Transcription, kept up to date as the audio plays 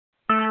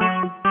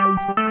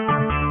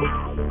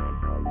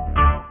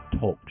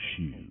Talk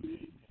Show.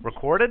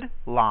 Recorded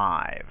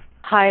live.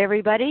 Hi,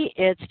 everybody.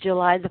 It's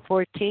July the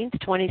 14th,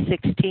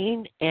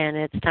 2016, and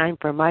it's time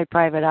for my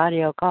private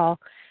audio call.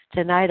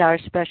 Tonight, our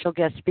special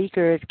guest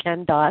speaker is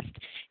Ken Dost.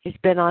 He's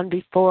been on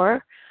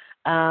before,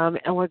 and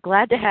we're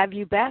glad to have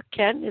you back,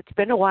 Ken. It's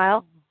been a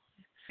while.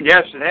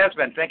 Yes, it has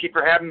been. Thank you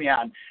for having me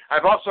on.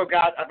 I've also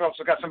got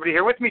somebody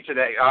here with me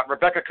today.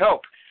 Rebecca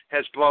Cope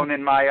has blown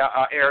in my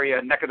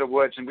area, neck of the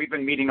woods, and we've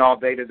been meeting all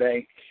day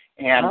today,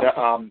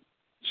 and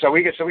so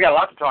we got a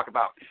lot to talk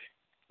about.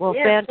 Well,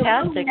 yes,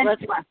 fantastic.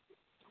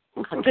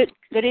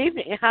 Good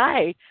evening.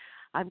 Hi.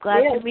 I'm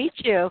glad to meet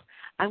you.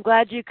 I'm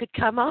glad you could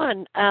come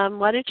on.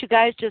 Why don't you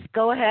guys just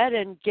go ahead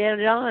and get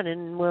it on,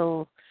 and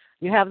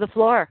you have the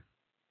floor.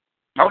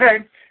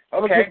 Okay.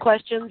 We'll do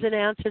questions and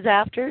answers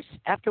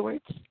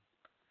afterwards.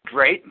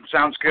 Great.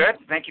 Sounds good.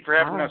 Thank you for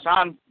having us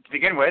on to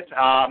begin with.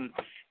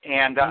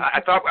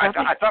 I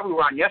thought we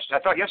were on yesterday. I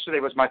thought yesterday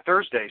was my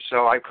Thursday,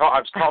 so I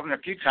was called in a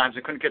few times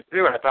and couldn't get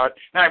through it.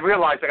 Then I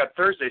realized I got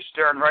Thursday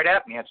staring right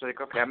at me. I said,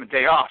 okay, I'm a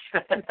day off.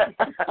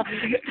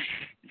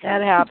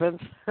 That happens.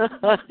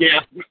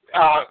 Yeah,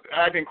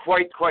 I've been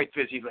quite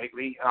busy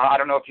lately. I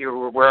don't know if you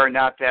were aware or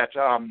not that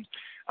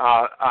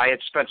I had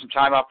spent some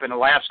time up in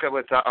Alaska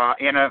with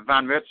Anna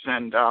von Ritz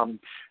and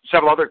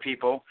several other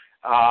people.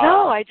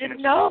 No, I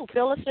didn't know.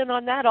 Fill us in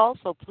on that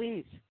also,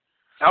 please.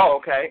 Oh,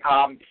 okay.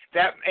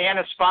 That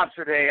Anna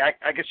sponsored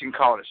I guess you can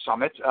call it a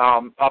summit,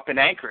 up in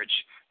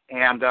Anchorage.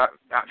 And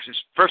it's the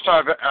first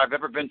time I've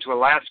ever been to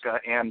Alaska,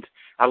 and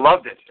I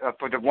loved it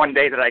for the one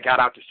day that I got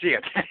out to see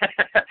it.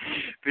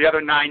 The other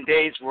 9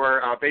 days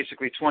were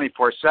basically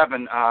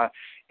 24/7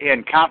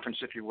 in conference,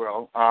 if you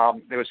will.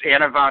 There was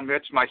Anna von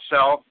Ritz,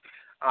 myself,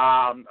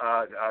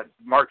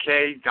 Mark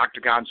Kay,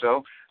 Dr.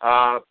 Gonzo,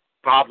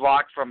 Bob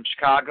Locke from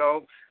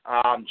Chicago,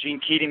 Gene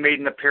Keating made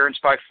an appearance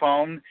by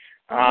phone,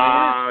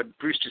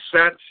 Bruce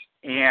Doucette,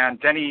 and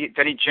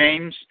Denny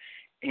James,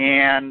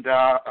 and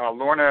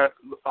Lorna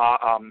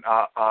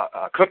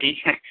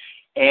Cookie,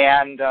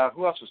 and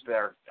who else was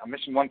there? I'm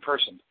missing one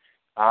person.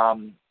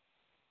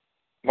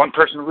 One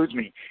person eludes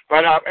me.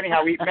 But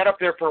anyhow, we met up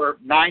there for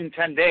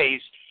 9-10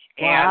 days,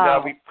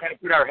 and we kind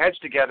of put our heads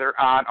together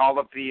on all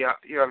of the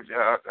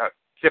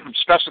different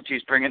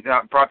specialties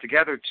brought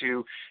together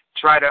to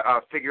try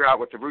to figure out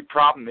what the root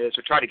problem is,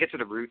 or try to get to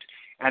the root,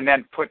 and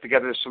then put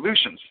together the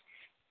solutions.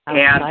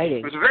 And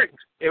it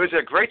was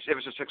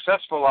a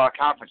successful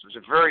conference. It was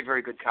a very,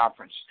 very good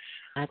conference.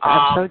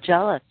 I'm so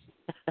jealous.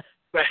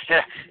 But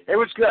it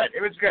was good.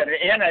 It was good.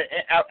 Anna,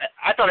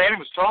 I thought Anna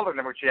was taller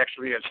than what she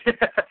actually is.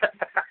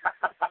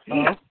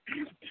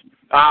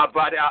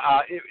 But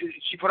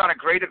she put on a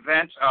great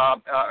event,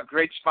 a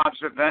great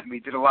sponsored event. We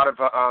did a lot of,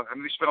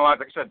 we spent a lot,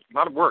 like I said, a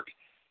lot of work.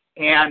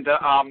 And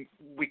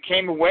we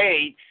came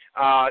away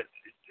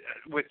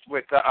with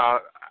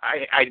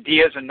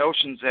ideas and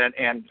notions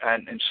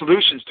and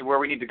solutions to where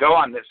we need to go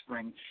on this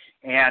thing.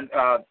 And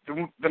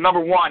the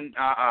number one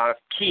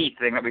key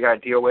thing that we got to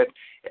deal with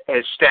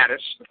is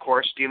status, of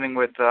course, dealing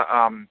with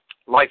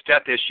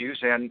life-death issues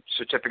and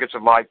certificates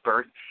of live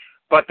birth.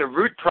 But the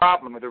root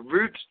problem, or the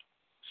root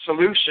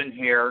solution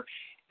here,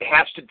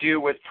 has to do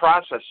with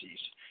processes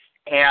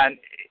and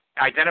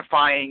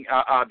identifying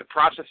the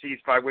processes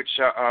by which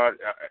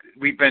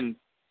we've been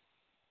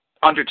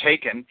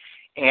undertaken,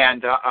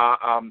 and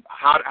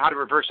how to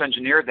reverse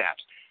engineer that.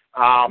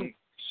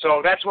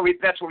 So that's what we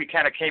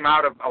kind of came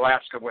out of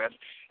Alaska with.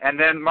 And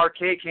then Mark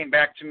Kay came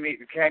back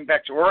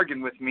to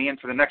Oregon with me, and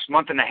for the next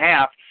month and a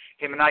half,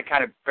 him and I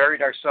kind of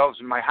buried ourselves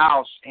in my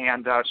house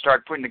and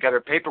started putting together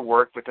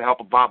paperwork with the help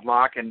of Bob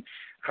Locke and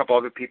a couple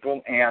other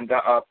people, and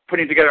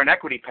putting together an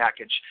equity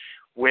package,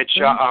 which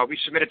we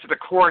submitted to the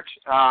court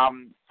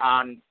on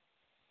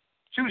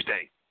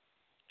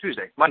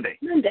Monday.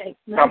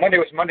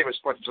 Monday was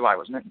 4th of July,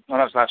 wasn't it? No,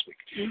 that was last week.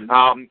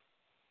 Mm-hmm.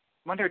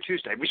 Monday or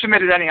Tuesday. We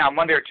submitted anyhow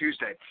Monday or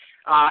Tuesday.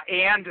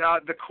 And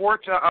the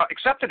court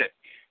accepted it.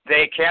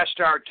 They cashed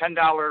our $10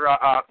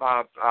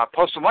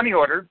 postal money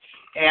order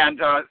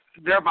and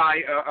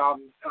thereby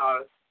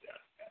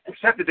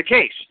accepted the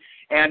case.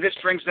 And this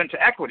brings them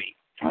to equity.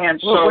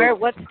 And so,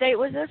 what state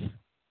was this?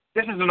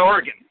 This is in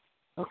Oregon.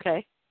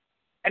 Okay.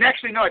 And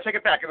actually, no, I take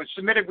it back. We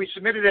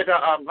submitted it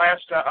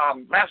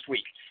last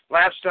week,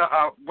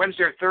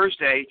 Wednesday or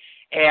Thursday,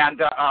 and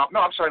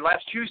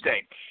last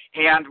Tuesday,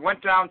 and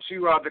went down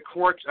to the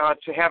court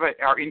to have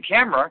our in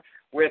camera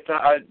with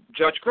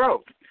Judge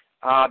Grove,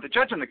 the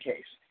judge on the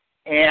case.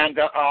 And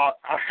I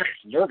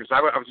was nervous.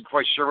 I wasn't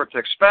quite sure what to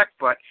expect,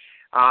 but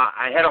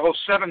I had a whole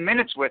 7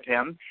 minutes with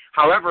him.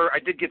 However, I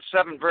did get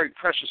 7 very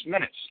precious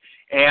minutes,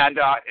 and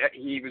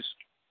he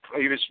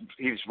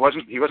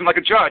wasn't like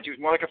a judge. He was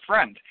more like a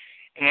friend.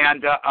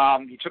 And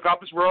he took off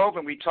his robe,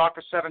 and we talked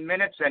for 7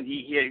 minutes. And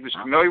he was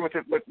familiar with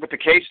the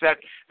case that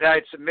I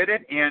had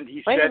submitted. And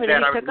he said that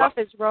he took off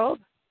his robe.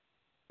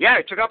 Yeah,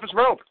 he took off his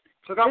robe.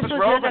 Was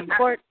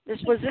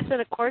this in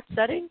a court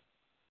setting?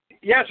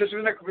 Yes, this was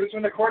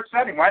in the court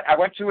setting. I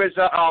went to his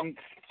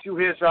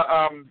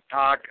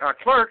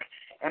clerk,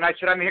 and I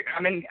said, I'm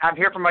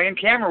here for my in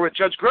camera with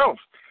Judge Grove.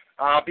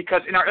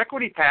 because in our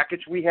equity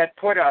package we had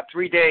put a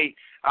 3-day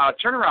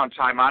turnaround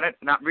time on it,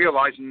 not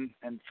realizing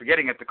and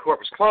forgetting that the court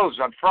was closed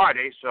on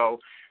Friday, so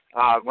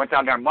went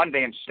down there on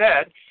Monday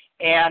instead.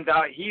 And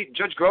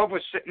Judge Grove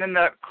was sitting in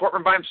the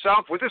courtroom by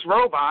himself with his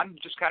robe on,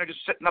 just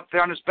sitting up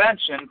there on his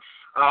bench. And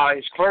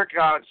his clerk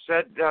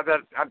said that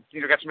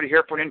got somebody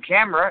here for an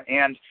in-camera.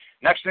 And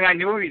next thing I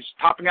knew, he's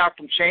popping out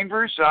from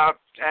chambers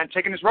and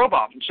taking his robe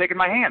off and shaking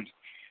my hand.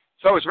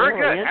 So it was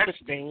very good.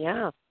 Interesting,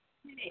 yeah.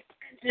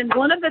 And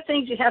one of the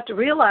things you have to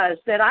realize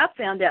that I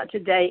found out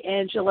today,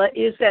 Angela,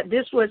 is that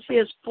this was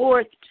his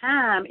 4th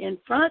time in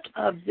front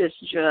of this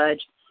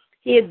judge.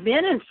 He had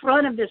been in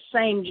front of this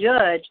same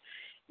judge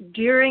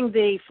during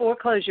the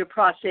foreclosure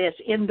process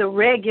in the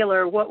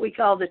regular, what we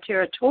call the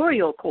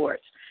territorial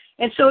courts.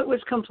 And so it was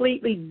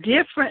completely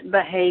different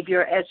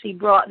behavior as he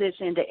brought this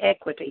into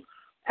equity.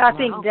 I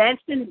think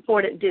that's an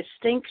important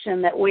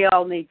distinction that we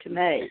all need to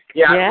make.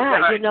 Yeah,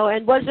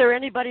 and was there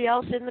anybody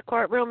else in the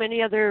courtroom,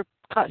 any other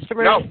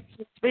customers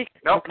to speak?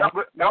 Nope. It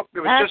was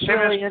that's just him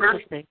really and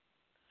interesting.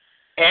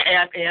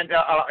 And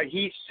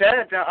he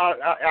said,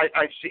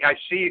 I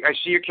see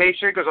your case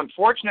here. He goes,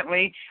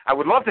 unfortunately, I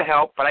would love to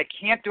help, but I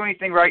can't do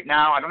anything right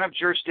now. I don't have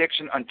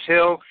jurisdiction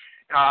until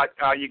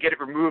you get it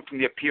removed from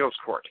the appeals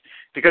court,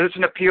 because it's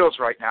in appeals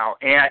right now,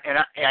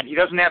 and he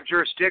doesn't have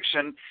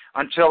jurisdiction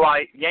until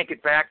I yank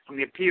it back from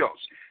the appeals.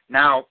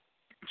 Now,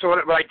 so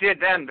what I did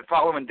then, the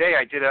following day,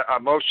 I did a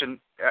motion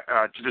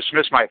to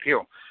dismiss my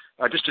appeal.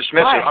 Just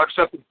dismiss it.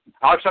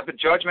 I'll accept the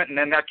judgment, and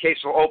then that case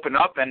will open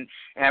up, and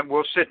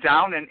we'll sit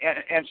down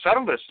and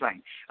settle this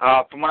thing.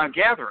 From what I'm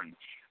gathering,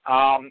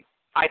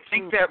 I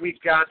think that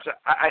we've got.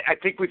 I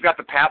think we've got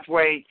the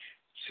pathway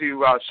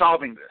to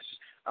solving this,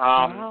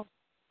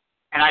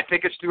 and I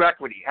think it's through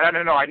equity. I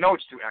don't know. I know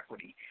it's through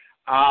equity.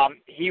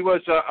 He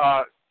was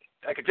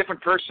like a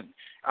different person.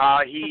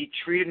 He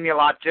treated me a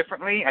lot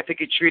differently. I think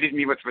he treated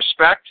me with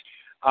respect.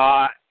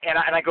 And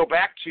I go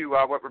back to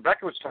what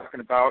Rebecca was talking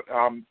about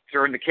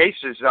during the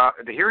cases,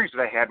 the hearings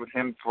that I had with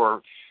him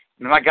for,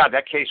 my God,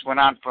 that case went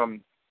on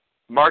from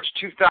March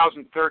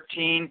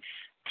 2013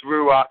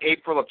 through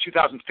April of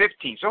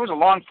 2015. So it was a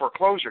long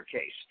foreclosure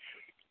case.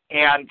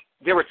 And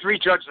there were 3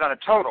 judges on it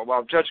total,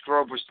 while Judge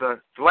Grove was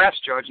the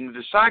last judge and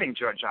the deciding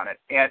judge on it.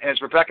 And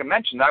as Rebecca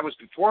mentioned, I was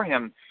before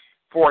him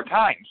 4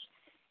 times.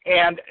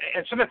 And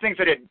some of the things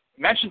that he had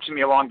mentioned to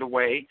me along the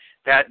way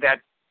that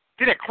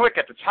didn't click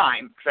at the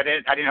time, because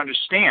I didn't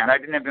understand. I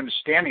didn't have the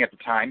understanding at the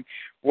time.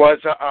 Was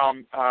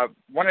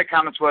one of the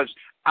comments was,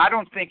 I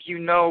don't think you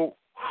know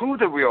who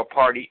the real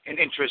party in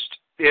interest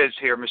is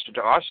here, Mr.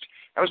 Dost.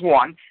 That was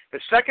one. The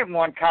second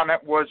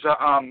comment was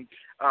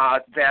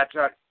that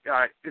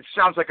it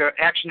sounds like an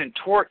action in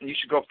tort, and you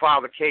should go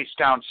file the case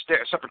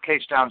downstairs, a separate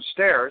case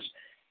downstairs.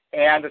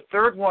 And the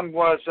third one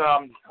was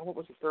what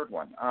was the third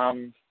one?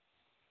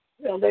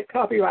 Well, the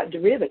copyright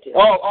derivatives.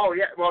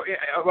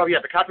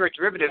 The copyright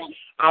derivatives.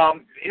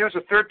 Here's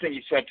the third thing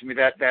he said to me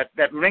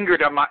that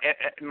lingered on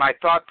my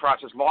thought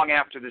process long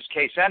after this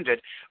case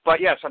ended. But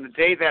yes, on the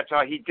day that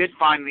he did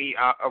finally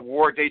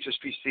award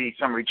HSBC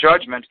summary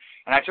judgment,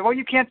 and I said, well,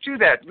 you can't do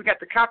that. We got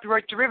the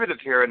copyright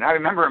derivative here. And I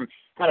remember him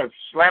kind of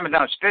slamming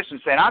down his fist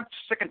and saying, I'm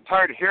sick and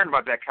tired of hearing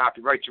about that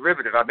copyright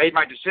derivative. I made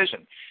my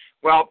decision.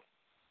 Well,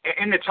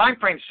 in the time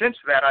frame since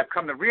that, I've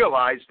come to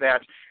realize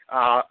that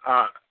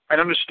I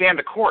understand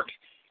the court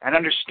and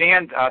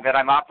understand that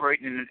I'm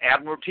operating in an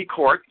admiralty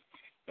court,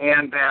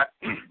 and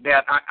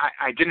that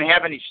I didn't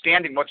have any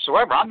standing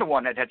whatsoever. I'm the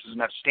one that doesn't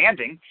have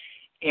standing,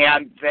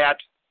 and that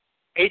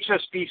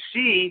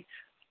HSBC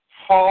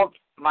hauled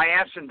my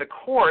ass into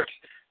court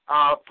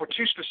for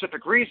 2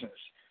 specific reasons.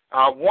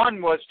 One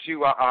was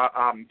to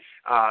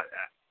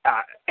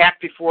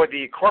act before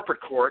the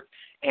corporate court,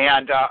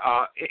 and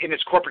in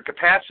its corporate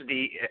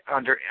capacity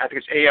under, I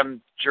think it's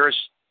AM Juris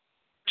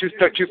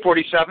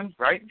 247,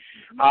 right?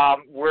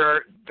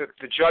 Where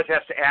the judge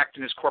has to act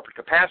in his corporate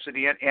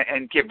capacity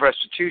and give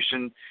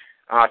restitution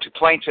to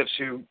plaintiffs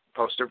who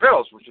post their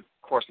bills, which of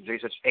course is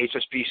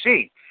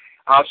HSBC.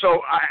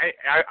 So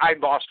I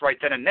lost right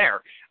then and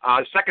there.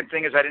 The second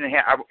thing is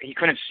he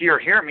couldn't see or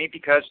hear me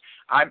because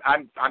I'm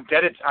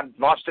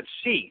lost at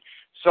sea.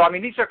 So I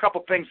mean, these are a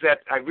couple things that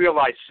I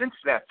realized since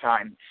that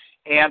time.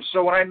 And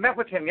so when I met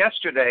with him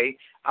yesterday,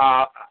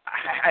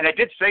 and I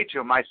did say to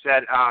him, I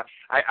said,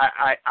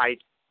 I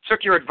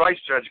took your advice,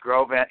 Judge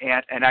Grove,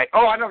 and I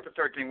know what the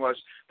third thing was.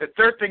 The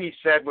third thing he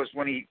said was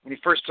when he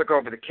first took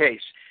over the case,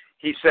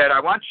 he said,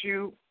 I want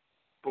you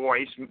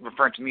boys,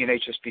 referring to me and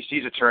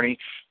HSBC's attorney,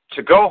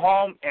 to go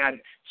home and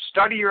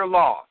study your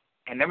law.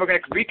 And then we're going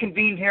to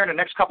reconvene here in the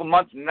next couple of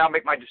months and now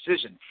make my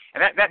decision.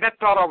 And that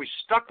thought always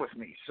stuck with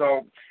me.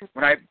 So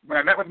when I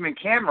met with him in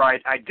camera,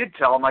 I did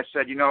tell him, I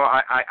said,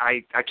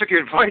 I took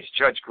your advice,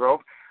 Judge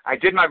Grove. I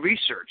did my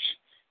research.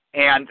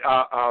 And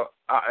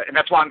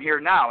that's why I'm here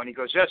now. And he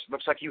goes, yes,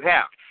 looks like you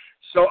have.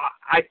 So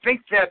I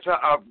think that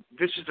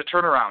this is the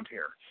turnaround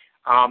here.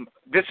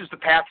 This is the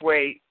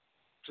pathway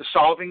to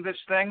solving this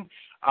thing,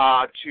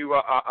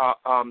 to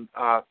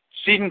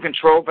ceding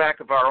control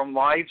back of our own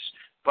lives,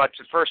 but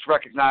to first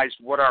recognize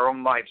what our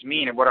own lives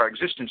mean and what our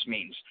existence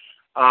means.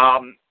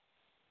 I'm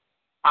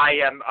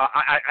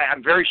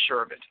very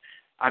sure of it.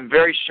 I'm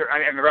very sure,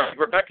 and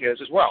Rebecca is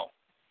as well.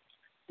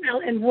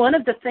 Well, and one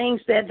of the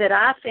things that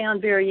I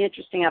found very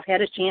interesting, I've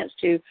had a chance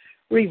to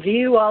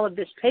review all of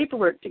this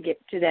paperwork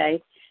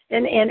today.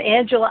 And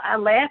Angela, I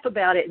laugh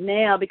about it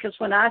now because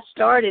when I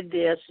started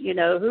this,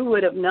 who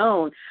would have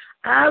known?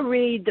 I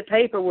read the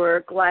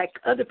paperwork like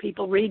other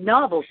people read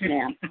novels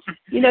now.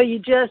 You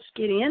just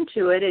get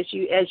into it as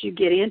you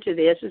get into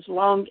this.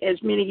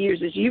 As many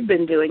years as you've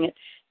been doing it,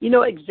 you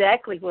know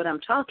exactly what I'm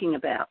talking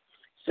about.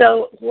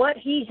 So what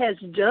he has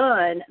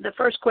done, the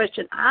first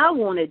question I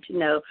wanted to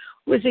know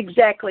was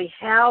exactly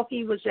how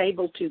he was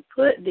able to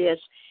put this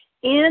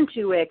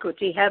into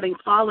equity, having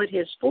followed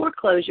his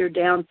foreclosure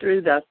down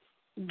through the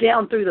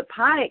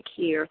pike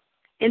here,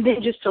 and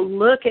then just to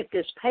look at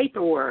this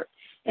paperwork.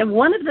 And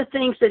one of the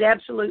things that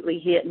absolutely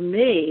hit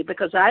me,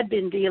 because I'd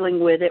been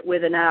dealing with it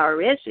with an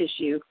IRS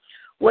issue,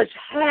 was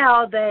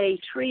how they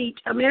treat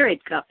a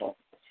married couple,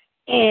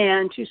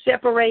 and to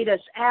separate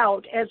us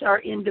out as our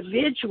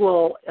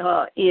individual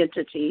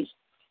entities,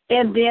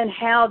 and then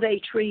how they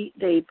treat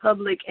the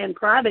public and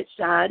private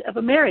side of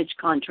a marriage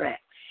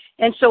contract.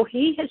 And so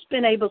he has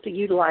been able to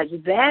utilize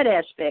that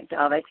aspect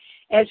of it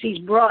as he's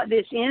brought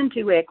this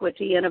into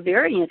equity in a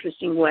very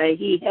interesting way.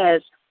 He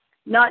has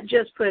not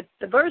just put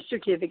the birth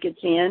certificates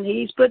in,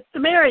 he's put the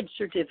marriage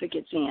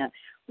certificates in,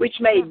 which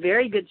made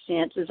very good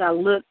sense as I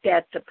looked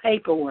at the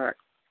paperwork.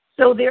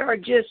 So there are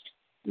just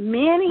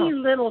many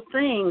little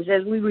things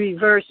as we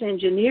reverse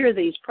engineer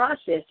these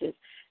processes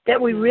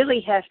that we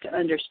really have to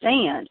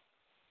understand.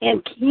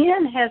 And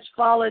Ken has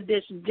followed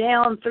this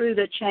down through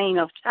the chain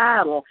of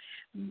title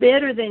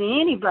better than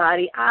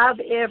anybody I've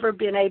ever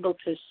been able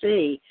to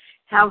see,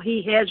 how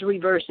he has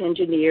reverse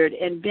engineered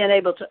and been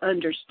able to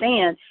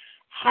understand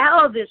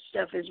how this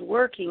stuff is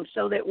working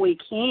so that we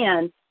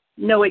can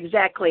know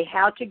exactly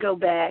how to go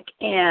back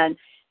and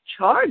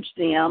charge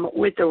them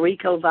with the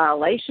RICO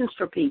violations,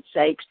 for Pete's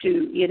sakes,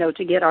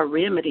 to get our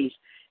remedies,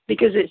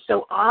 because it's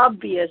so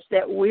obvious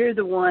that we're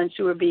the ones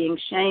who are being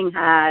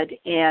shanghaied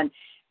and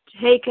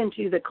taken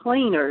to the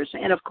cleaners.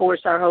 And of course,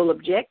 our whole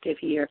objective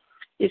here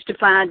is to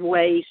find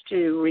ways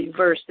to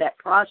reverse that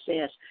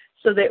process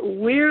so that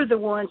we're the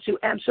ones who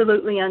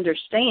absolutely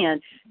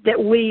understand that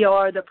we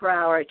are the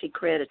priority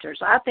creditors.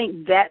 I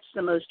think that's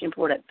the most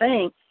important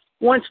thing.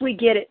 Once we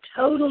get it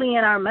totally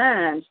in our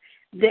minds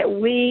that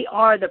we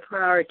are the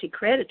priority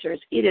creditors,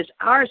 it is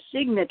our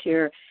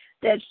signature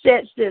that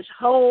sets this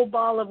whole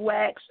ball of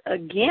wax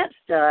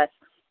against us,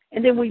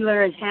 and then we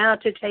learn how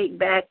to take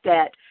back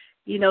that,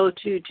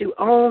 to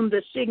own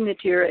the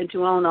signature and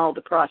to own all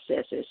the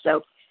processes.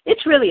 So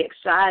it's really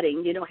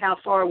exciting, how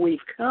far we've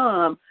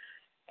come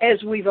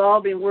as we've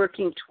all been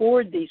working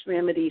toward these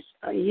remedies,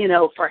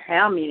 for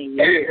how many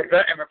years?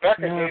 And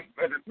Rebecca,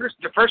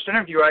 the first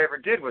interview I ever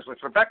did was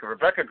with Rebecca.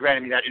 Rebecca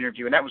granted me that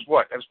interview, and that was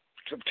what? That was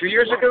 2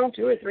 years ago?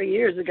 2 or 3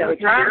 years ago.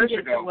 2 or 3 years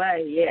ago.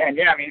 Away, yeah.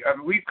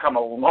 And we've come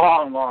a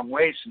long, long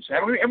way since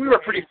then. And we were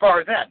pretty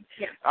far then.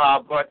 Yeah.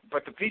 But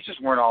the pieces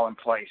weren't all in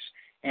place.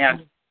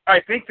 And I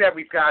think that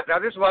we've got, now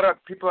there's a lot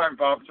of people are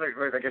involved,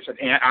 like I said,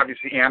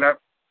 obviously Anna,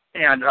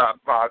 and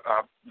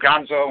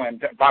Gonzo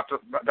and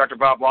Dr.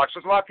 Bob Locke. So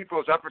there's a lot of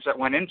people's efforts that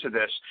went into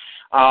this.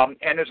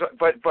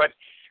 But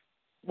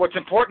what's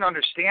important to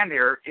understand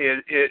here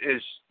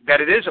is that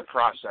it is a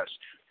process.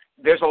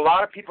 There's a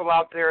lot of people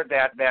out there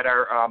that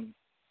are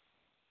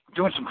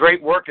doing some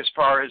great work as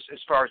far as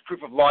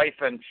proof of life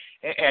and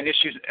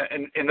issues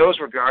in those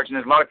regards. And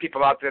there's a lot of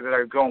people out there that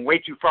are going way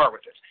too far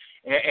with it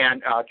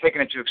and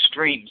taking it to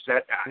extremes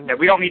that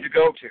we don't need to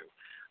go to.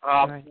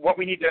 Right.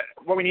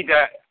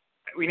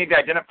 We need to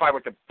identify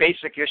what the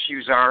basic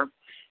issues are,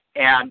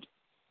 and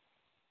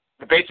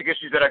the basic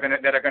issues that are going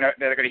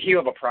to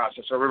heal the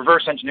process or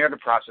reverse engineer the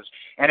process.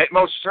 And it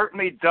most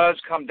certainly does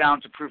come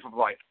down to proof of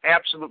life.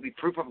 Absolutely,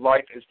 proof of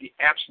life is the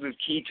absolute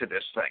key to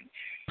this thing.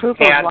 Proof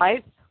of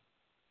life?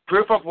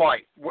 Proof of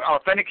life,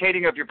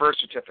 authenticating of your birth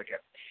certificate.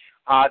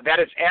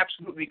 That is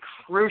absolutely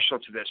crucial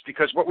to this,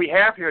 because what we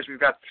have here is we've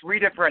got 3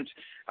 different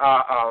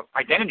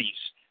identities.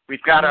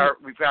 We've got our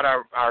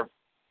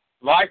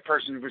live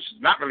person, which is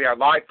not really our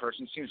live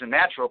person, seems a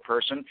natural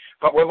person,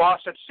 but we're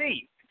lost at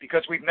sea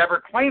because we've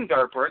never claimed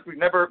our birth. We've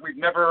never what's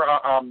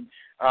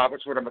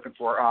the word I'm looking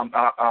for?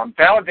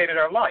 Validated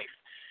our life.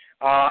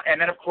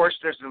 And then of course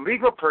there's the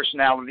legal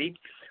personality,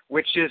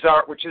 which is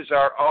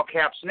our all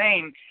caps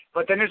name.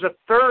 But then there's a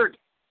third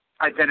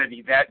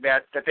identity that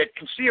they've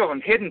concealed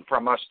and hidden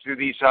from us through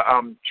these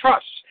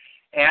trusts,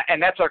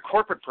 and that's our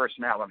corporate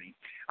personality,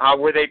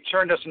 where they've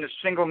turned us into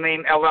single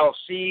name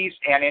LLCs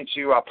and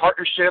into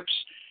partnerships.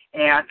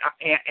 And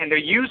they're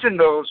using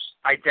those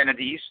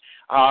identities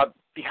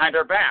behind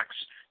our backs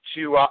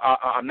to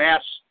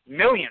amass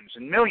millions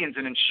and millions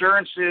in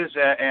insurances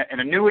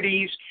and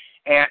annuities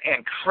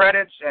and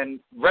credits and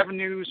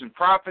revenues and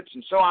profits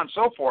and so on and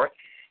so forth.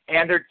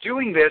 And they're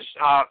doing this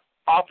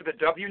off of the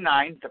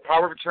W-9, the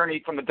power of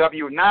attorney from the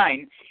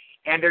W-9,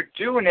 and they're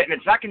doing it, and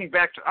it's not getting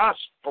back to us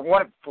for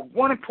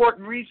one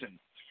important reason,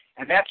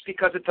 and that's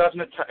because it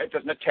doesn't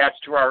attach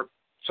to our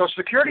Social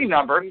Security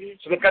number,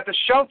 so they've got the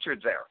shelter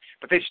there.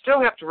 But they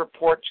still have to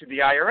report to the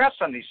IRS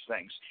on these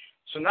things.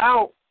 So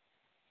now,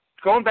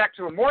 going back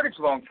to a mortgage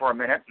loan for a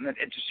minute, and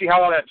to see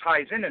how all that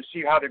ties in and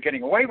see how they're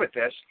getting away with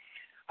this,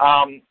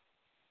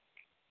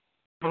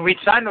 when we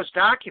sign those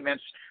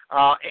documents,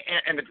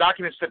 and the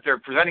documents that they're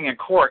presenting in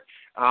court,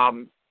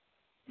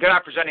 they're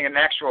not presenting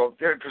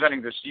they're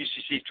presenting this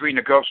UCC-3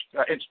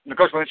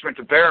 negotiable instrument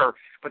to bearer,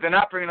 but they're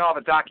not bringing all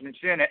the documents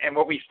in. And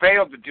what we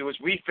failed to do is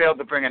we failed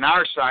to bring in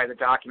our side of the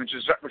documents,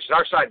 which is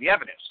our side of the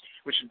evidence,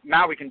 which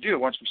now we can do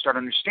once we start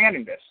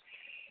understanding this.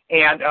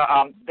 And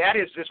that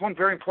is this one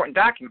very important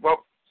document.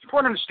 Well, it's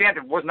important to understand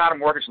it was not a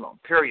mortgage loan,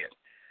 period.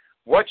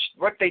 What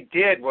they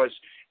did was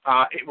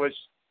it was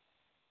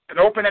an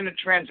open-ended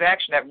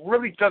transaction that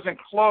really doesn't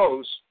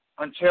close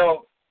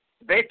until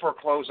they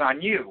foreclose on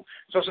you.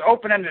 So it's an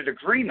open-ended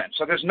agreement.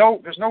 So there's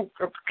no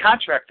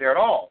contract there at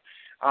all.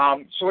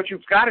 So what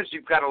you've got is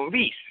you've got a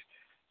lease.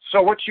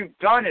 So what you've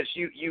done is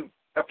you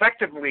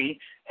effectively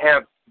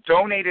have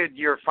donated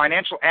your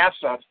financial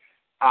assets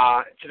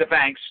to the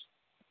banks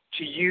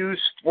to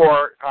use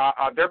for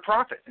their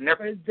profit and their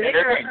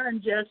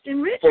unjust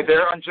enrichment. For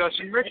their unjust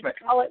enrichment. Let's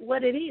call it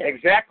what it is.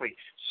 Exactly.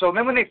 So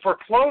then when they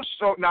foreclose,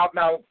 so now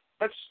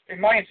let's, in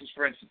my instance,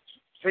 for instance,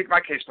 take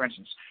my case, for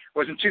instance,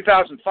 was in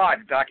 2005,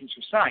 the documents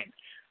were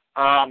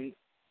signed.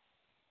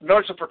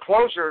 Notice of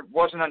foreclosure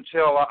wasn't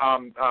until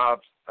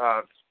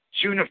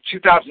June of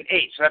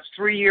 2008, so that's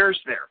 3 years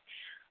there.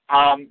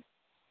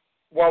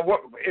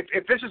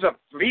 If this is a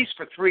lease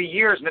for 3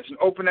 years and it's an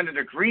open-ended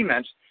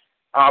agreement,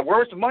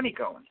 where's the money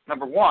going,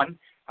 number one?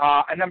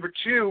 And number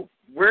two,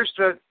 where's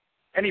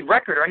any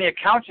record or any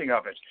accounting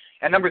of it?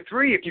 And number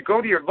three, if you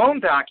go to your loan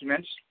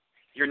documents,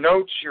 your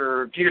notes,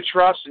 your deed of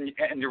trust,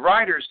 and your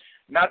riders,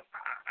 not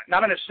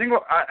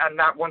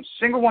one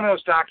single one of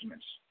those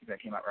documents, if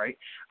that came out right,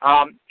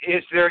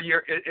 is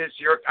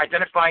your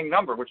identifying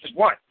number, which is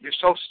what? Your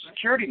Social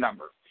Security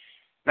number.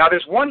 Now,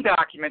 there's one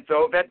document,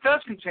 though, that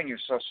does contain your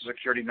Social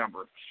Security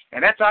number,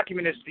 and that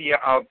document is the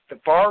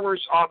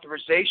borrower's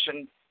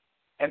authorization,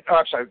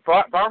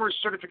 borrower's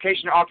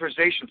certification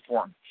authorization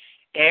form.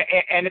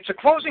 And it's a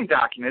closing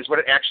document is what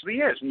it actually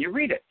is, and you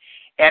read it.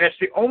 And it's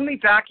the only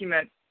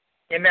document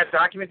in that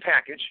document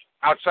package,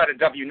 outside of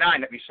W-9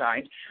 that we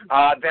signed,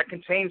 that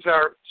contains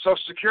our Social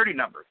Security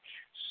number.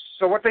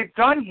 So what they've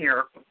done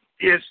here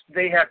is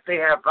they have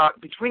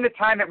between the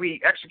time that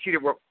we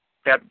executed what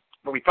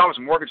we thought was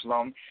a mortgage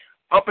loan,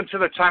 up until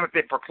the time that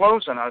they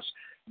foreclosed on us,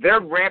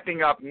 they're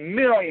ramping up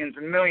millions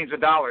and millions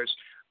of dollars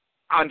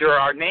under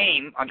our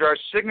name, under our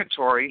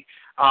signatory,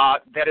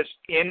 that is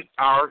in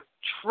our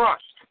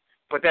trust.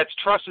 But that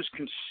trust is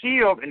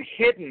concealed and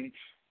hidden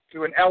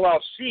through an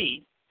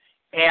LLC.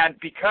 And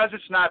because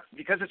it's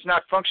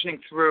not functioning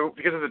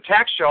because of the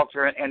tax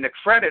shelter and the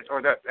credit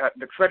or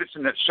the credits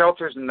and the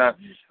shelters and the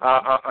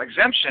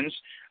exemptions,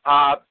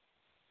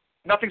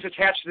 nothing's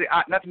attached to the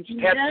nothing's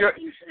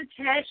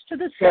attached to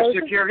the Social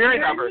Security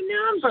number.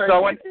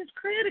 So this is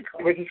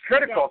critical. Which is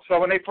critical. Yes. So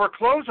when they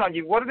foreclose on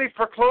you, what are they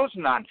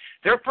foreclosing on?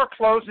 They're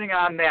foreclosing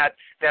on that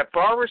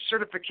borrower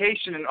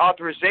certification and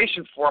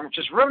authorization form, which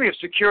is really a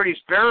securities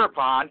bearer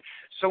bond.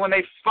 So when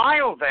they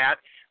file that,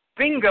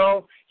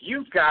 bingo,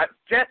 you've got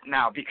debt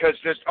now because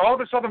there's all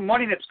this other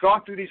money that's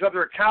gone through these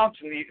other accounts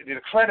and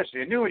the credits,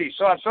 the annuities,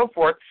 so on and so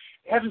forth.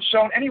 It hasn't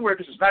shown anywhere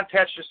because it's not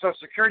attached to the Social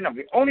Security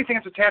number. The only thing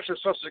that's attached to the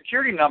Social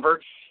Security number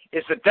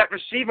is the debt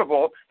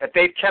receivable that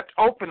they've kept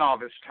open all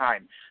this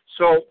time.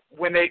 So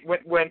when a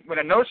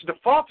notice of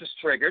default is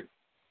triggered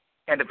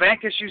and the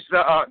bank issues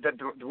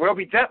the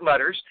will-be debt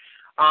letters,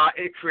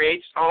 it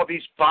creates all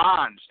these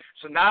bonds.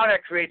 So now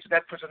that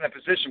puts us in a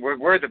position where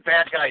we're the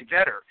bad guy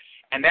debtor.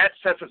 And that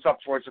sets us up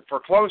for a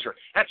foreclosure.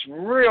 That's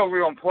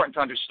real important to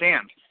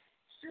understand.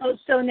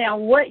 So now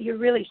what you're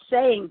really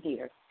saying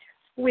here,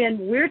 when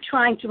we're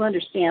trying to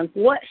understand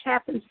what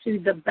happens to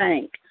the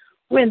bank,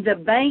 when the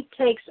bank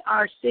takes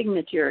our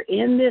signature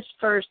in this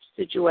first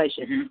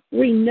situation,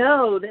 we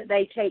know that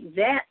they take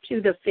that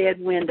to the Fed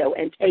window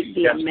and take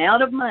the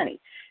amount of money.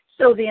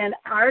 So then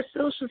our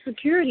Social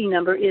Security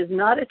number is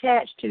not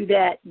attached to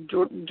that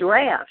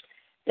draft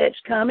that's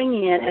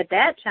coming in at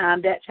that time.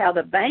 That's how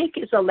the bank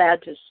is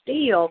allowed to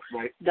steal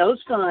those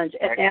funds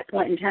at that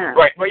point in time.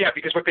 Right. Well, yeah,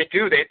 because what they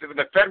do, when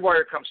the Fed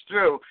wire comes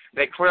through,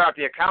 they clear out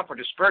the account for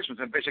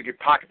disbursements and basically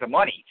pocket the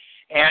money.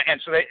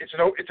 And so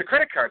it's a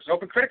credit card. It's an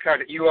open credit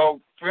card that you owe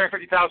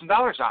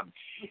 $350,000 on.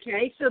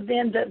 Okay, so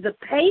then the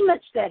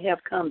payments that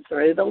have come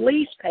through, the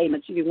lease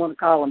payments, if you want to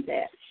call them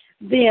that,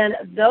 then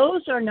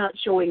those are not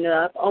showing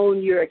up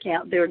on your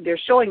account. They're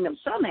showing them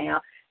somehow,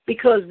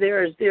 because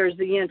there's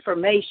the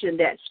information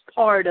that's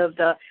part of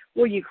the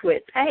where you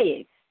quit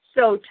paying.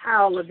 So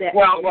all of that.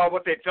 Well,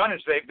 what they've done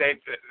is they've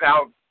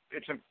now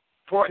it's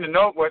important to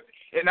note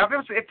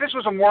if this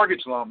was a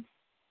mortgage loan,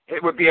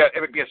 it would be a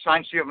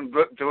signed, sealed, and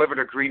delivered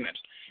agreement.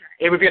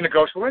 It would be a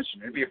negotiable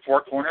instrument. It would be a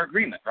four-corner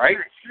agreement, right?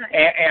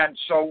 And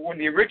so when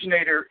the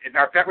originator,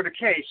 now if that were the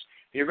case,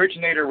 the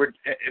originator would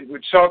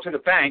sell it to the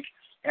bank.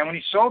 And when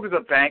he sold to the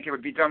bank, it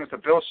would be done with a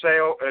bill of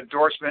sale,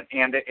 endorsement,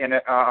 and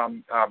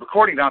a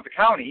recording down at the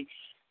county.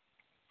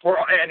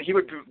 and he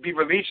would be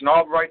released in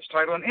all rights,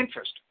 title, and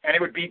interest, and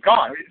it would be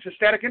gone. It's a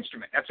static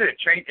instrument. That's it.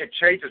 It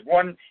trades as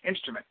one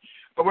instrument.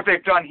 But what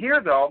they've done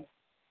here, though,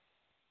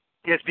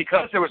 is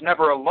because there was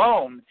never a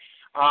loan,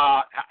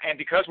 and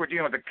because we're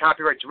dealing with a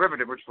copyright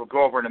derivative, which we'll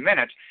go over in a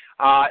minute,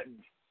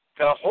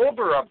 the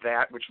holder of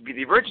that, which would be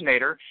the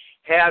originator,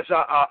 has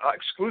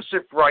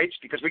exclusive rights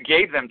because we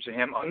gave them to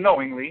him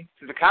unknowingly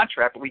through the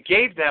contract, but we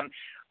gave them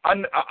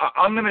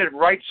unlimited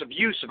rights of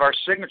use of our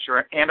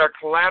signature and our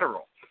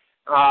collateral.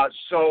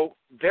 So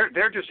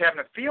they're just having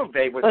a field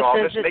day with all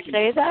this. Does it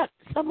say that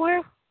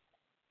somewhere?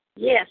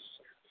 Yes.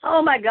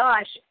 Oh, my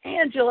gosh.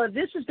 Angela,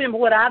 this has been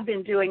what I've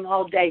been doing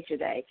all day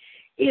today,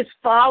 is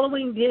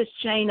following this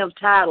chain of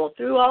title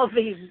through all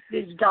these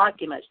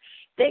documents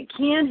that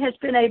Ken has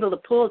been able to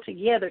pull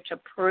together to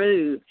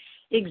prove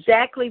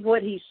exactly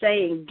what he's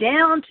saying,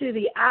 down to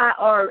the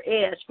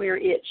IRS, where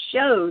it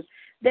shows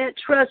that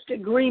trust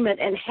agreement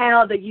and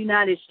how the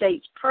United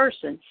States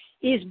person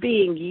is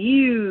being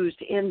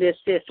used in this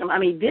system. I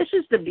mean, this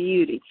is the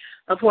beauty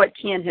of what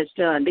Ken has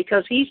done,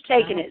 because he's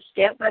taken it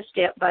step by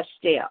step by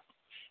step.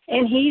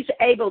 And he's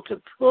able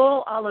to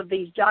pull all of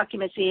these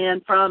documents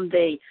in from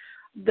the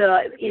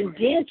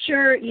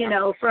indenture,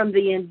 from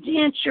the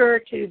indenture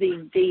to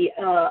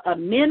the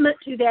amendment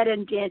to that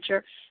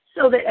indenture,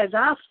 so that as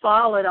I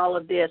followed all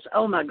of this,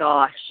 oh my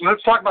gosh.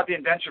 Let's talk about the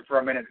indenture for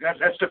a minute.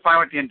 Let's define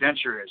what the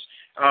indenture is.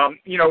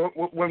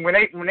 When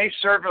they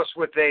serve us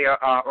with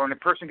or when a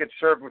person gets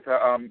served with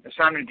a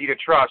assignment of deed of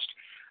trust,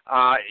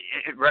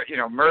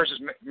 MERS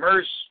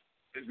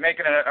is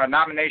making a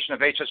nomination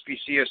of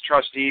HSBC as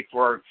trustee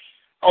for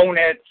Own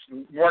It,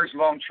 Mortgage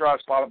Loan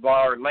Trust, blah, blah,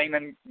 blah, or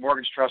Lehman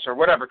Mortgage Trust, or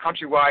whatever,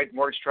 Countrywide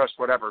Mortgage Trust,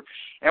 whatever.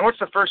 And what's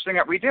the first thing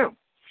that we do?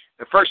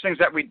 The first thing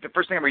that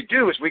we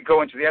do is we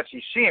go into the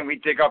SEC and we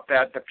dig up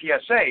the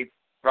PSA,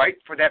 right,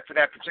 for that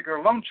particular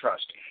loan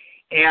trust.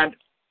 And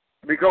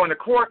we go into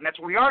court, and that's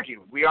what we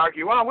argue. We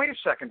argue, oh, wait a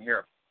second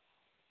here.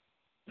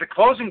 The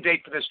closing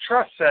date for this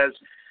trust says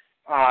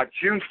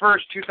June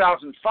 1st,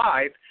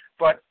 2005,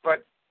 but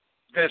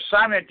the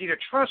assignment of deed of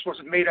trust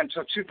wasn't made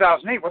until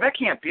 2008. Well, that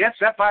can't be it.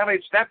 That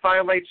violates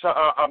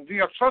New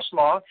York trust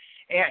law,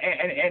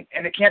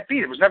 and it can't be.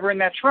 It was never in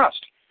that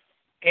trust.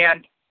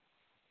 And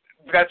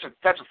that's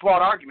a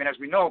flawed argument, as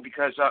we know,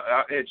 because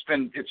it's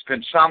been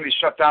soundly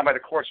shut down by the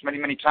courts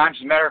many times.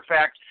 As a matter of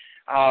fact,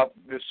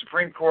 the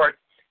Supreme Court,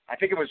 I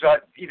think it was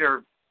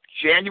either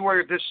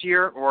January of this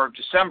year or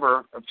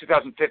December of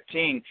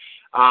 2015,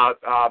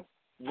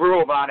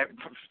 ruled on it,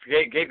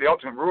 gave the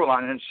ultimate rule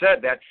on it, and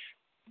said that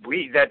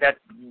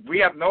we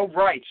have no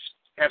rights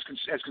as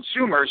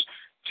consumers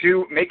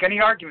to make any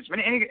arguments,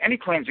 any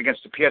claims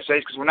against the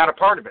PSAs, because we're not a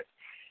part of it.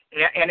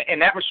 And in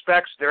that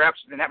respect, they're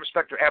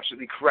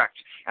absolutely correct.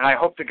 And I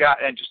hope to God,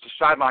 and just to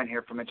sideline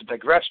here for a minute, to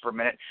digress for a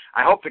minute,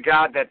 I hope to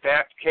God that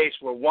case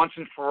will once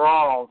and for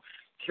all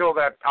kill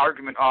that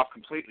argument off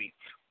completely,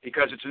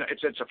 because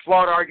it's a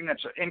flawed argument,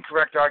 it's an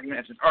incorrect argument,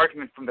 it's an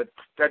argument from the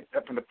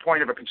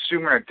point of a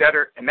consumer and a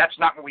debtor, and that's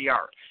not what we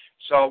are.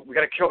 So we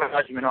got to kill that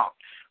argument off.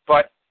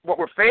 But what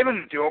we're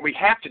failing to do, what we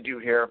have to do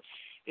here,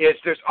 is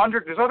there's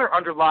other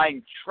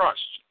underlying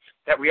trusts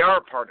that we are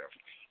a part of.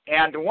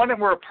 And the one that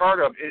we're a part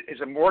of is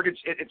a mortgage.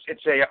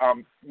 It's a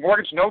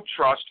mortgage note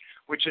trust,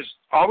 which is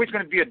always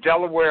going to be a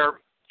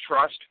Delaware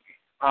trust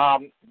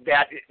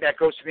that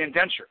goes to the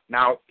indenture.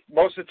 Now,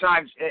 most of the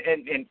times,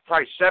 in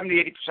probably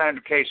 70-80% of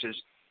the cases,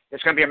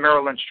 it's going to be a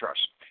Merrill Lynch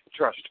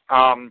trust,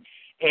 and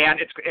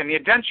it's in the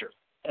indenture.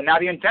 And now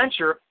the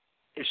indenture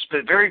is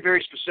very,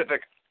 very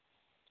specific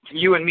to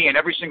you and me and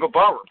every single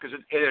borrower, because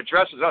it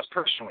addresses us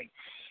personally,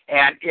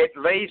 and it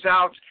lays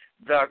out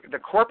the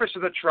corpus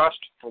of the trust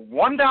for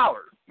 $1.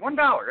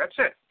 That's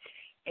it.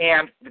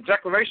 And the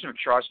declaration of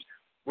trust,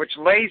 which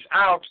lays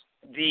out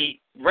the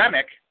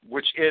REMIC,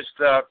 which is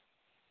the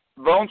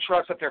loan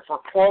trust that they're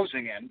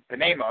foreclosing in, the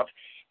name of,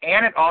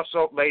 and it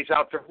also lays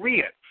out the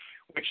REIT,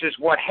 which is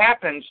what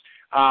happens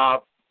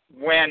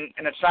when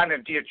an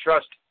assignment of deed of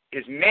trust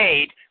is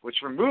made,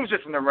 which removes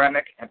it from the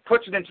REMIC and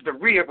puts it into the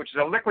REIT, which is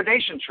a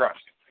liquidation trust.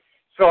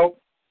 So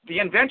the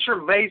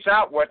indenture lays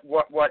out what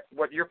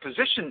your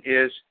position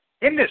is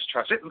in this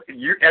trust.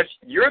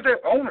 You're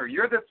the owner.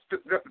 You're the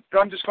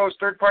undisclosed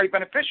third-party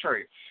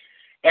beneficiary.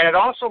 And it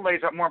also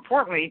lays out, more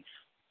importantly,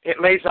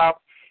 it lays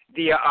out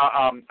the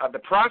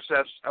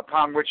process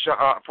upon which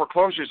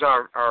foreclosures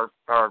are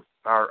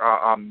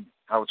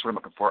what's what I'm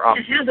looking for? How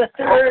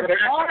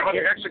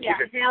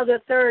the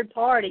third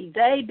party,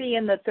 they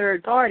being the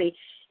third party,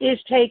 is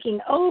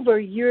taking over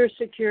your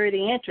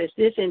security interest.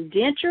 This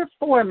indenture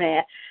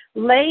format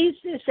lays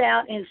this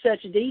out in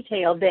such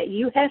detail that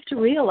you have to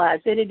realize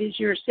that it is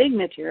your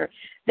signature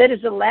that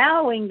is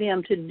allowing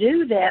them to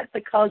do that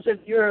because of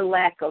your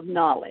lack of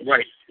knowledge.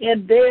 Right.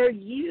 And their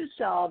use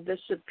of the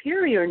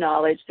superior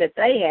knowledge that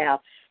they have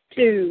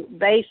to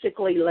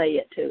basically lay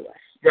it to us.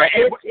 Right.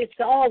 It's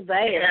all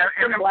there,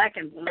 in black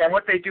and white. And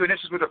what they do, and this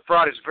is where the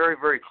fraud is very,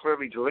 very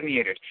clearly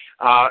delineated.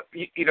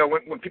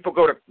 When people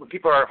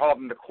are hauled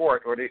into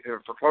court or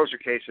foreclosure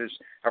cases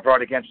are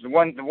brought against them,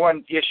 the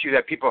one issue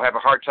that people have a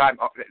hard time,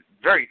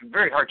 very,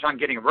 very hard time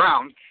getting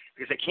around,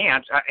 because they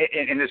can't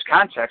in this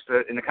context,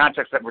 in the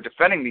context that we're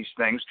defending these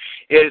things,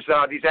 is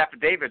these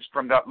affidavits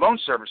from the loan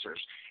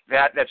servicers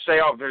that say,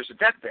 oh, there's a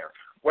debt there.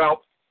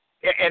 Well,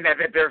 and that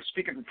they're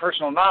speaking from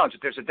personal knowledge that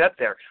there's a debt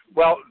there.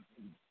 Well,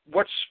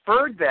 what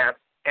spurred that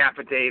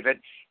affidavit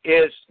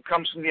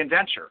comes from the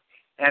indenture,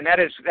 and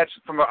that's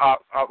from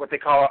what they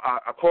call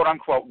a quote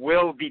unquote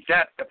will be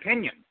debt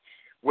opinion,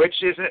 which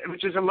is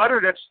a letter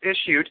that's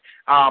issued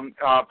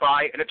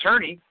by an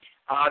attorney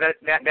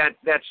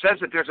that says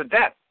that there's a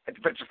debt.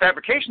 But it's a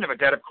fabrication of a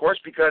debt, of course,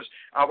 because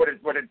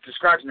what it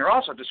describes in there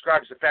also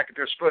describes the fact that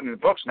they're splitting the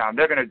books now, and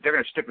they're going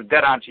to stick the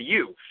debt onto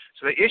you.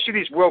 So they issue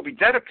these will be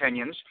debt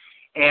opinions.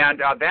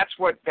 And that's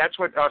what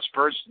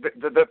spurs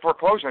the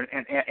foreclosure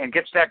and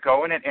gets that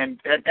going and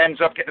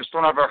ends up getting us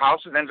thrown out of our house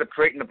and ends up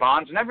creating the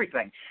bonds and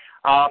everything.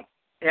 And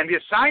the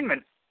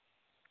assignment,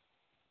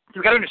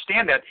 you've got to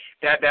understand that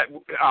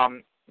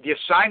the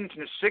assignments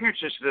and the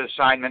signatures to the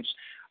assignments,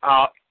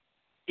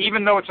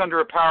 even though it's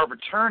under a power of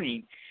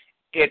attorney,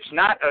 it's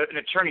not an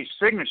attorney's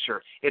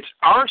signature. It's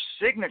our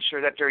signature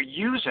that they're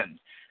using.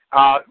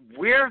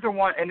 We're the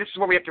one, and this is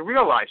what we have to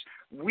realize.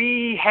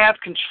 We have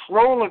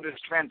control of this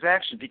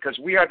transaction because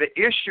we are the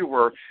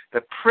issuer,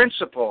 the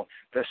principal,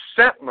 the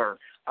settler,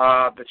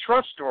 the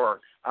trustor,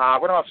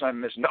 what else am I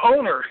missing? The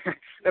owner,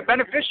 the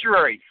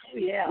beneficiary.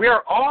 Yeah. We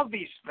are all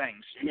these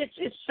things. And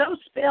it's so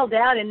spelled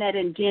out in that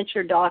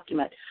indenture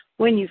document.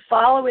 When you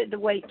follow it the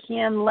way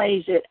Ken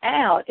lays it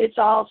out, it's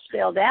all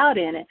spelled out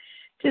in it,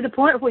 to the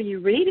point where you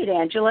read it,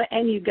 Angela,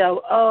 and you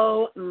go,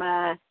 oh,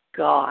 my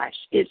gosh.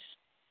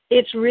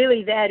 It's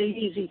really that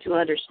easy to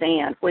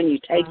understand when you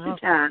take the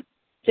time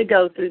to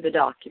go through the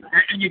document.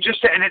 And you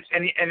just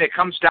and it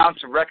comes down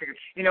to recognize.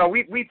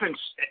 We've been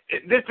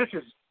this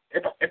is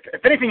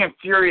if anything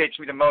infuriates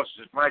me the most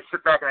is when I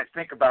sit back and I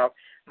think about,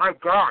 my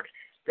God,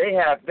 they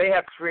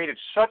have created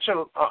such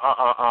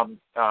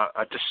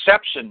a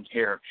deception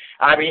here.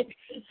 I mean,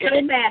 it's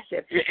so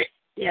massive.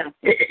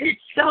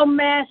 It's so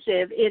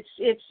massive.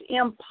 It's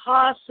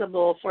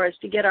impossible for us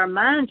to get our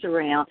minds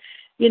around.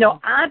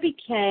 I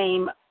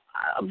became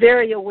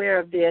very aware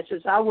of this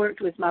as I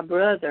worked with my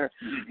brother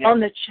on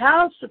the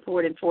child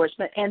support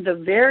enforcement, and the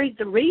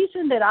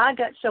reason that I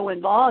got so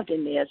involved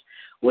in this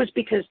was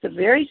because the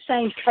very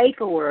same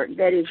paperwork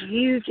that is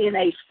used in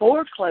a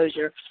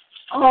foreclosure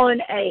on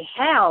a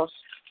house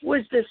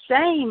was the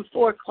same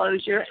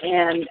foreclosure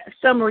and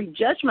summary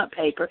judgment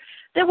paper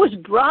that was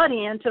brought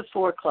in to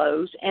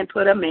foreclose and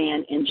put a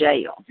man in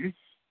jail.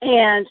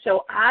 And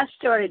so I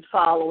started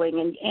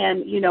following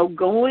and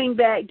going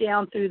back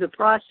down through the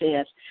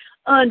process,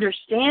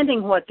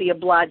 understanding what the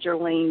obliger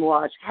lien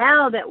was,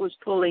 how that was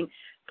pulling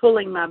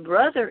my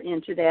brother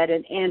into that,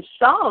 and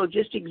saw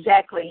just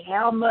exactly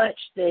how much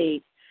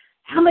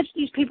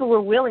these people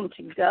were willing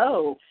to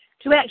go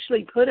to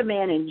actually put a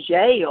man in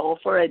jail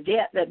for a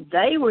debt that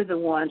they were the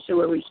ones who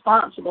were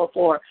responsible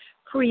for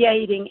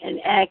creating and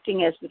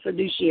acting as the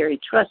fiduciary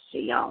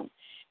trustee on.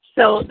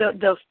 So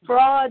the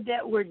fraud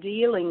that we're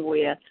dealing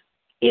with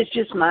is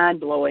just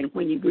mind-blowing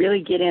when you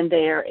really get in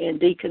there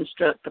and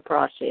deconstruct the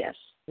process.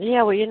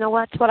 Yeah, well, you know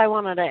what? That's what I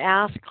wanted to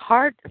ask.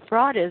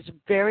 Fraud is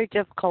very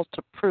difficult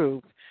to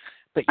prove,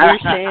 but you're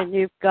saying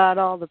you've got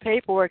all the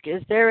paperwork.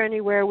 Is there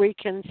anywhere we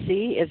can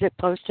see? Is it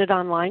posted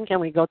online? Can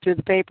we go through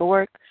the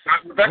paperwork?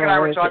 Rebecca and I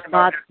were talking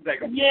about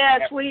it.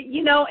 Yes,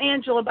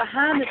 Angela,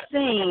 behind the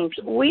scenes,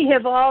 we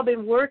have all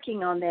been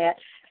working on that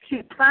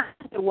to find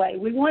a way.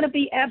 We want to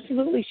be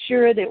absolutely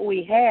sure that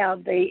we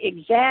have the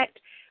exact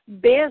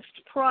best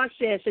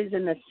processes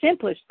and the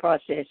simplest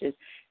processes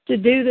to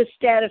do the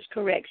status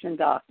correction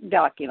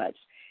documents.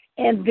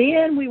 And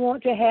then we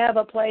want to have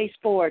a place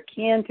for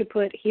Ken to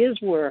put his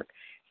work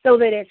so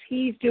that as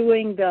he's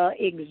doing the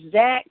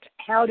exact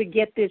how to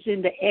get this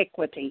into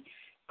equity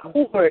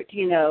court,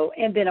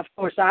 and then, of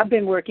course, I've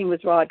been working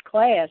with Rod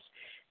Class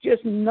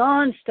just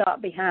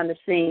nonstop behind the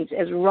scenes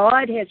as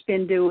Rod has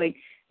been doing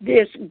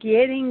this,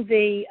 getting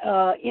the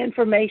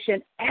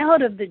information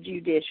out of the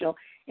judicial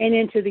and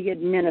into the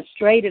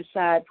administrative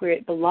side where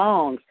it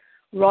belongs.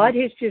 Rod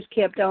has just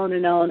kept on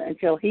and on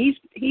until he's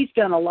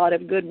done a lot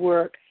of good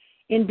work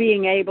in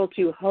being able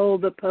to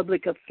hold the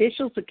public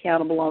officials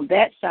accountable on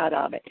that side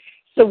of it.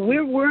 So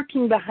we're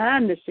working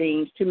behind the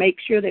scenes to make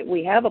sure that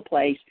we have a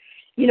place.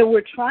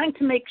 We're trying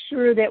to make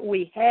sure that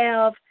we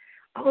have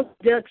all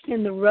the ducks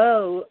in the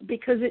row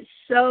because it's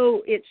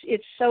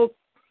so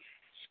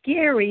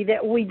scary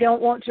that we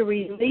don't want to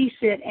release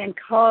it and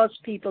cause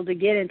people to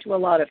get into a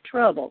lot of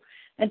trouble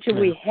until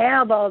we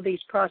have all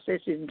these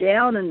processes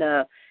down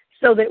enough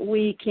so that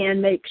we can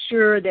make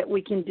sure that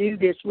we can do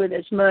this with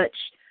as much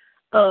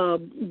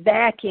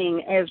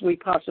backing as we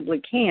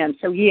possibly can.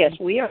 So, yes,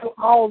 we are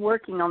all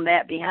working on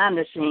that behind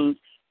the scenes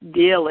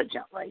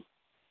diligently.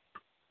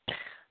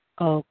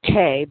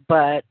 Okay,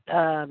 but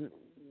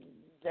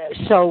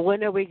So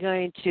when are we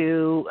going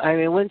to,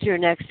 when's your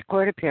next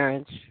court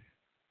appearance?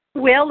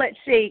 Well, let's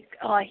see.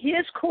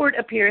 His court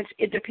appearance,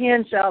 it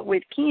depends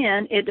with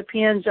Ken. It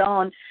depends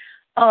on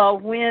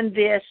when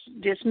this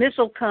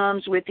dismissal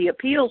comes with the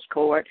appeals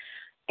court.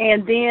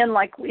 And then,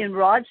 like in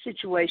Rod's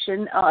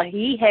situation,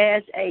 he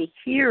has a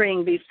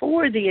hearing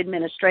before the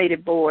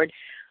administrative board.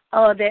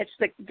 That's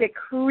the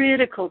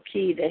critical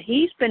key that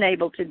he's been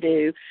able to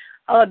do.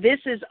 This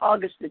is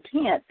August the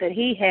 10th that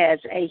he has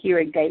a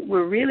hearing date.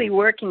 We're really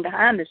working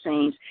behind the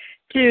scenes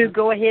to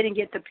go ahead and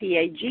get the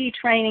PAG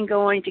training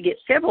going, to get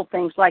several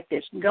things like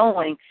this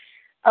going,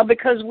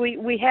 because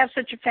we have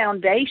such a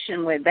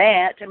foundation with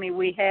that. I mean,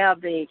 we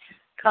have the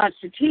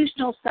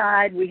constitutional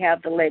side, we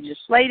have the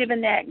legislative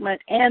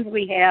enactment, and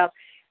we have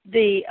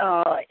the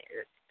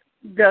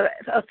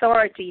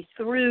authority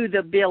through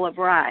the Bill of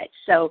Rights.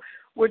 So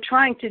we're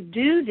trying to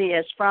do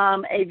this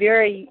from a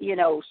very,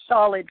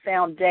 solid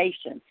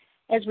foundation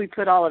as we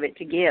put all of it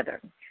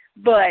together.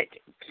 But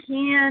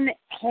Ken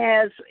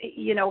has,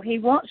 he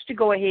wants to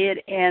go ahead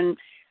and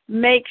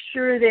make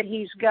sure that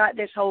he's got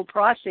this whole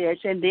process,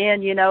 and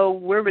then,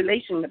 we're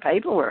releasing the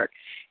paperwork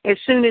as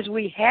soon as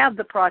we have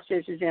the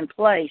processes in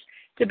place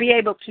to be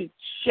able to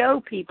show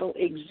people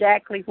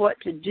exactly what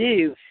to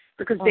do,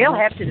 because they'll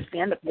have to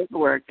defend the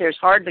paperwork. There's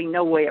hardly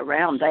no way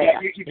around that.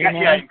 This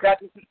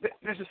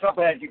is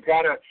something that you've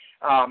got to,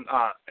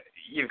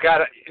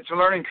 it's a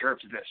learning curve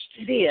to this.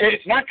 It is.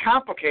 It's not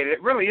complicated.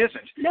 It really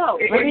isn't. No,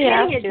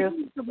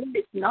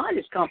 it's not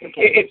as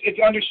complicated. It's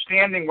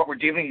understanding what we're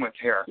dealing with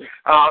here.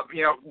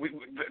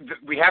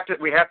 We have to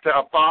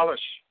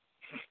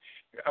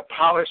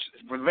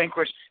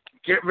relinquish,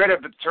 get rid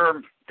of the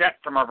term debt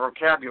from our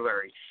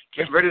vocabulary,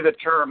 get rid of the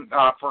term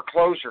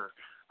foreclosure.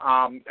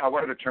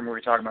 What other term were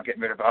we talking about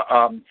getting rid of?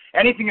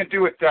 Anything to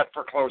do with debt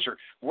foreclosure.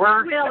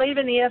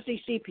 Even the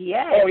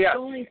FDCPA. Oh, yeah.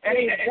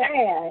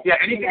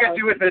 Anything to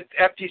do with the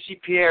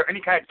FDCPA or any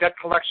kind of debt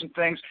collection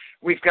things,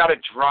 we've got to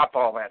drop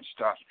all that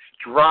stuff.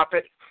 Drop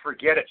it,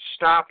 forget it.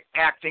 Stop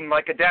acting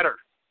like a debtor.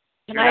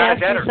 Can I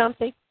ask you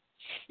something?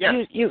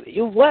 Yes.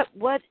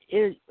 What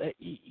is?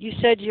 You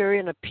said you're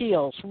in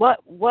appeals. What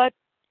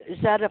is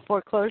that? A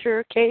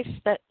foreclosure case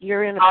that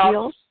you're in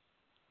appeals?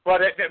 But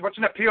what's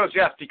an appeals?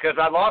 Yes, because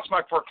I lost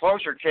my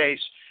foreclosure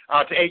case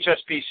to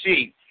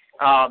HSBC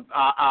on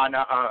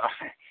a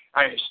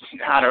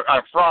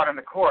fraud in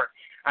the court,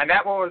 and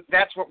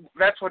that's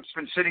what's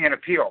been sitting in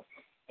appeal.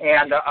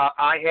 And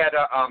I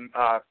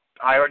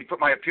already put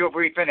my appeal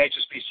brief in.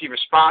 HSBC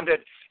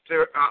responded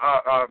to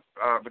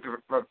with the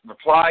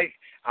reply,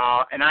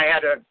 and I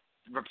had a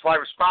reply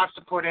response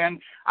to put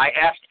in. I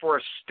asked for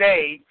a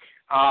stay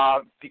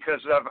because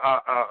of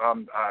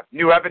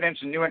new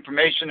evidence and new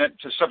information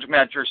to subject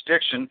matter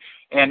jurisdiction,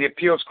 and the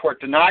appeals court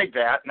denied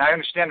that. And I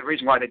understand the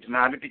reason why they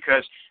denied it,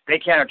 because they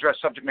can't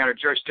address subject matter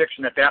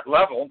jurisdiction at that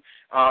level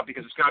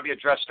because it's got to be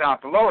addressed down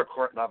at the lower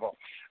court level.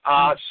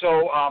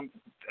 So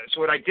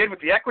what I did with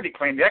the equity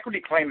claim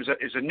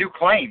is a new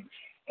claim,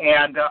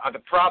 and the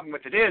problem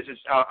with it is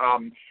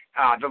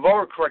the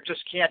lower court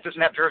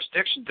doesn't have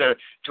jurisdiction to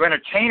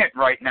entertain it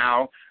right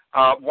now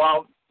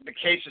while the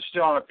case is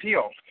still on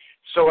appeal.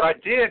 So what I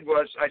did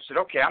was I said,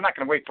 okay, I'm not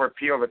going to wait for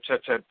appeal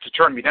to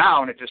turn me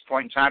down at this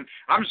point in time.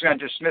 I'm just going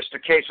to dismiss the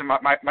case on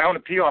my own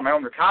appeal on my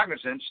own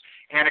recognizance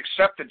and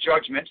accept the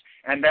judgment,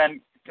 and then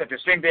at the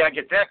same day I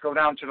get that, go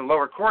down to the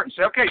lower court and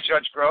say, okay,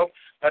 Judge Grove,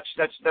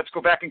 let's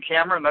go back in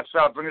camera and let's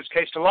bring this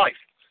case to life.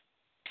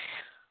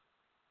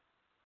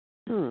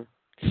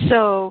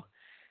 So.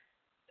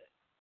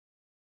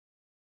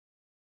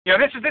 Yeah,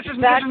 this is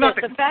nothing.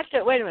 The fact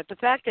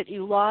that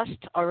you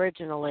lost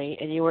originally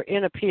and you were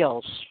in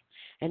appeals,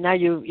 and now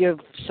you've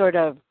sort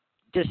of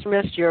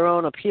dismissed your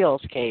own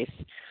appeals case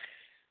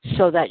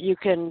so that you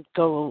can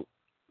go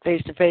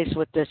face-to-face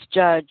with this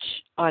judge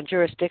on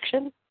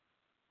jurisdiction?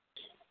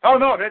 Oh,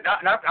 no,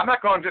 I'm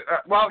not going to.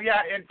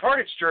 In part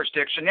it's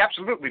jurisdiction,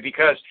 absolutely,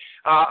 because,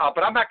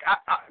 but I'm not,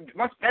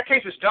 once that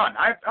case is done,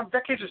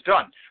 that case is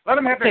done. Let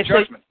them have their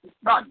judgment. It's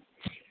done.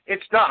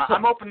 It's done.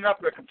 I'm opening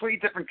up a completely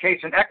different case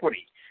in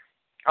equity,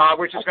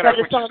 which is going to.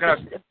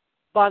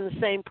 On the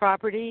same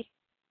property?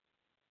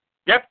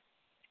 Yep.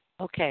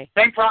 Okay.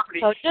 Same property.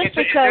 So just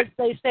because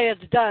they say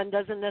it's done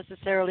doesn't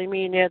necessarily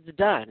mean it's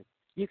done.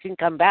 You can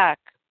come back,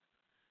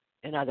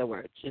 in other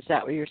words. Is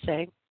that what you're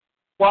saying?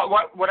 Well,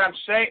 what I'm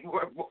saying,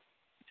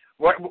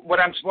 what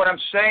I'm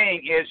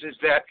saying is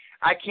that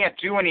I can't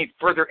do any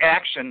further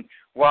action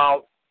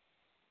while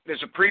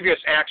there's a previous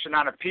action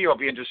on appeal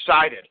being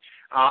decided.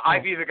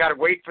 I've either got to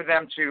wait for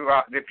them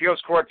to the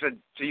appeals court to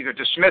either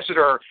dismiss it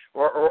or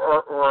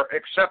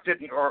accept it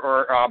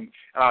or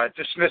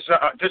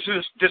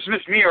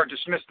dismiss me or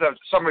dismiss the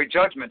summary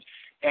judgment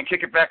and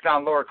kick it back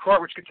down lower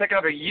court, which could take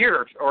another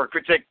year or it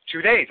could take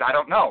 2 days. I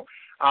don't know.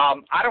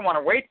 I don't want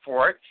to wait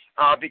for it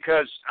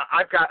because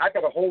I've got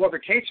a whole other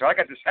case here. I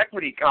got this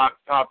equity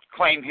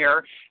claim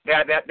here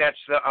that's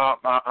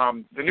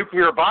the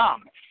nuclear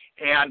bomb.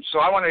 And so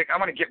I want to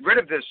get rid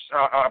of this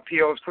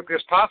appeal as quickly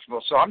as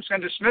possible. So I'm just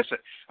going to dismiss it.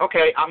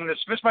 Okay, I'm going to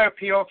dismiss my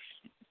appeal.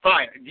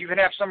 Fine. You can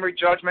have summary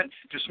judgment.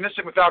 Dismiss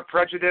it without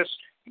prejudice.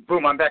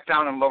 boom, I'm back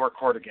down in lower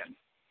court again.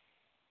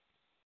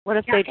 What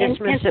if they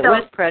dismiss it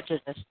with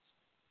prejudice?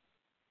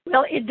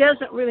 Well, it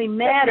doesn't really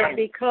matter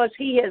because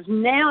he has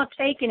now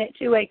taken it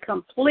to a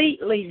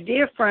completely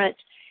different.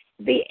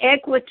 The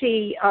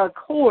equity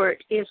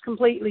court is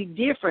completely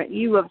different.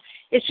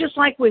 It's just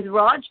like with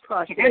Rod's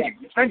process.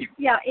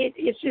 Yeah,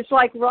 it's just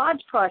like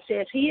Rod's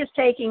process. He is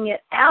taking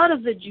it out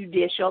of the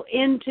judicial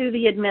into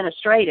the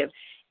administrative.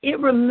 It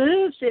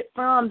removes it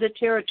from the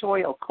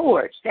territorial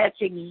courts. That's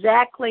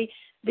exactly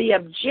the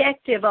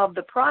objective of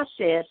the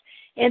process.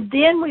 And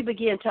then we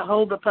begin to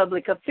hold the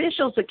public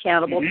officials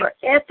accountable for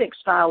ethics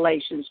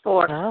violations,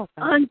 for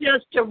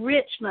unjust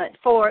enrichment,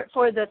 for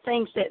the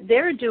things that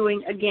they're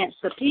doing against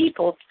the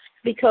people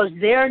because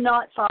they're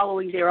not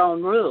following their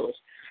own rules.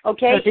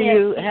 Okay. So do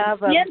you have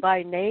them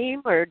by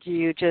name, or do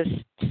you just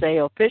say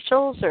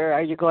officials, or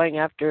are you going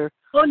after?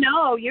 Oh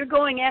no, you're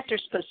going after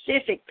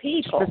specific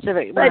people.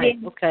 Specific, right?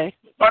 Okay.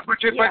 But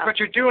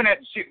you're doing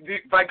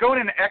it by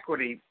going into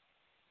equity.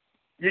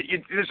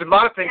 There's a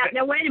lot of things.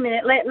 Now wait a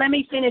minute. Let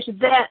me finish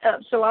that up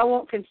so I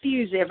won't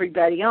confuse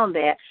everybody on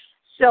that.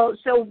 So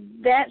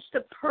that's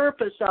the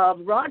purpose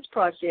of Rod's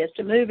process,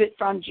 to move it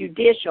from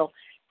judicial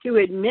to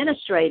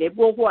administrative.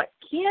 Well, what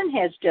Ken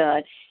has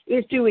done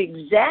is do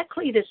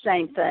exactly the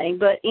same thing,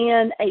 but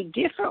in a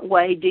different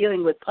way,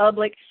 dealing with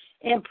public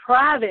and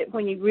private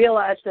when you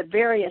realize the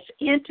various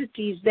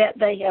entities that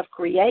they have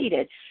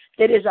created.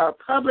 That is our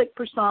public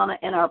persona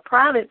and our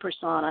private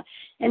persona,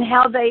 and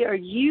how they are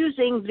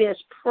using this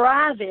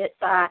private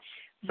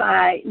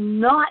by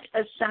not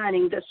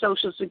assigning the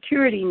Social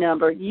Security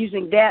number,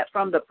 using that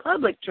from the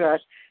public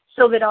trust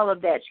so that all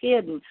of that's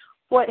hidden.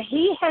 What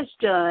he has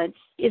done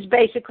is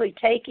basically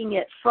taking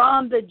it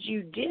from the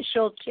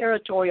judicial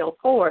territorial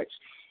courts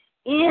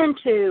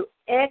into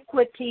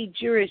equity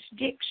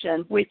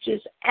jurisdiction, which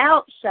is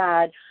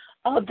outside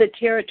of the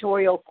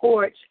territorial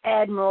court's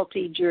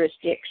admiralty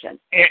jurisdiction.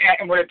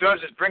 And what it does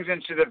is brings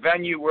into the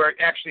venue where it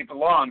actually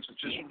belongs,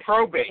 which is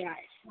probate. Right.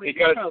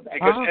 Because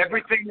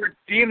everything we're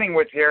dealing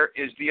with here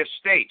is the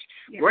estate.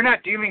 Yeah. We're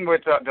not dealing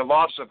with the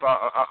loss of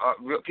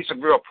a piece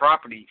of real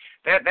property.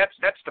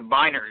 That's the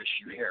minor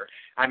issue here.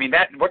 I mean,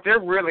 what they're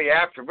really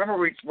after. Remember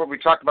what we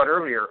talked about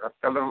earlier,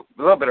 a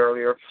little bit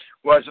earlier,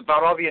 was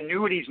about all the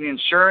annuities and the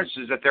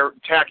insurances that they're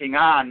tacking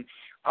on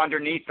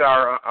underneath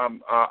our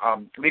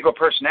legal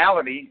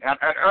personality,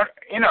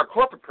 in our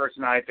corporate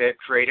personality they've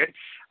created,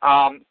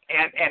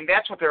 and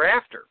that's what they're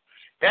after.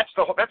 That's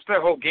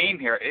their whole game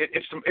here.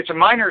 It's a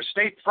minor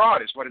estate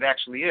fraud, is what it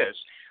actually is.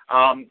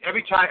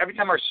 Every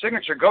time our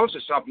signature goes to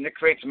something, it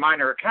creates a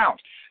minor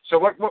account. So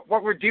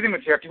what we're dealing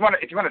with here, if you want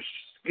to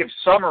give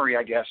summary,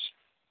 I guess,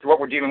 to what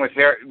we're dealing with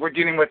here, we're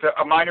dealing with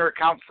a minor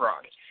account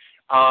fraud.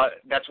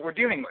 That's what we're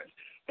dealing with.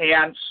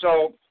 And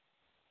so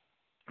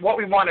what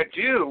we want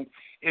to do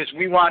is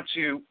we want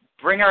to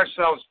bring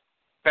ourselves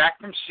back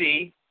from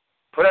sea,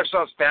 put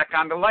ourselves back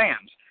on the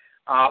land.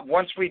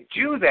 Once we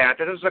do that,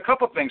 there's a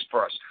couple things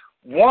for us.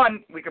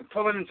 One, we can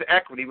pull it into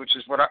equity, which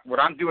is what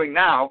I'm doing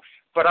now,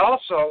 but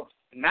also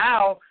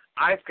now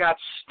I've got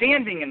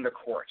standing in the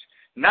court.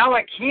 Now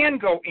I can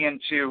go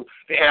into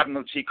the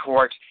admiralty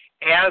court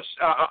as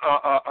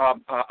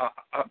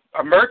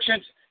a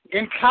merchant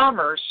in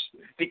commerce,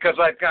 because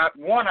I've got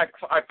one,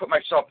 I put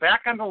myself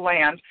back on the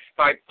land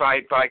by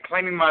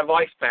claiming my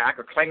life back,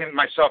 or claiming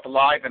myself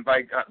alive, and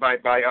by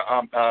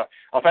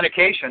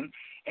authentication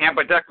and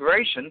by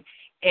declaration,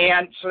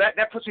 and so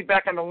that puts me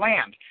back on the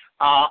land.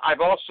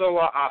 I've also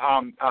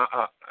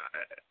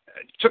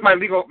took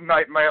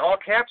my all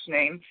caps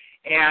name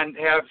and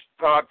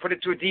have put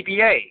it to a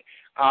DBA,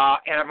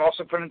 and I'm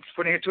also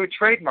putting it to a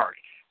trademark.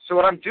 So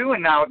what I'm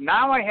doing now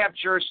I have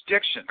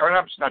jurisdiction, or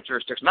not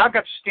jurisdiction. Now I've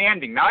got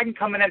standing. Now I can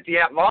come in at the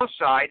at-law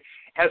side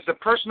as the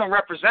personal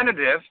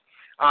representative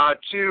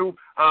to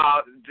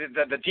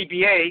the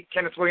DBA,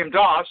 Kenneth William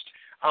Dost,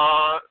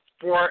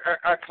 for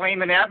a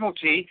claim in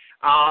admiralty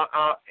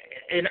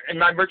in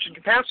my merchant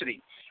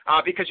capacity.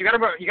 Because you got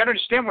to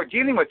understand what we're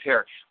dealing with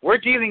here. We're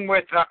dealing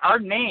with our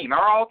name,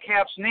 our all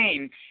caps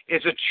name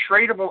is a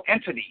tradable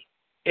entity.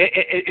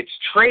 It's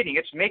trading.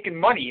 It's making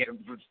money.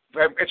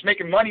 It's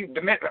making money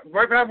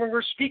wherever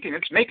we're speaking.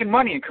 It's making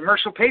money in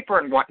commercial paper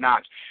and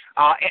whatnot.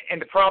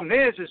 And the problem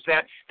is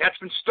that that's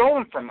been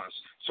stolen from us.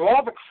 So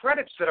all the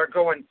credits that are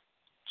going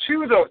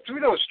through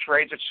those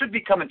trades that should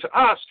be coming to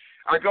us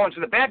are going to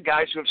the bad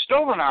guys who have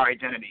stolen our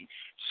identity.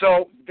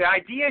 So the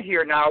idea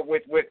here now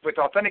with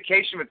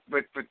authentication,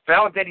 with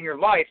validating your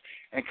life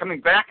and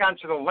coming back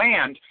onto the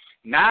land,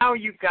 now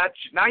you got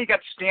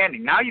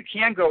standing. Now you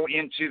can go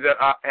into the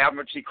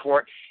admiralty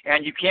court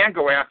and you can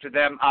go after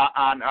them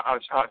on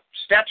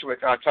statute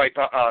type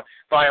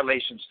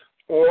violations,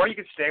 or you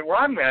can stay where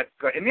I'm at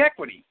in the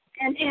equity.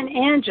 And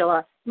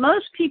Angela,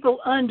 most people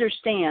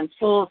understand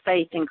full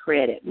faith and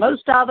credit.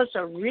 Most of us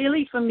are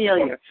really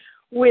familiar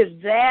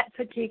with that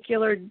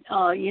particular,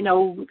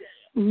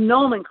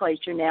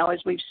 nomenclature now as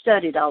we've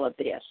studied all of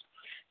this.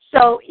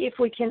 So if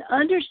we can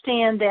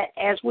understand that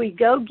as we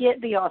go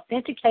get the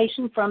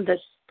authentication from the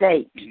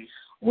state,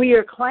 We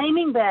are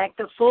claiming back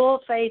the full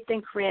faith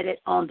and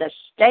credit on the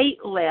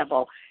state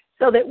level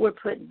so that we're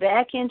put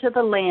back into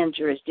the land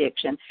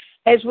jurisdiction.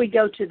 As we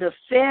go to the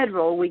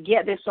federal, we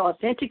get this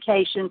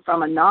authentication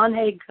from a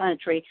non-Hague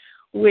country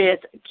with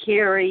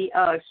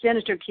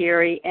Senator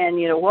Kerry, and,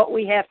 what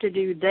we have to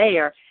do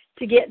there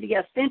to get the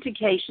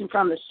authentication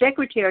from the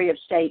Secretary of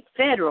State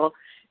federal,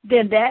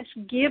 then that's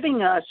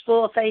giving us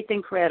full faith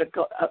and credit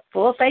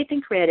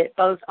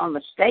both on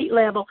the state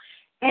level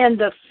and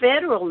the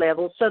federal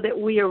level, so that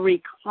we are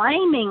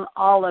reclaiming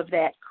all of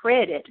that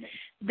credit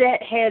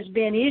that has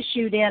been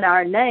issued in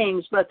our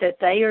names, but that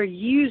they are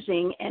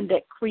using and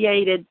that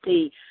created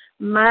the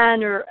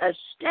minor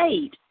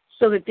estate,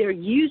 so that they're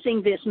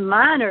using this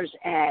Minors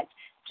Act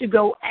to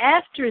go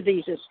after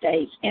these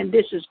estates, and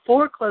this is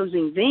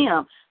foreclosing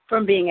them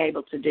from being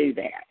able to do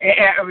that.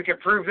 And we can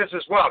prove this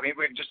as well. I mean,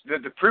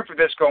 the proof of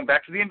this going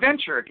back to the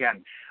indenture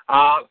again.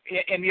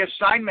 In the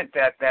assignment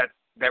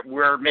that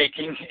we're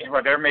making,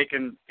 what they're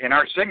making in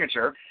our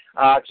signature,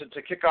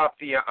 to kick off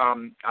the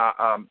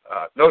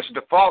notice of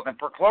default and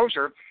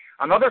foreclosure,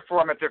 another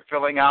form that they're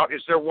filling out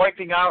is they're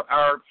wiping out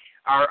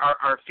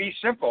our fee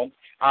simple,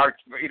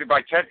 either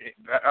by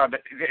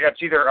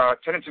it's either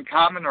tenants in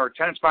common or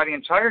tenants by the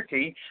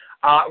entirety,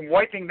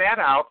 wiping that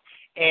out,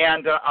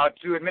 and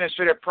through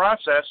administrative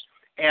process,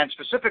 and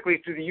specifically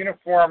through the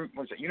Uniform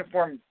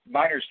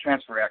Minors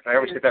Transfer Act. I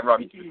always get that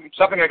wrong.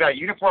 Something like that,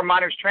 Uniform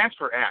Minors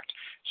Transfer Act.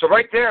 So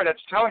right there,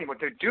 that's telling you what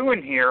they're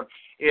doing here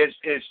is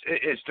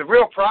the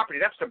real property.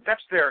 That's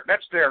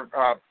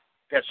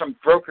some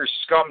broker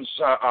scum's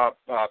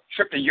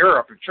trip to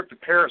Europe or trip to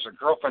Paris or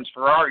girlfriend's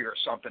Ferrari or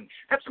something.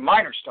 That's the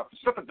minor stuff. The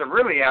stuff that they're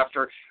really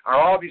after are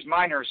all these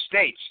minor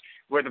estates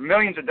where the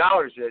millions of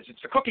dollars is.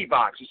 It's the cookie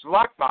box. It's the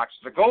lock box.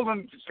 It's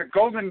the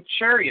golden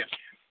chariot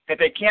that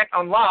they can't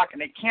unlock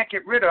and they can't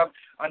get rid of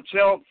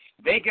until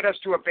they get us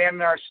to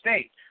abandon our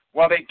estate.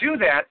 While they do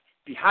that,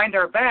 behind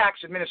our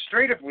backs,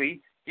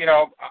 administratively,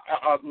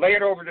 lay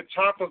it over the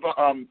top of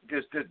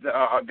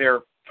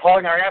they're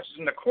hauling our asses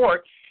in the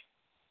court,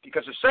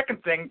 because the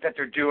second thing that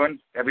they're doing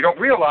that we don't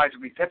realize,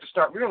 we have to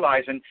start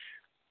realizing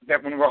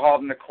that when we're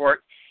hauled in the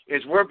court,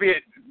 is we're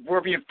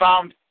being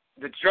found,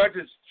 the judge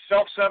is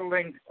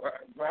self-settling,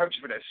 how would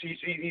you put it?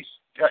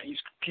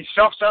 He's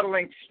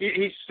self-settling.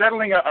 He's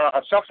settling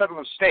a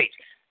self-settled estate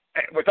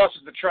with us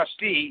as the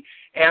trustee,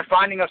 and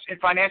finding us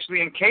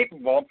financially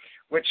incapable,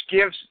 which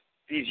gives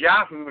these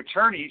Yahoo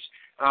attorneys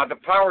the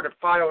power to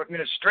file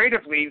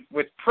administratively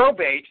with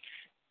probate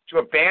to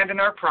abandon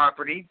our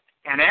property.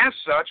 And as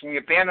such, when we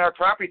abandon our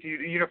property through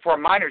the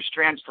Uniform Minors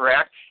Transfer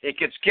Act, it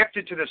gets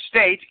gifted to the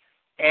state,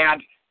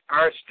 and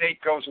our estate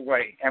goes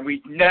away. And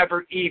we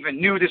never even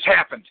knew this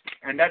happened.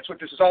 And that's what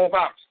this is all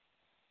about.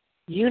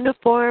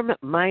 Uniform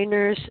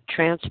Minors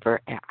Transfer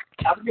Act.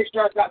 I'm going to make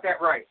sure I got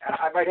that right.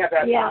 I might have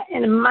that. Yeah,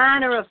 and a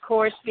minor, of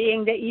course,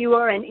 being that you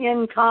are an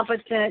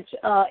incompetent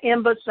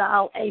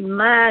imbecile, a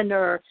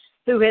minor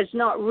who has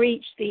not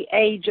reached the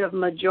age of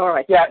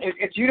majority. Yeah,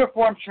 it's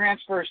Uniform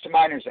Transfers to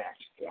Minors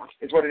Act. Yeah,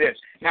 is what it is.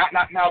 Now,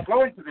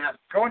 go into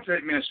the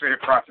administrative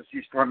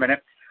processes for a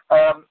minute.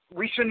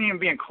 We shouldn't even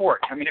be in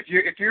court. I mean, if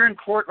you're in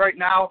court right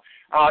now,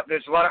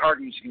 there's a lot of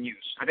arguments you can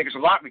use. I think there's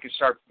a lot we can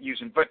start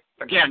using. But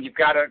again, you've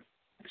got to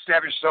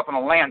establish yourself on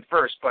the land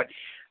first. But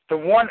the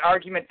one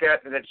argument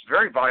that's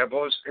very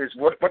viable is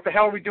what the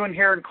hell are we doing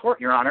here in court,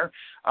 Your Honor?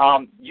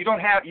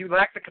 You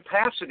lack the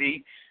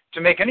capacity to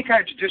make any kind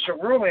of judicial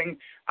ruling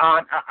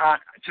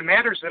to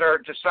matters that are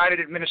decided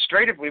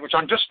administratively, which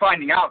I'm just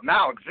finding out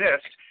now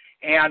exist,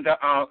 and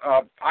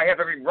I have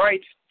every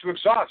right to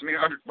exhaust. I mean,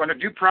 under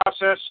due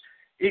process,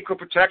 equal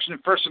protection,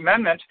 and First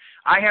Amendment,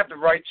 I have the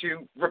right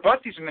to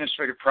rebut these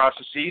administrative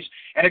processes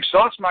and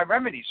exhaust my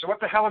remedies. So what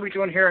the hell are we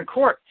doing here in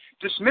court?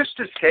 Dismiss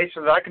this case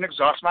so that I can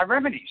exhaust my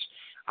remedies.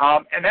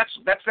 And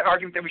that's the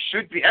argument that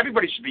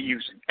everybody should be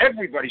using.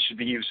 Everybody should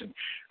be using.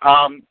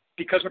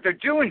 Because what they're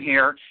doing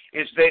here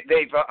is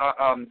they've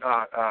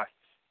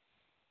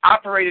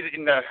operated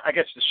in the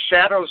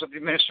shadows of the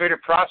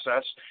administrative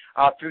process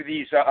through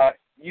these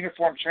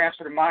Uniform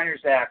Transfer to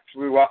Minors Act,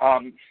 through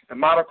the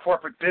Model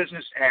Corporate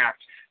Business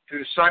Act, through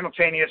the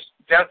Simultaneous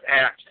Death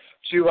Act,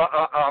 to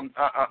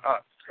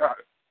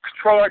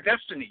control our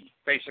destiny,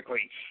 basically.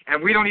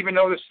 And we don't even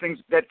know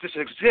that this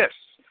exists.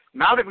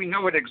 Now that we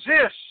know it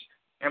exists,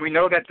 and we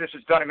know that this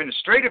is done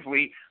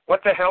administratively,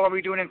 what the hell are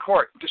we doing in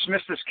court?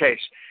 Dismiss this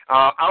case.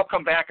 I'll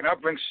come back and I'll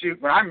bring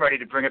suit when I'm ready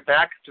to bring it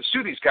back to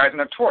sue these guys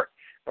in a tort.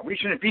 But we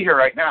shouldn't be here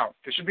right now.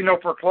 There should be no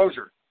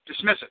foreclosure.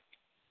 Dismiss it.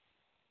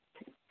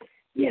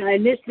 Yeah,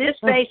 and this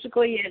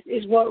basically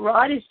is what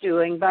Rod is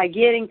doing by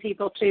getting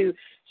people to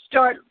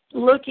start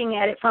looking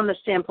at it from the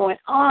standpoint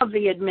of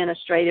the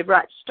administrative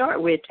right to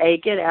start with,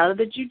 take it out of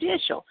the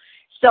judicial.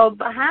 So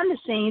behind the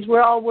scenes,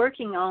 we're all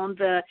working on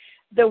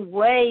the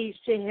ways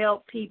to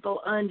help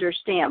people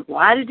understand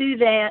why to do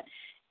that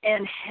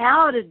and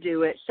how to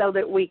do it, so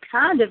that we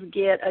kind of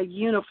get a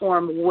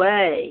uniform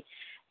way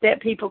that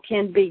people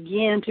can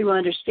begin to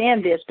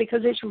understand this,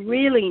 because it's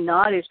really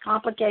not as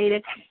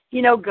complicated.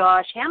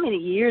 Gosh, how many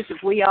years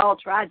have we all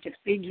tried to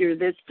figure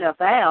this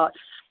stuff out?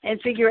 and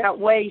figure out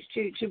ways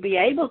to be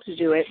able to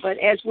do it. But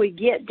as we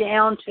get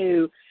down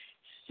to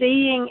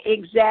seeing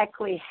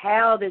exactly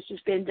how this has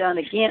been done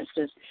against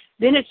us,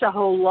 then it's a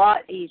whole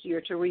lot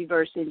easier to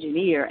reverse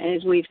engineer. And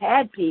as we've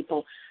had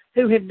people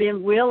who have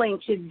been willing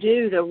to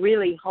do the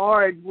really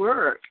hard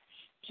work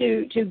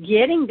to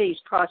getting these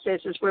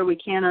processes where we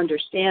can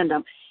understand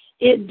them,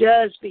 it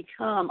does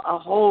become a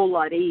whole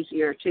lot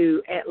easier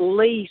to at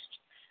least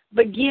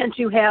begin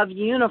to have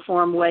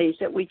uniform ways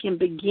that we can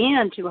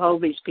begin to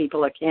hold these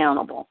people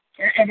accountable.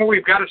 And what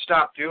we've got to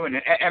stop doing,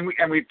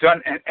 and we've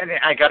done, and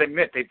I got to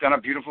admit, they've done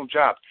a beautiful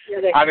job. Yeah,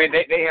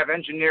 they have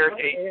engineered,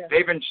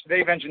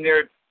 they've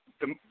engineered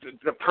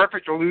the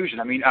perfect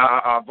illusion. I mean,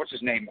 what's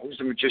his name? Who's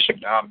the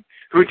magician?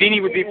 Houdini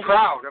would be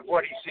proud of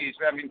what he sees.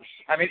 I mean,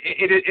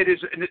 it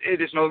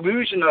is an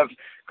illusion of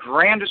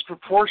grandest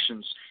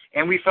proportions,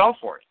 and we fell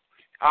for it.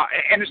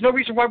 And there's no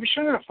reason why we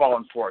shouldn't have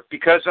fallen for it,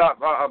 because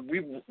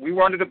we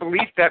were under the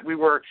belief that we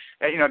were,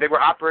 they were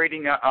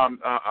operating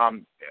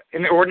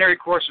in the ordinary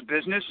course of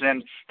business,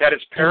 and that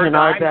it's paradigm. In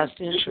our best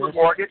interest.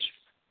 Mortgage.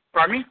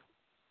 Pardon me?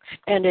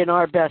 And in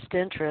our best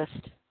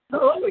interest.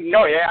 Oh,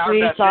 yeah.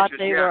 We thought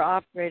they were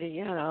operating,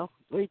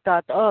 we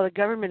thought, the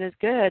government is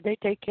good. They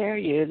take care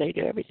of you. They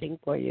do everything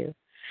for you.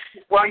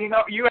 Well, you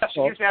asked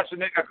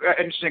an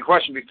interesting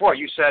question before.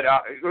 You said,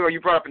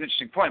 you brought up an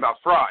interesting point about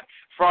fraud.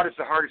 Fraud is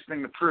the hardest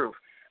thing to prove.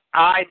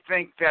 I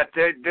think that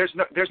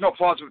there's no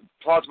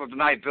plausible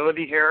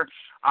deniability here.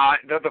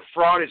 The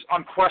fraud is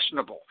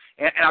unquestionable,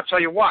 and I'll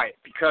tell you why.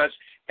 Because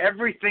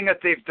everything that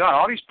they've done,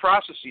 all these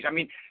processes. I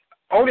mean,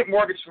 Own It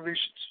Mortgage Solutions,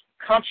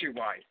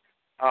 Countrywide,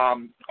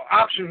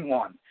 Option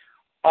One,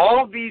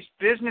 all of these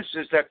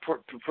businesses that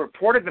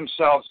purported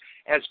themselves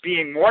as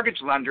being mortgage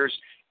lenders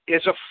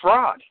is a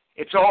fraud.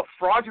 It's all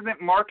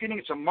fraudulent marketing.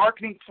 It's a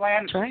marketing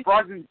plan. It's a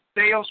fraudulent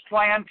sales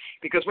plan,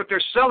 because what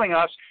they're selling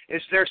us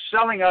is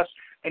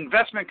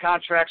investment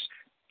contracts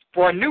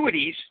for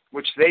annuities,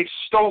 which they've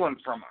stolen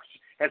from us.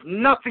 It has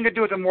nothing to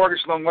do with a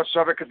mortgage loan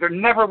whatsoever, because there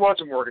never was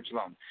a mortgage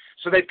loan.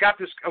 So they've got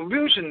this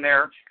illusion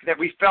there that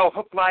we fell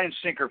hook, line, and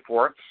sinker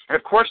for. And,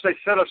 of course, they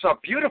set us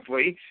up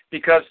beautifully,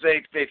 because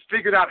they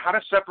figured out how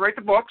to separate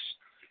the books,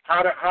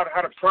 how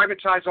to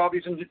privatize all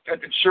these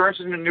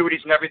insurances and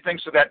annuities and everything,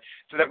 so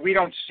that we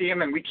don't see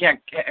them and we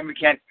can't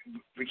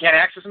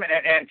access them,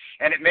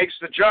 and it makes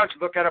the judge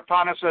look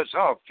upon us as,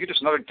 you're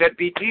just another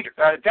deadbeat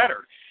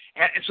debtor.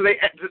 And so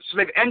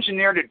they've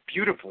engineered it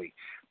beautifully.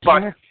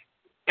 But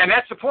and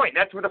that's the point.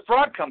 That's where the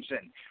fraud comes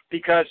in,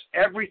 because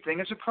everything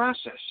is a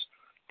process.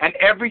 And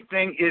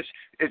everything is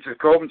a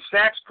Goldman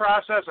Sachs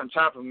process on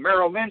top of a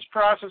Merrill Lynch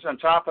process, on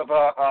top of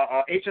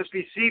a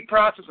HSBC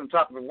process, on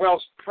top of a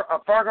Wells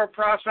Fargo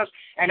process,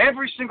 and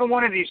every single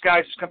one of these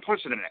guys is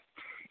complicit in it.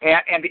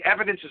 And the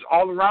evidence is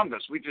all around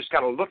us. We've just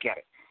got to look at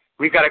it.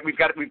 We've got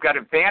to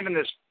abandon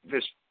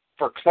this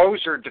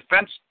foreclosure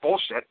defense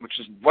bullshit, which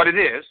is what it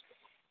is,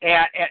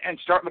 and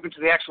start looking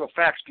to the actual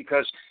facts,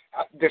 because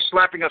they're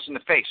slapping us in the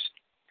face.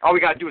 All we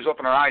got to do is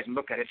open our eyes and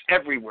look at it. It's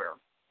everywhere.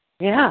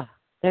 Yeah.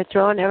 They're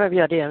throwing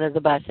everybody under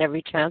the bus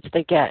every chance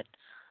they get.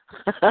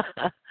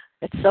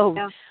 It's so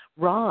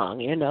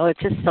wrong, It's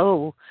just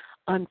so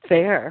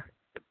unfair.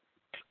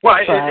 Well,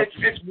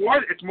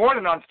 it's more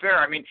than unfair.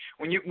 I mean,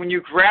 when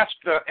you grasp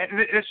I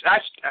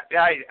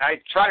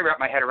try to wrap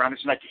my head around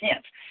this, and I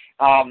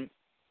can't.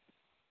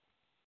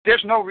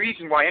 There's no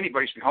reason why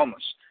anybody should be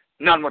homeless.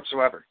 None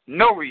whatsoever.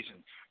 No reason.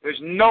 There's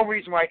no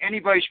reason why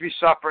anybody should be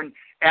suffering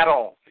at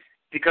all.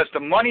 Because the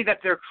money that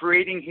they're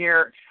creating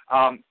here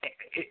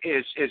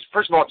is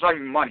first of all, it's not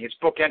even money; it's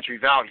book entry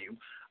value.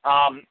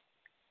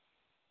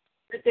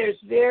 But there's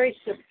very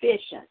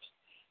sufficient,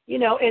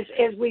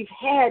 as we've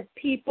had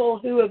people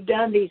who have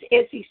done these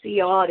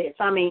SEC audits.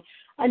 I mean,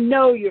 I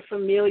know you're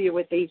familiar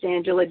with these,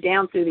 Angela,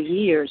 down through the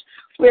years,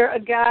 where a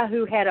guy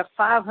who had a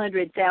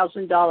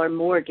 $500,000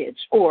 mortgage,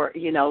 or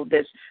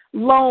this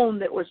loan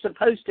that was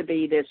supposed to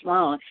be this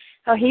loan,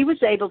 how he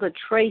was able to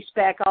trace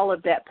back all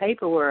of that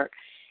paperwork,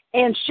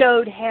 and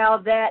showed how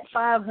that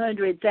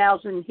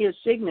 $500,000, his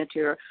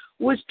signature,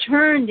 was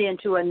turned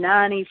into a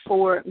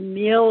 $94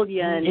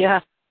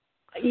 million,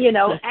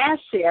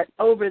 asset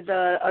over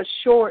a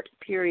short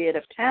period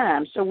of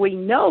time. So we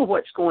know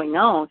what's going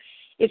on.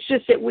 It's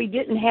just that we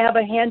didn't have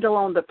a handle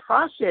on the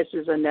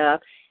processes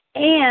enough,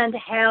 and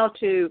how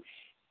to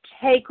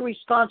take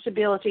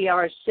responsibility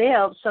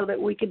ourselves, so that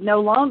we could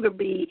no longer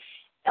be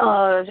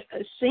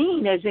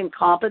seen as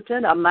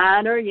incompetent, a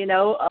minor,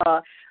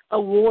 a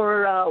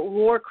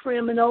war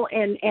criminal,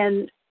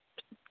 and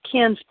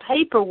Ken's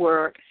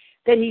paperwork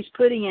that he's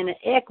putting in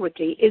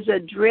equity is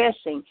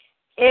addressing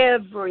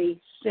every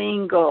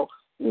single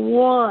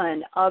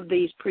one of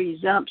these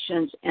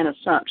presumptions and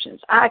assumptions.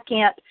 I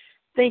can't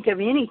think of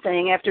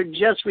anything, after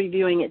just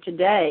reviewing it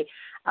today,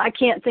 I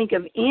can't think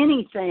of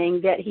anything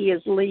that he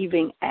is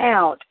leaving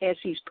out as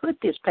he's put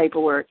this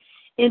paperwork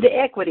into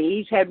equity.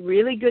 He's had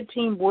really good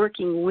team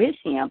working with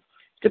him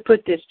to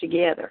put this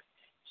together.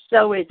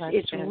 So it's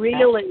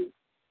really,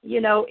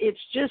 it's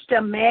just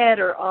a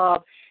matter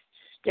of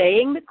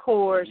staying the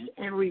course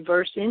and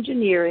reverse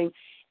engineering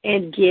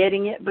and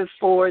getting it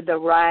before the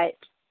right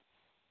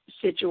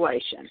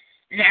situation.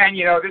 And,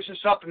 this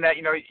is something that,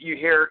 you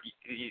hear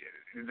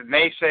the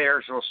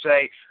naysayers will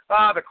say,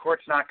 the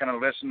court's not going to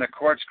listen, the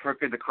court's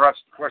crooked, the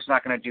court's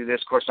not going to do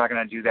this, the court's not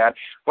going to do that.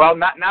 Well,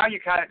 now you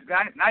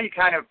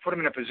kind of put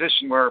them in a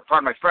position where,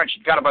 pardon my French,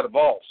 you've got them by the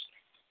balls.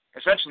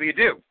 Essentially, you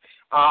do.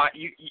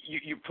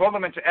 You pull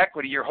them into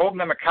equity. You're holding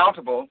them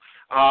accountable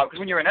because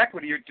when you're in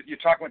equity, you're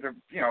talking with a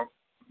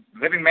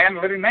living man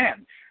to living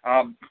man.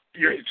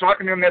 You're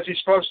talking to him as he's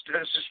supposed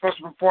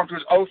to perform to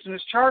his oaths and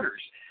his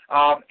charters,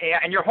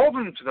 and you're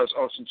holding him to those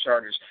oaths and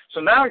charters. So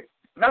now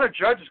the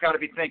judge has got to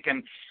be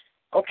thinking,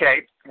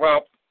 okay,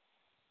 well,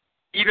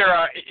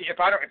 either if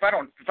I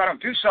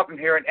don't do something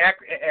here and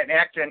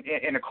act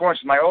in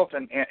accordance with my oath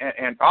and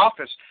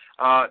office,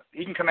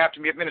 he can come after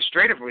me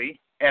administratively.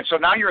 And so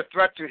now you're a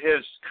threat to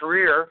his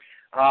career,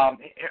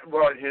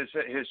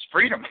 his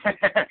freedom.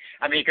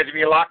 I mean, because he'd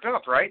be locked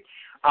up, right?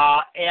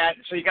 And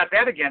so you got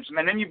that against him.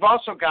 And then you've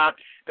also got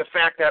the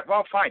fact that,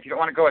 well, fine, if you don't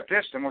want to go at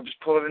this, then we'll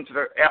just pull it into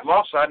the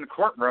at-law side in the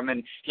courtroom.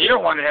 And you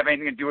don't want to have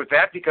anything to do with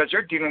that because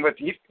you're dealing with,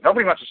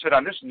 nobody wants to sit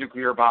on this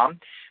nuclear bomb.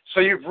 So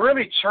you've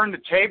really turned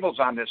the tables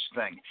on this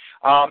thing.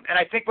 And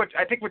I think what's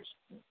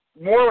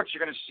more what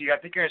you're going to see, I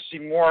think you're going to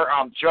see more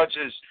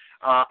judges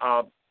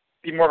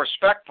be more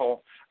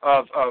respectful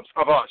of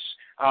us.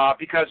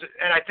 Because,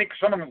 and I think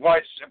some of them will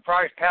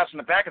probably pass in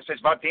the back and say,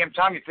 it's about damn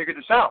time you figured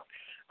this out.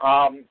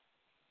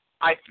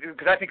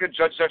 Because I think the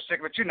judges are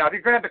sticking with you. Now,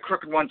 they're going to have the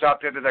crooked ones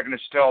out there that are going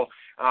to still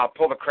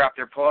pull the crap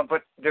they're pulling,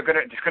 but they're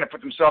going to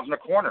put themselves in the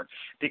corner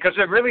because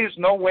there really is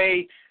no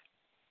way.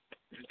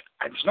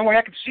 There's no way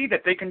I can see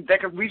that they can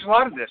weasel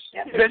out of this.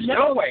 Yeah, there's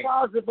no way.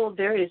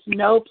 There is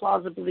no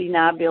plausible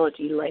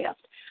deniability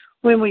left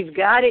when we've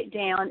got it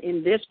down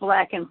in this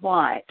black and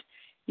white.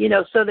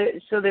 So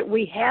that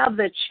we have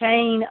the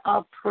chain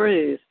of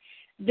proof.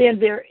 Then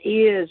there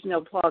is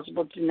no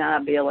plausible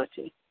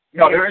deniability.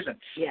 No, there isn't.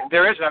 Yeah.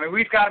 There isn't. I mean,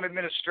 we've got them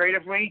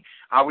administratively.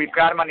 We've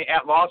got them on the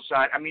at-law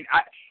side. I mean,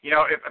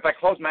 if I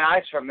close my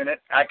eyes for a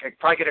minute, I could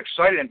probably get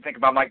excited and think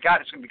about, my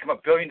God, it's going to become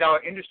a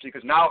billion-dollar industry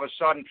because now all of a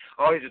sudden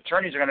all these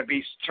attorneys are going to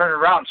be turning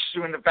around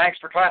suing the banks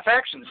for class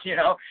actions.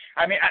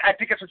 I mean, I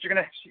think that's what you're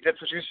going to see. That's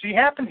what you're going to see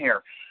happen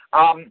here.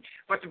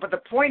 But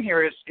the point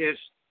here is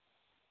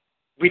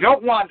we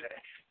don't want.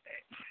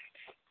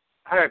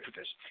 How do I put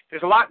this?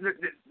 There's a lot.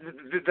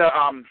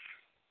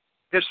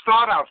 There's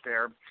thought out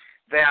there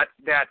that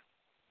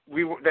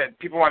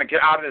people want to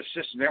get out of this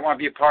system. They don't want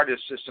to be a part of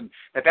this system.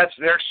 That's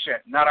their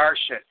shit, not our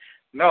shit.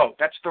 No,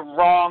 that's the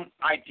wrong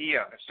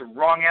idea. That's the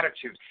wrong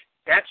attitude.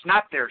 That's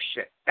not their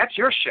shit. That's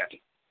your shit.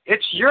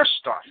 It's your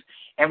stuff.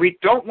 And we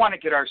don't want to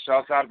get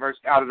ourselves out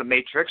of the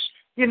matrix.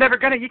 You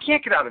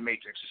can't get out of the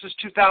matrix. This is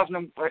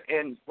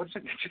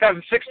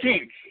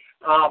 2016.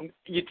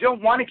 You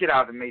don't want to get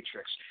out of the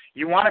matrix.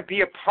 You want to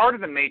be a part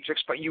of the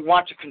matrix, but you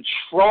want to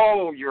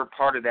control your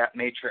part of that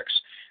matrix.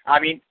 I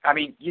mean,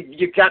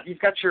 you've got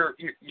your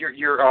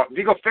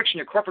legal fiction,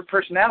 your corporate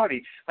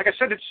personality. Like I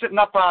said, it's sitting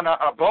up on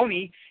a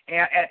Boney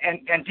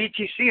and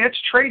DTC, and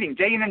it's trading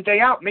day in and day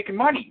out, making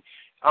money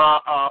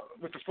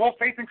with the full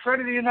faith and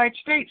credit of the United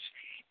States.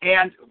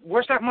 And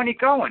where's that money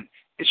going?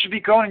 It should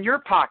be going in your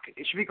pocket.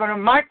 It should be going in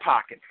my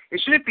pocket.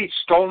 It shouldn't be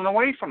stolen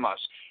away from us.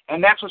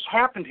 And that's what's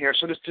happened here.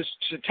 So to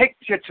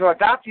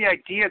adopt the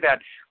idea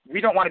that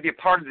we don't want to be a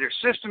part of their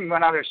system,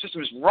 when their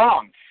system is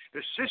wrong.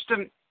 The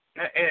system,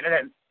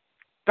 and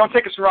don't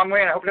take us the wrong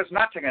way, and I hope it's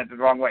not taken it the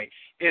wrong way,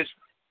 is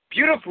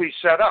beautifully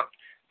set up.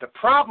 The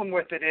problem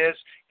with it is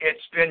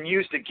it's been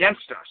used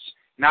against us.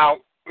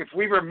 Now, if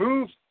we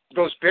remove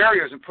those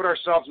barriers and put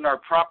ourselves in our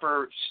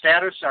proper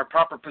status, our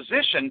proper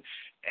position,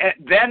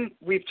 then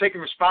we've taken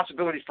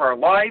responsibility for our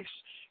lives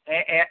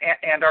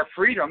and our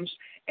freedoms,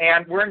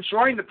 and we're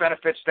enjoying the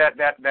benefits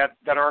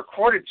that are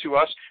accorded to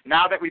us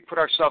now that we put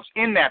ourselves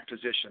in that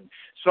position.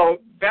 So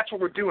that's what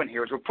we're doing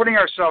here, is we're putting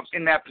ourselves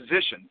in that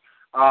position,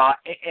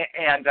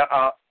 and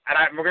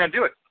we're going to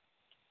do it.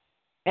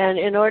 And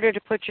in order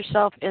to put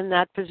yourself in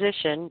that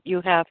position,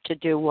 you have to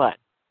do what?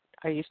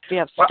 Do you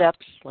have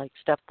steps, like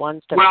step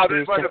 1, step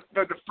 2? Well,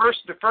 the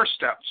first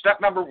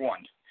step number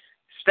 1.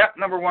 Step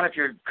number 1, if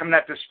you're coming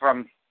at this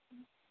from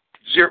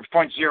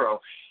 0.0,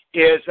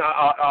 is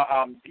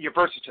your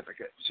birth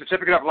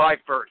certificate of live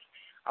birth.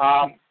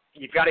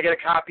 You've got to get a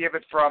copy of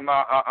it from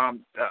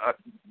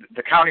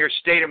the county or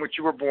state in which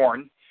you were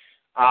born,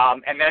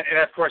 and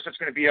of course it's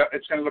going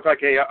to look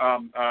like a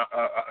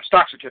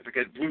stock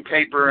certificate, blue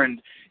paper, and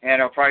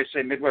it'll probably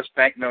say Midwest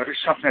Banknote or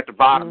something at the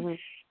bottom,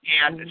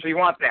 and so you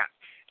want that.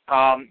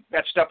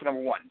 That's step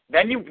number 1.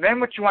 Then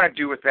what you want to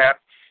do with that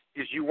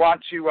is you want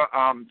to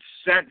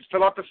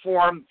fill out the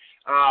form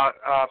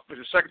for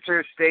the Secretary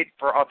of State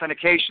for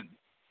authentication.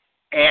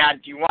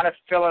 And you want to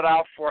fill it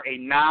out for a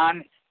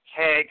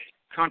non-Hague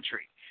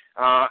country.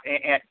 A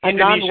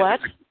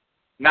non-what?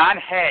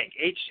 Non-Hague,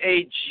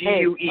 Hague.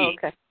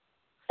 Okay.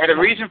 And the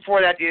reason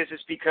for that is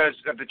because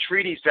of the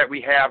treaties that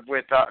we have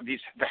with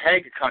the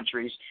Hague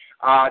countries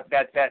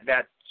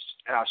that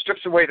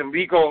strips away the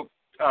legal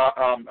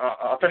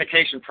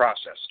authentication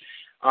process.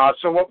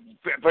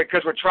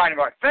 Because we're trying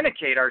to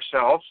authenticate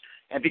ourselves,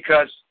 and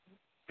because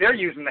they're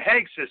using the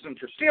Hague system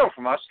to steal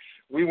from us.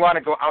 We want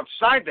to go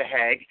outside the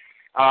Hague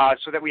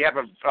so that we have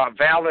a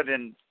valid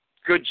and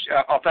good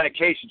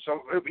authentication. So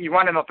you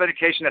want an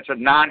authentication that's a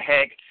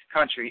non-Hague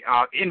country.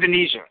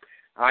 Indonesia.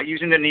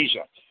 Use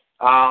Indonesia.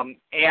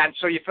 And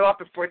so you fill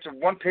out it's a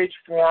one-page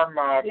form.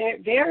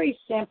 Very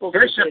simple.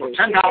 Very simple.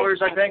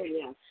 $10, I think.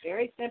 Yeah.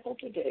 Very simple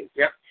to do.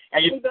 Yep.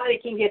 And anybody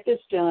can get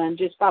this done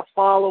just by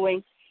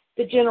following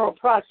the general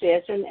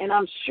process. And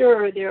I'm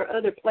sure there are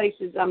other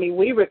places. I mean,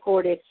 we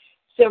recorded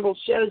several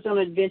shows on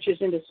Adventures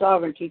into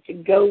Sovereignty to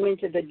go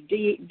into the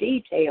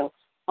detail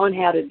on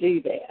how to do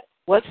that.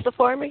 What's the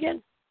form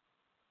again?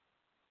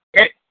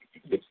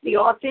 It's the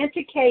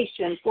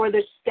authentication for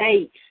the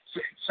state.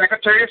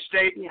 Secretary of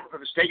State Yeah. of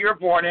the state you were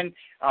born in,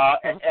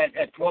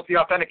 and pull up the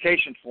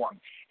authentication form.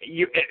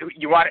 You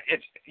want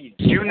it. You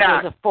do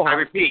not. I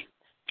repeat,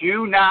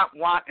 do not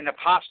want an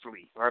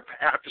apostille or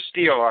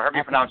apostille or however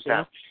you pronounce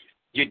that.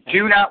 You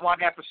do not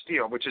want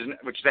apostille, which is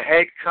the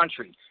Hague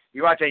country.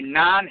 You want a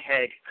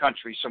non-Hague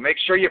country. So make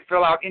sure you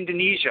fill out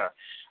Indonesia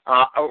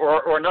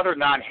or another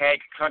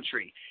non-Hague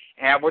country.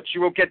 And what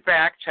you will get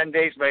back 10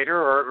 days later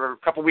or a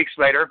couple weeks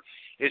later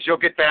is you'll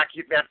get back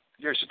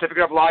your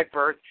certificate of live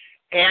birth,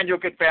 and you'll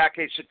get back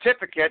a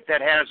certificate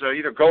that has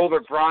either gold or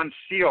bronze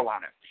seal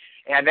on it.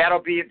 And that'll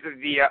be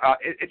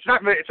it's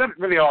not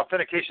really an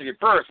authentication of your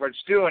birth. What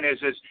it's doing is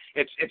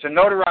it's a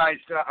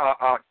notarized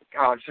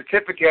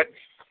certificate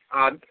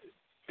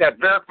that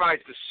verifies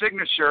the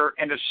signature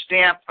and the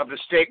stamp of the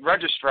state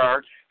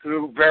registrar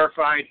who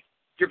verified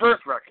your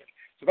birth record.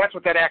 So that's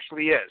what that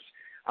actually is.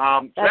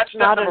 That's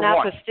not an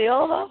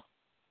apostille, though?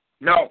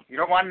 No, you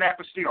don't want an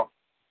apostille.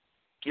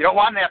 You don't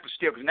want an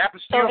apostille because an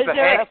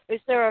apostille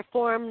is there a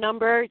form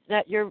number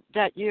that you?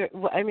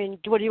 I mean,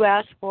 what do you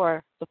ask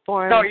for? The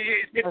form? No,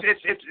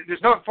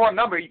 there's no form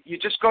number. You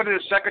just go to the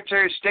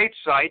Secretary of State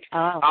site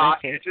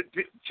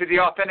to the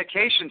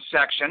authentication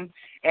section,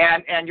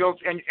 and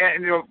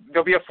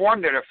there'll be a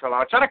form there to fill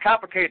out. It's not a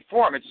complicated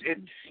form.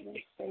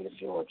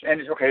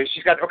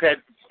 She's got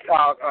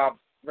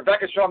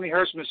Rebecca showed me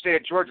hers from the state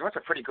of Georgia. That's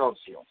a pretty gold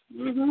seal.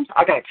 Mm-hmm.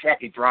 I got a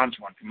tacky bronze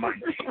one from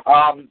mine.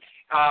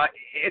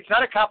 It's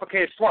not a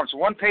complicated form. It's a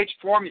one-page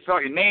form. You fill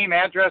out your name,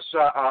 address.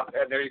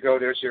 And there you go.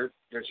 There's your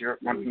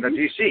one from the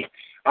DC.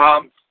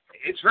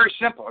 It's very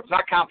simple. It's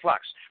not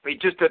complex. But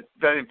just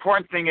the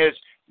important thing is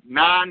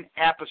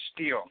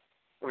non-apostille.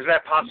 Was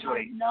that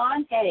possibly?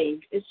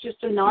 Non-Hague. It's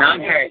just a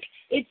non-Hague.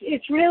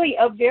 It's really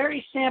a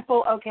very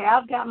simple. Okay,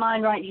 I've got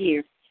mine right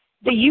here.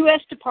 The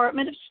U.S.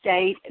 Department of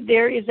State,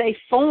 there is a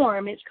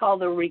form. It's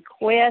called the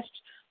Request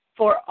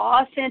for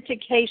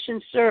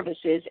Authentication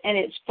Services, and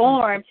it's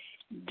form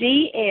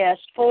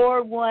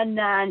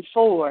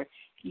DS4194,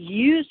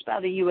 used by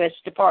the U.S.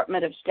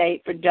 Department of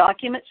State for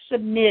documents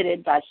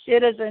submitted by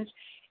citizens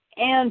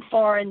and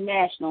foreign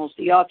nationals.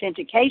 The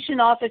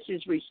Authentication Office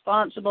is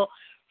responsible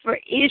for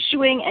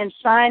issuing and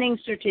signing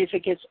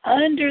certificates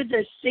under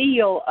the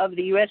seal of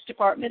the U.S.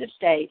 Department of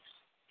State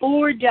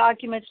for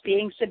documents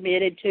being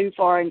submitted to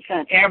foreign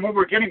countries. And what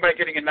we're getting by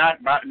getting a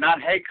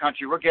non-Hague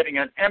country, we're getting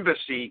an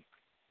embassy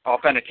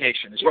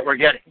authentication is what we're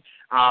getting,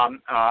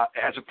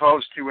 as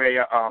opposed to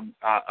a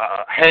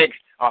Hague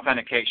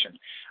authentication.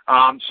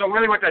 So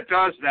really, what that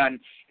does then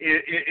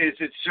is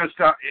it's just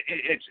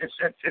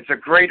it's a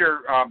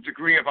greater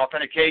degree of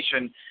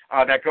authentication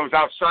that goes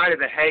outside of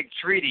the Hague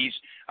treaties,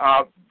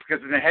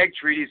 because in the Hague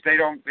treaties they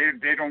don't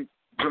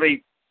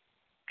really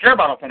care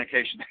about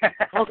authentication.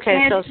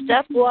 Okay, so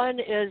step one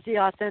is the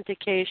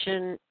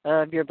authentication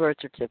of your birth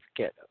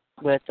certificate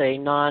with a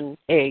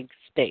non-Hague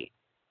state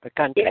or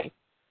country.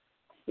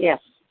 Yes.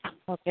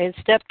 Okay, and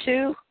step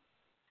two?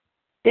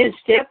 Then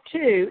step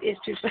two is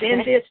to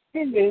send this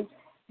to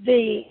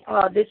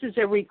this is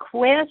a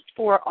request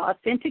for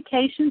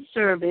authentication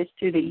service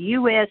to the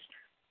U.S.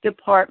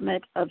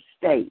 Department of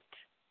State.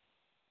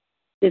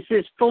 This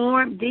is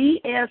form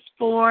DS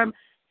form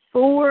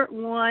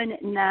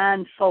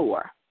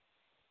 4194.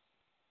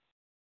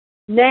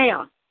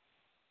 Now,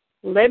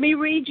 let me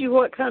read you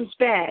what comes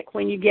back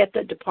when you get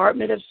the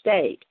Department of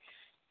State,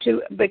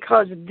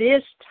 because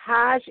this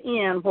ties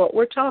in what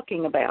we're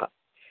talking about.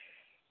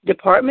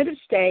 Department of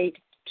State,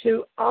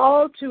 to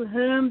all to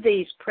whom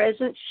these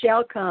presents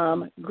shall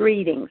come,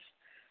 greetings.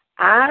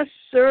 I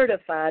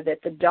certify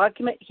that the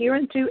document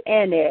hereunto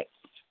annexed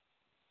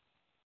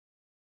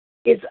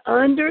is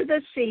under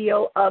the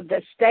seal of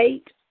the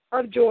state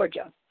of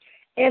Georgia,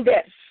 and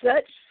that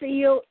such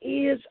seal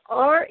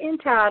are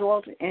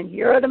entitled, and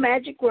here are the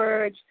magic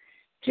words,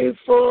 to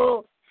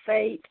full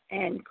faith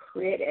and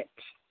credit.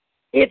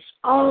 It's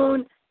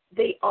on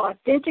the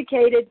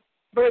authenticated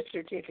birth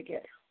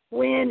certificate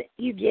when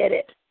you get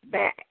it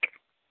back.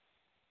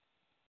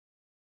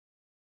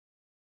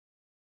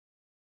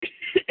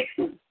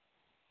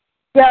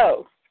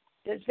 So,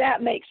 does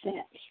that make sense?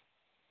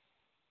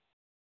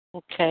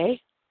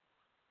 Okay.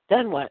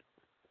 Then what?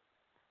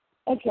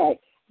 Okay.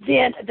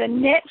 Then the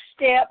next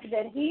step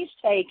that he's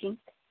taking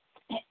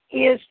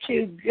is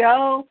to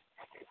go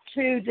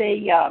to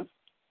the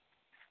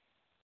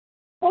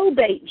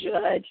probate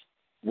judge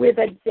with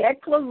a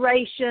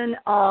declaration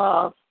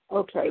of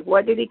Okay,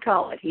 what did he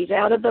call it? He's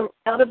out of the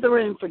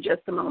room for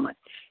just a moment.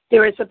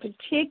 There is a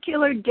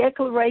particular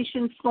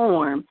declaration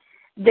form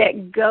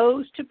that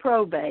goes to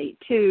probate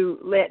to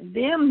let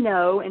them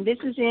know, and this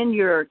is in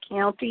your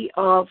county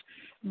of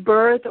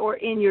birth or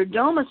in your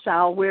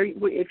domicile, where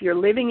if you're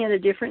living in a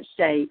different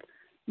state,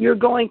 you're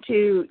going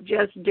to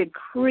just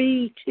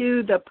decree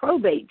to the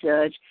probate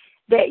judge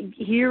that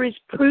here is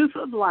proof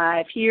of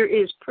life, here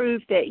is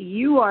proof that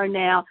you are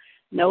now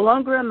no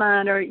longer a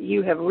minor,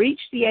 you have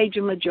reached the age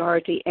of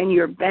majority, and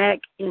you're back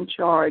in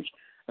charge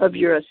of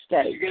your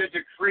estate. You get a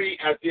decree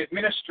as the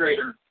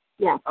administrator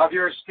of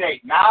your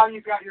estate. Now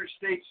you've got your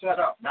estate set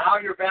up. Now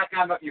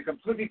you're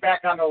completely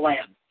back on the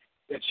land.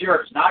 It's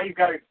yours. Now you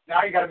got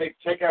to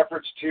take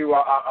efforts to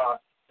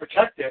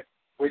protect it,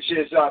 which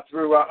is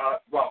through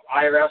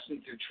IRS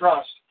and through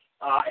trust,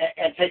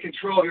 and take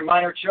control of your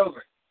minor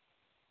children.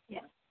 Yeah.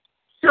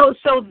 So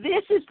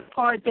this is the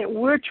part that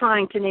we're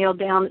trying to nail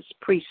down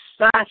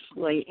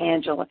precisely,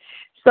 Angela,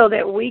 so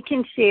that we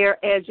can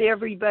share as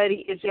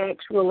everybody is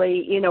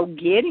actually,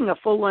 getting a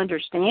full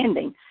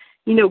understanding,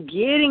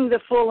 getting the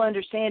full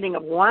understanding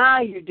of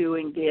why you're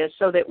doing this,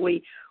 so that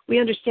we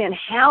understand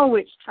how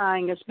it's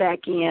tying us back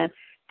in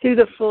to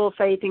the full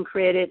faith and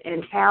credit,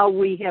 and how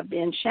we have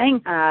been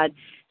shanghaied,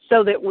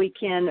 so that we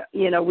can,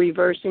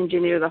 reverse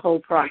engineer the whole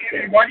process.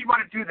 And why do you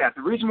want to do that?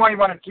 The reason why you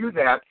want to do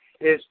that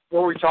is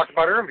what we talked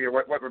about earlier,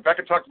 what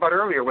Rebecca talked about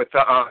earlier, with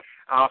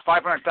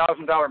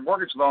 $500,000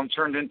 mortgage loan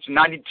turned into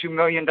 $92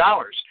 million.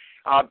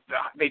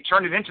 They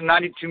turned it into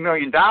 $92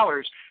 million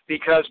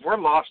because we're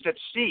lost at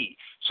sea.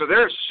 So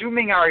they're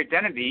assuming our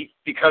identity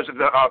because of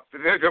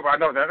they're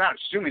not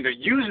assuming, they're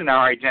using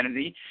our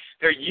identity.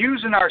 They're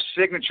using our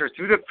signature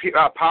through the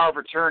power of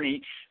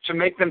attorney to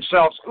make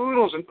themselves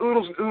oodles and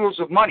oodles and oodles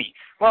of money.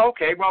 Well,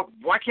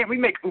 why can't we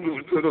make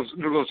oodles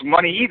of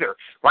money either?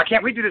 Why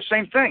can't we do the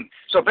same thing?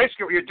 So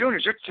basically what you're doing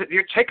is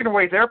you're taking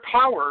away their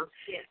power,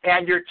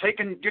 and you're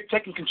taking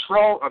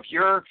control of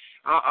your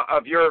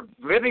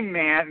living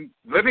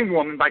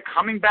woman by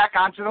coming back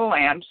onto the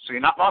land, so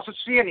you're not lost at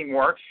sea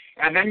anymore,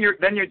 and then you're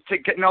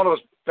getting all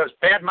those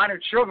bad minor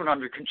children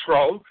under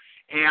control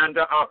and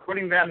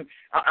putting them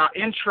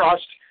in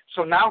trust.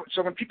 So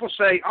when people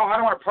say, "Oh, I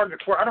don't want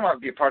to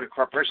be a part of the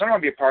corporation. I don't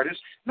want to be a part of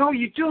this," no,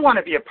 you do want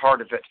to be a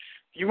part of it.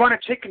 You want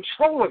to take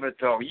control of it,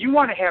 though. You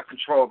want to have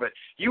control of it.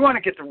 You want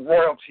to get the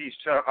royalties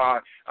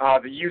to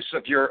the use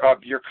of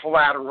your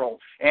collateral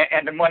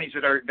and the monies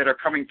that are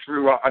coming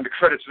through and the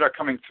credits that are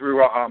coming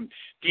through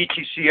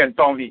DTC and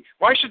Boney.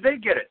 Why should they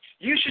get it?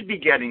 You should be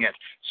getting it.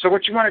 So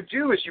what you want to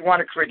do is you want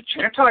to create a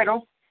chain of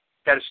title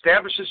that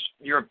establishes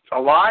you're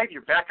alive,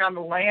 you're back on the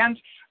land,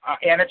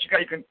 and that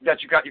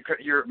you got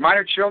your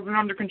minor children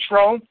under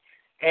control,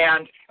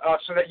 and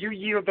so that you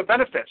yield the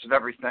benefits of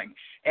everything.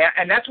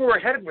 And that's where we're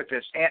headed with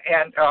this.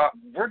 And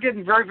we're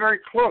getting very, very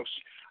close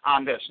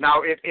on this.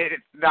 Now,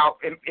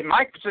 in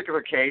my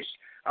particular case,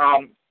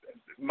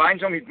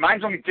 mine's only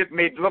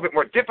made a little bit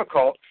more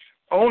difficult,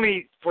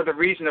 only for the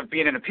reason of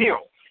being an appeal.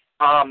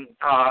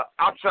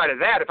 Outside of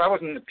that, if I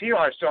wasn't in appeal,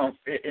 I was still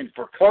in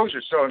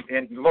foreclosure, so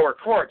in lower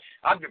court,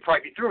 I'd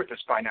probably be through with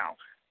this by now.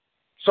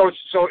 So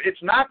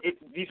it's not.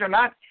 These are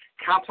not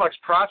complex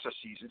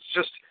processes. It's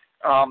just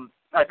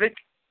I think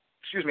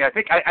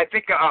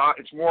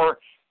it's more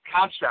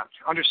concept,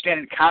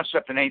 understanding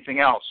concept than anything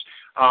else.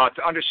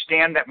 To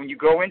understand that when you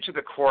go into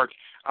the court,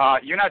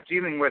 you're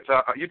dealing with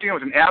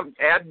an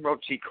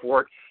admiralty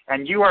court,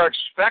 and you are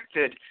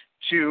expected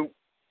to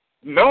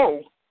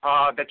know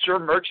that you're a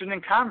merchant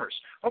in commerce.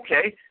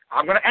 Okay,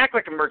 I'm going to act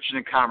like a merchant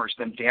in commerce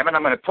then, damn it.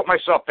 I'm going to put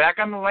myself back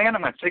on the land.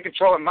 I'm going to take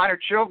control of minor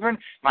children,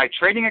 my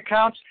trading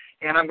accounts,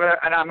 and I'm going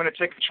to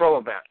take control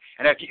of that.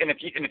 And if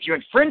you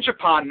infringe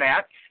upon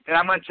that, then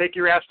I'm going to take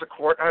your ass to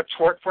court on a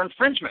tort for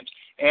infringement,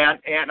 and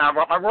I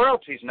want my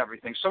royalties and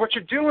everything. So what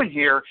you're doing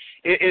here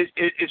is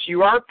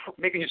you are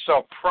making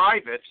yourself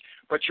private,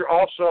 but you're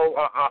also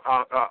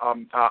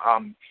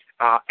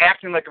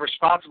acting like a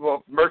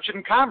responsible merchant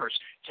in commerce,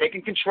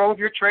 taking control of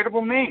your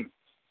tradable name.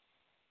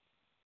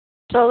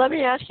 So let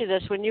me ask you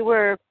this. When you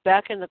were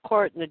back in the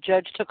court and the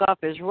judge took off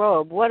his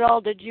robe, what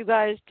all did you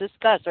guys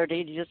discuss? Or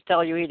did he just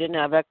tell you he didn't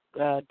have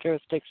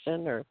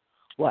jurisdiction, or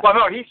what? Well,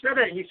 no, he said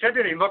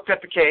that he looked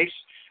at the case,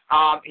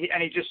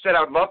 and he just said, "I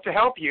would love to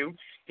help you."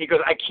 He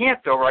goes, "I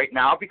can't, though, right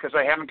now because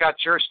I haven't got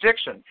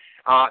jurisdiction,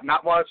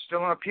 not while it's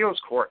still in appeals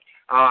court.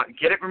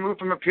 Get it removed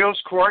from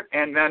appeals court,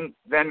 and then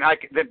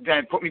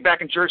put me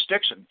back in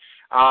jurisdiction."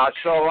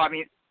 So, I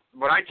mean,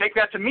 what I take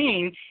that to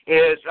mean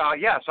is,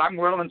 yes, I'm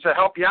willing to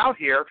help you out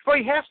here. Well,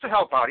 he has to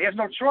help out. He has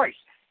no choice.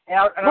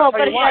 But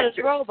he had his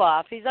robe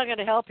off. He's not going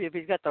to help you if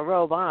he's got the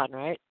robe on,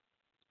 right?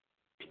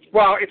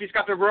 Well, if he's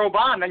got the robe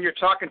on, then you're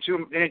talking to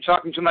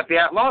him at the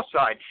at-law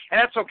side,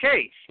 and that's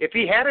okay. If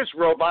he had his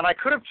robe on, I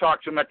could have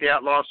talked to him at the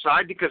at-law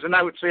side, because then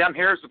I would say I'm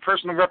here as the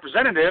personal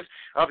representative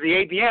of the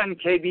ABN,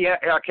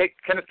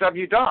 Kenneth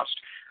W. Dost.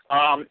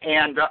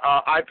 And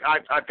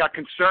I've got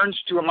concerns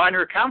to a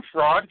minor account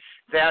fraud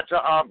that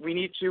we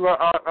need to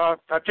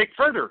take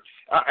further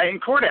in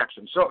court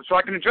action. So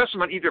I can address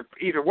them on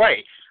either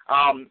way.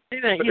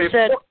 You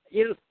said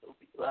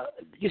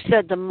you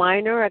said the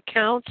minor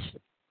accounts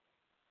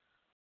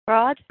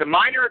fraud? The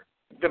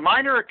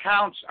minor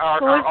accounts are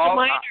Who is all the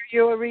minor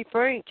you were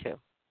referring to?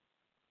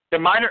 the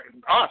minor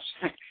us.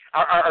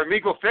 Our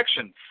legal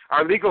fiction.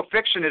 Our legal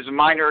fiction is a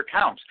minor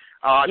account.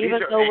 Even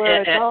though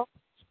we're adults?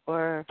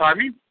 Or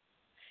pardon me?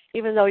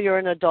 Even though you're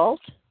an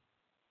adult?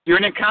 You're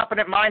an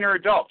incompetent minor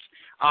adult.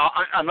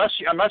 Unless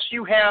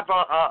you have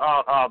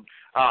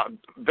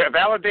a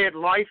validated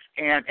life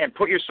and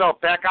put yourself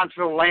back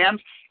onto the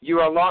land, you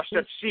are lost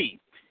at sea,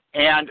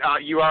 and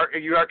you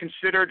are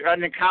considered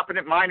an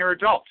incompetent minor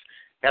adult.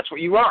 That's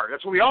what you are.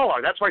 That's what we all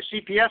are. That's why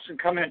CPS can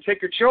come in and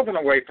take your children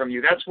away from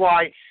you. That's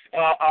why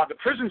the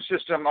prison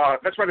system.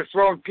 That's why they're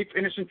throwing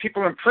innocent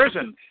people in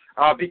prison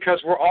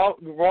because we're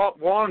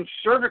all in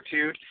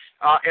servitude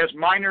as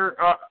minor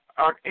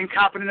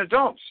incompetent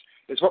adults.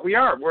 Is what we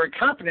are. We're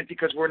incompetent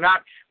because we're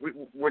not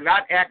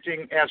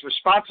acting as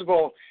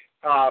responsible.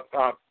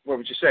 What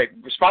would you say?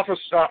 Responsible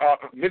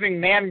living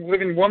man,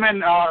 living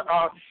woman,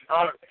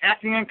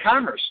 acting in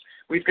commerce.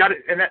 We've got it,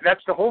 and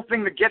that's the whole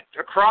thing to get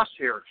across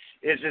here.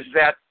 Is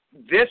that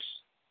this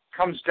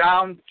comes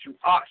down to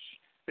us.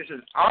 This is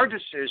our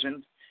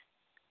decision,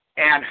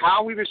 and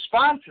how we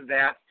respond to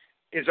that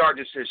is our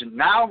decision.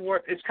 Now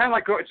it's kind of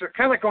like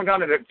going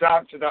down to the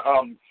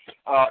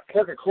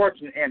clerk of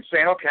courts and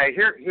saying, okay,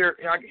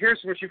 here's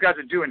what you guys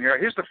are doing here.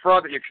 Here's the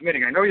fraud that you're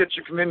committing. I know that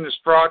you're committing this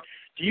fraud.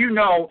 Do you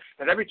know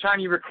that every time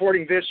you're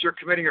recording this, you're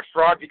committing a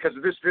fraud because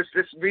of this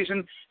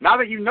reason? Now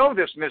that you know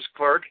this, Miss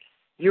Clerk,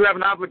 you have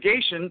an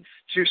obligation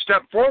to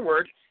step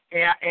forward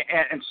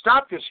and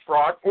stop this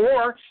fraud,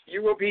 or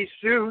you will be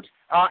sued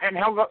and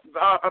held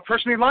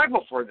personally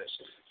liable for this.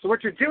 So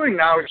what you're doing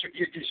now is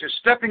you're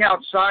stepping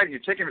outside, and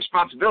you're taking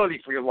responsibility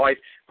for your life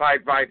by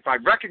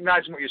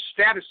recognizing what your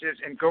status is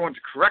and going to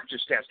correct your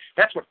status.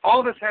 That's what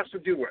all this has to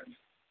do with.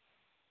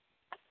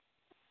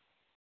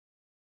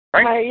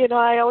 Right?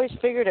 I always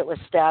figured it was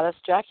status.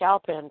 Jack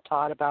Alpan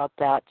taught about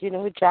that. Do you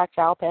know who Jack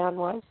Alpan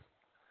was?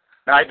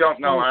 I don't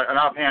know. An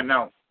offhand,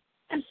 no.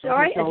 I'm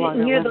sorry, I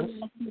didn't hear the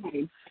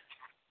name.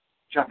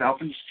 Jack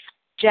Alpan?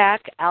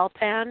 Jack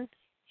Alpan.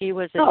 He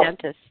was a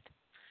dentist.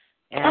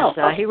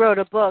 And he wrote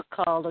a book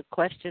called A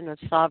Question of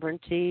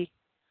Sovereignty.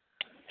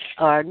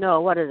 Or,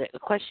 no, what is it? A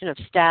Question of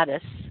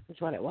Status is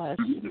what it was.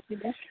 And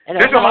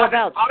it's all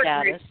about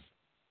status.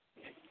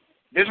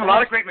 There's a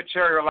lot of great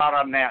material out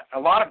on that. A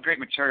lot of great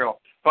material.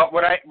 But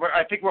I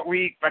think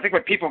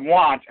what people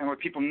want and what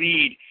people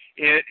need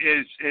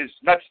is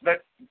let's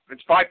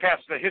bypass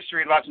the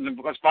history lessons and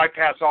let's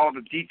bypass all of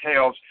the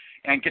details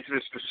and get to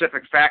the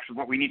specific facts of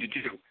what we need to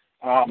do.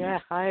 Yeah,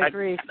 I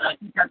agree.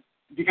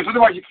 Because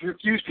otherwise you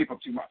confuse people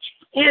too much.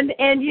 And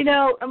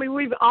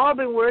we've all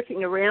been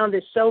working around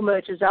this so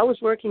much. As I was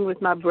working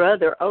with my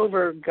brother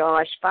over,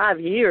 5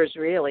 years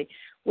really,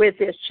 with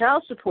this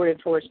child support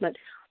enforcement,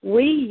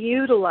 we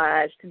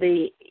utilized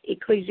the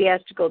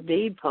ecclesiastical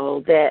deed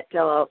poll that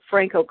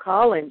Franco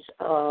Collins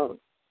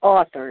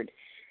authored.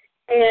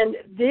 And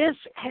this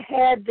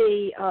had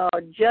the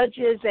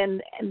judges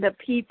and the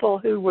people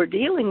who were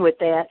dealing with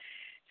that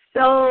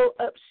so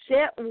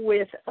upset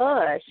with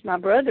us, my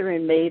brother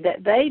and me,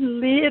 that they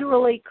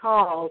literally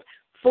called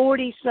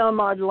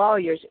 40-some-odd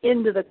lawyers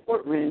into the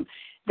courtroom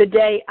the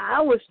day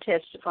I was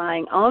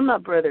testifying on my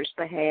brother's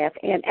behalf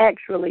and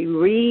actually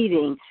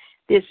reading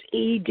this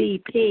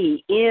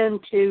EDP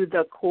into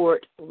the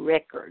court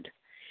record.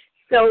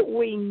 So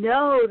we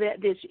know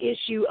that this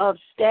issue of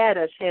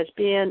status has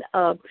been,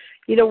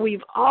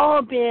 we've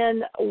all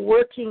been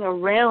working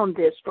around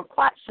this for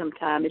quite some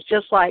time. It's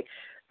just like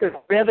the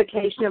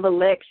revocation of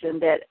election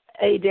that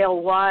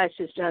Adele Weiss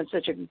has done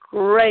such a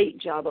great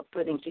job of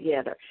putting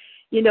together.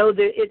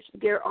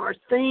 There are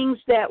things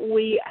that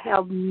we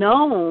have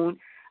known,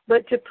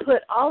 but to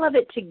put all of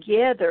it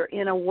together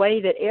in a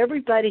way that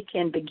everybody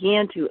can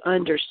begin to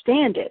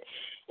understand it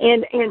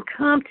and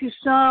come to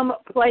some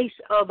place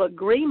of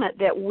agreement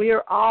that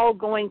we're all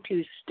going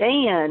to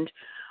stand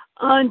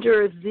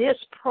under this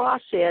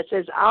process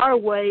as our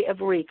way of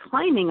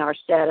reclaiming our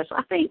status.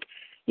 I think,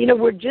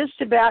 we're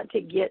just about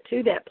to get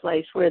to that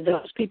place where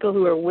those people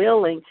who are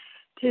willing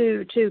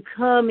to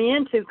come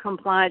into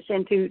compliance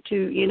and to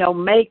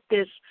make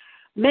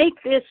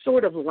this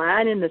sort of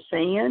line in the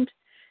sand.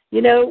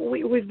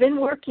 We've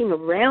been working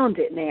around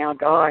it now,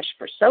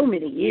 for so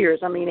many years.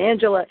 I mean,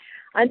 Angela,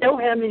 I know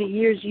how many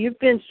years you've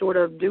been sort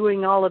of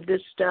doing all of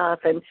this stuff,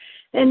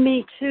 and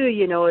me too,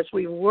 as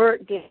we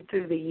worked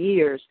through the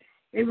years,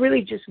 and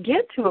really just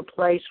get to a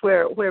place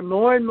where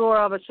more and more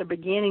of us are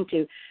beginning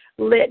to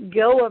let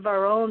go of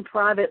our own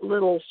private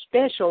little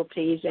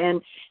specialties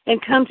and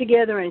come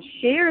together and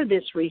share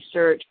this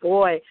research.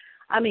 Boy,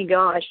 I mean,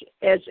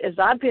 as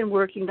I've been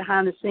working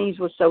behind the scenes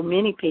with so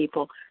many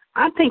people,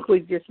 I think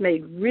we've just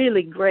made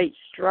really great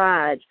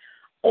strides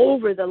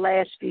over the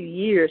last few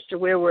years to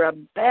where we're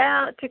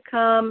about to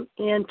come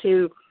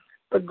into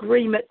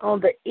agreement on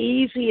the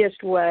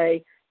easiest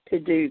way to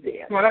do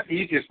this. Well, that's the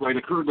easiest way,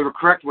 the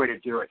correct way to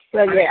do it.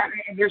 Well, yeah.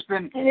 And there's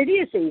been... And it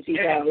is easy,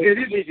 though. It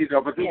is easy,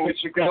 though, but there's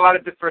a lot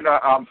of different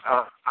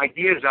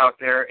ideas out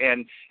there,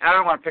 and I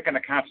don't want to pick on the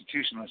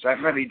constitutionalists. I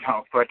really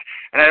don't,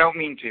 and I don't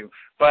mean to.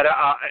 But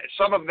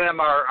some of them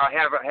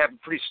have a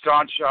pretty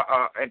staunch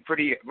and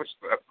pretty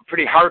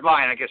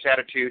hardline, I guess,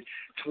 attitude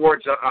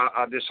towards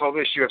this whole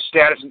issue of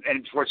status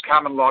and towards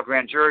common law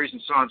grand juries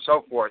and so on and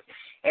so forth.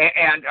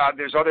 And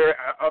there's other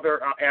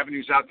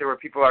avenues out there where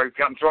people are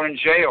gotten thrown in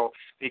jail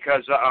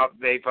because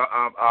they've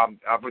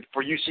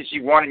for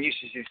UCC1 and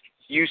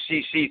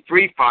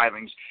UCC3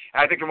 filings.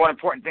 And I think the one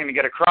important thing to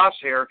get across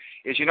here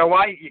is, you know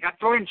why? You got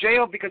thrown in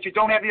jail because you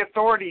don't have the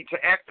authority to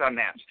act on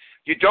that.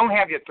 You don't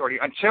have the authority.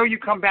 Until you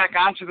come back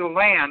onto the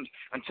land,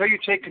 until you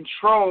take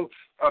control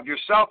of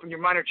yourself and your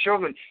minor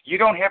children, you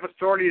don't have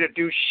authority to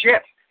do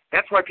shit.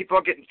 That's why people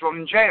are getting thrown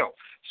in jail.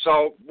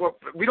 So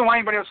we don't want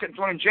anybody else getting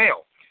thrown in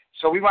jail.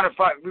 So we want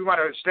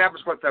to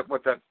establish what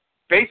the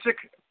basic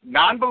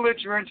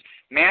non-belligerent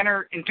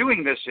manner in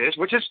doing this is,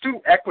 which is through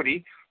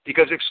equity.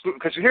 Because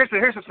here's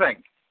the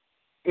thing: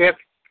 if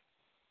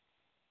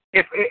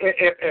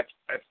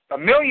a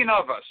million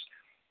of us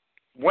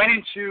went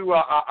into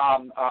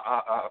well,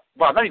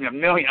 not even a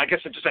million, I guess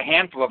just a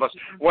handful of us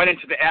went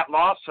into the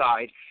at-law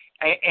side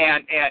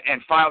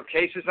and filed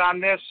cases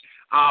on this,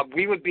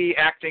 we would be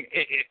acting,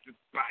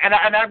 and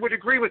I would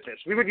agree with this.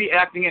 We would be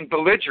acting in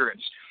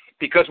belligerence.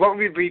 Because what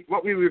we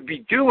would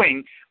be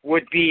doing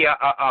would be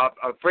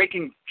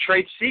breaking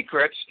trade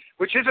secrets,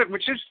 which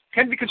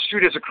can be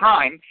construed as a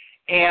crime,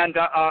 and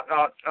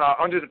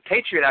under the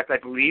Patriot Act, I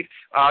believe,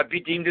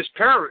 be deemed as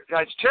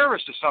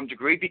terrorist to some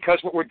degree. Because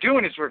what we're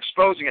doing is we're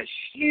exposing a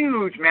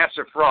huge,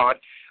 massive fraud,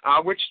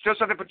 which does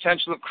have the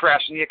potential of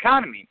crashing the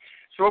economy.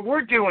 So what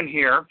we're doing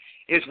here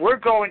is we're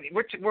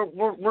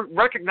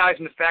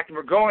recognizing the fact that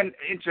we're going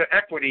into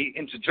equity,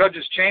 into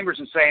judges' chambers,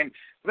 and saying,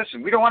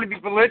 listen, we don't want to be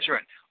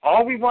belligerent.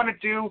 All we want to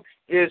do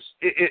is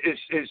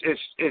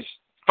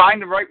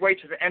find the right way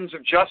to the ends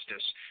of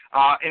justice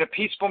in a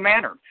peaceful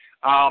manner.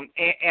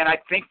 And I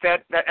think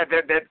that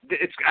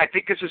it's. I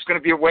think this is going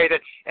to be a way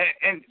that,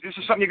 and this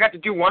is something you got to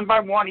do one by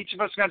one. Each of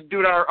us got to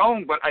do it on our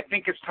own. But I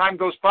think as time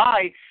goes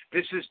by,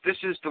 this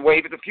is the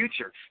wave of the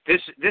future.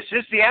 This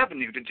is the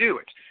avenue to do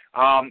it.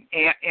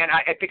 And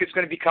I think it's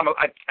going to become.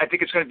 I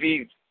think it's going to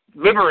be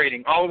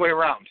liberating all the way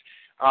around.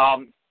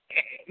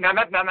 Now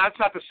that's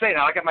not to say.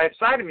 Now I got my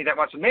side of me that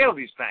wants to nail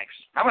these banks.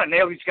 I want to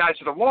nail these guys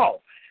to the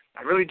wall.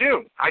 I really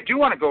do. I do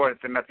want to go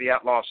at them at the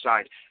at-law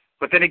side.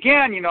 But then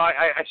again,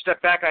 I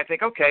step back and I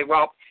think, okay,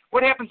 well,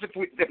 what happens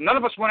if none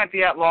of us went at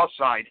the at-law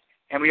side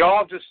and we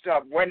all just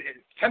went,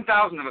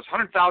 10,000 of us,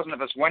 100,000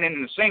 of us went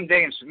in the same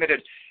day and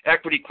submitted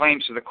equity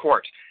claims to the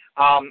court?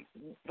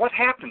 What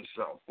happens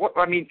though?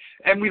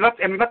 And we let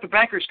the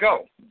bankers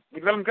go.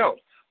 We let them go.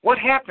 What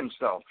happens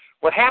though?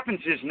 What happens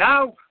is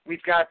now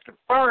we've got the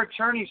bar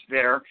attorneys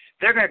there.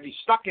 They're going to be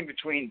stuck in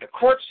between the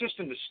court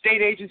system, the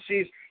state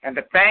agencies, and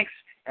the banks.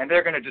 And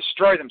they're going to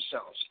destroy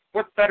themselves.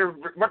 What better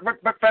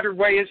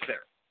way is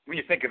there when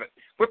you think of it?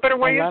 What better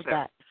way is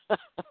there? That.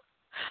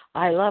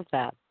 I love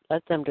that.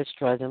 Let them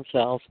destroy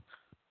themselves.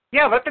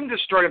 Yeah, let them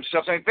destroy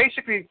themselves. I mean,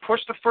 basically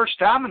push the first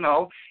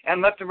domino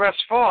and let the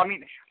rest fall. I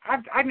mean,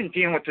 I've been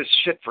dealing with this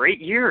shit for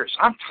 8 years.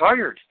 I'm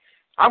tired.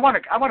 I want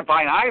to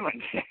buy an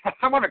island.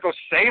 I want to go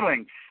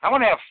sailing. I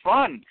want to have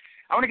fun.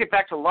 I want to get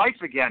back to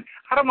life again.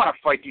 I don't want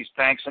to fight these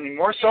banks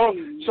anymore. So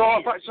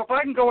if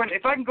I can go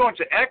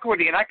into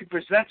equity and I can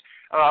present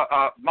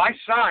my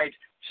side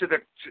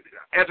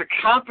as a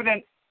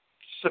competent,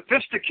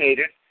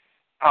 sophisticated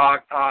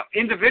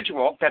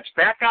individual that's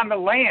back on the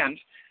land,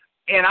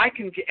 and I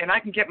can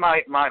get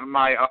my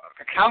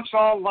accounts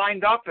all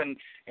lined up and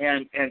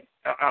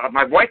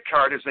my white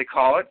card, as they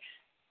call it,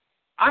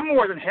 I'm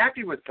more than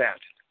happy with that.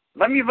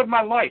 Let me live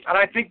my life, and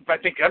I think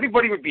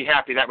everybody would be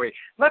happy that way.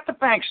 Let the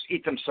banks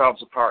eat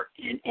themselves apart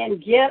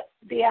and get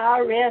the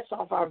IRS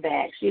off our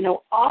backs.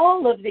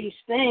 All of these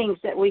things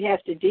that we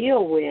have to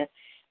deal with.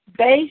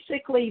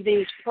 Basically,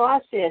 these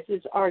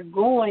processes are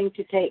going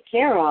to take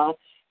care of,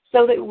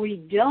 so that we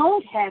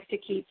don't have to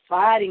keep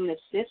fighting the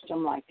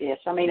system like this.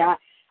 I mean, I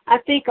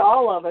think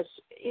all of us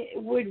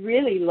would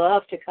really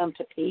love to come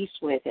to peace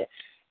with it.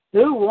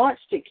 Who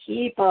wants to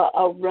keep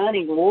a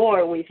running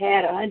war? We've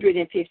had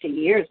 150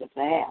 years of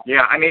that.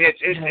 Yeah, I mean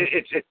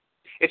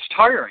it's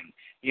tiring,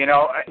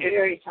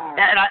 Very tiring.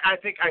 And I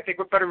think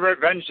what better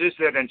revenge is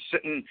there than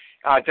sitting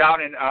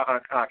down in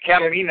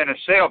Catalina in a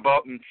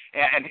sailboat and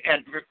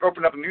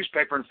opening up a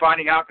newspaper and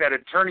finding out that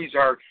attorneys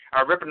are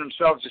ripping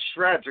themselves to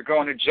shreds or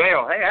going to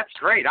jail. Hey, that's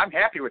great. I'm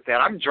happy with that.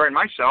 I'm enjoying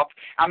myself.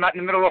 I'm not in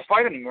the middle of a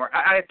fight anymore.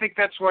 I think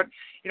that's what.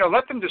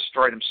 Let them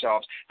destroy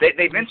themselves.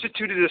 They've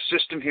instituted a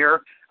system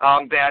here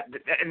and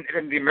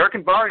the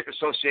American Bar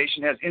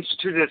Association has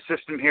instituted a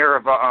system here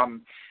of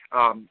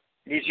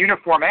these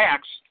uniform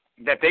acts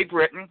that they've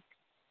written,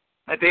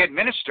 that they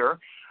administer,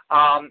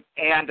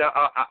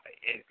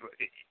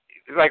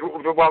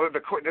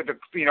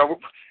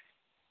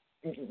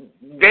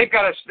 they've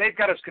got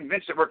us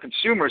convinced that we're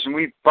consumers, and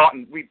we've bought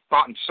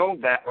and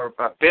sold that or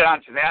bid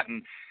onto that,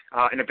 and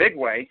in a big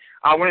way,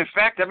 when in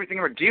fact everything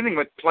we're dealing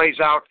with plays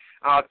out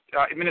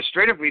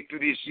administratively through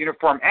these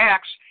uniform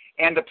acts.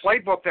 And the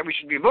playbook that we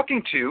should be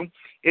looking to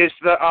is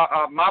the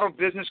Model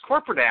Business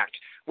Corporate Act,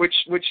 which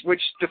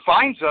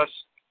defines us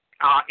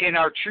in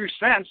our true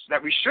sense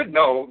that we should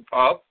know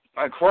of,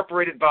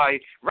 incorporated by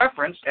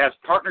reference as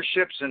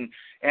partnerships and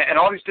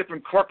all these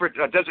different corporate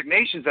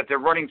designations that they're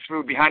running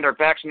through behind our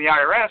backs in the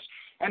IRS,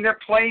 and they're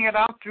playing it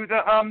out through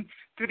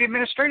the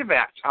Administrative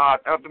Act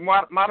of the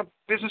Model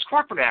Business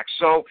Corporate Act.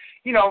 So,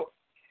 you know,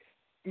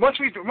 once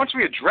we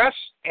address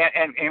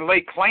and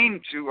lay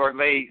claim to, or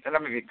lay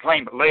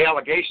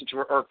allegation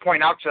to, or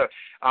point out to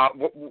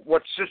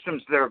what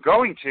systems they're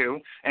going to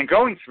and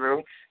going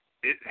through,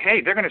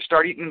 hey, they're going to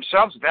start eating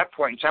themselves at that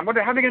point in time. How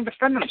are they going to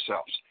defend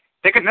themselves?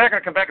 They're not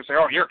going to come back and say,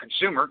 "Oh, you're a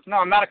consumer." No,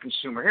 I'm not a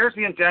consumer. Here's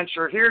the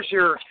indenture. Here's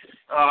your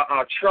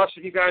trust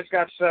that you guys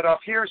got set up.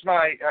 Here's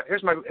my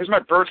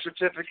birth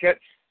certificate.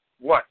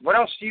 What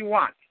else do you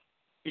want?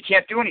 You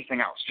can't do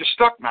anything else. Just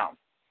stuck now.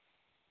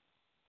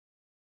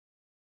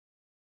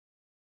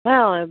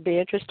 Well, it'd be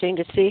interesting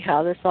to see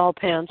how this all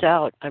pans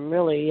out. I'm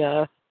really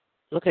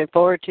looking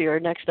forward to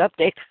your next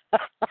update.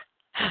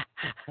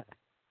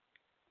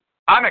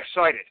 I'm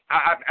excited.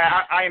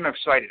 I am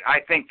excited. I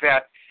think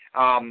that,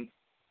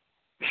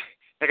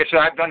 like I said,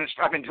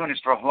 I've been doing this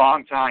for a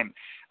long time.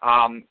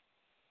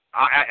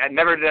 I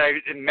never did I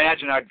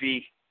imagine I'd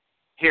be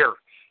here.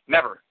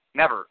 Never.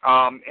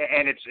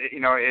 And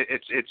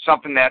it's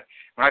something that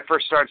when I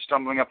first started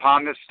stumbling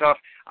upon this stuff,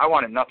 I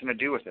wanted nothing to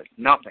do with it.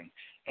 Nothing.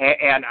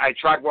 And I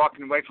tried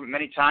walking away from it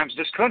many times,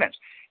 just couldn't.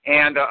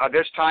 And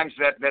there's times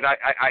that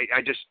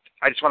I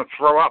just want to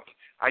throw up.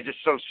 I'm just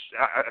so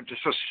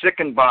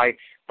sickened by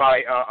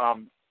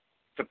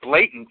the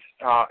blatant,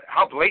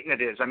 how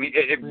blatant it is. I mean,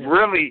 it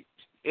really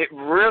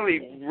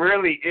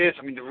is.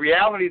 I mean, the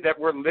reality that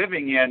we're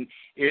living in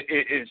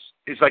is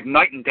like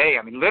night and day.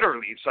 I mean,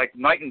 literally, it's like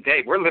night and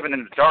day. We're living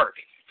in the dark,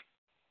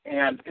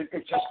 and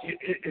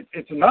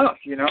it's enough,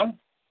 you know.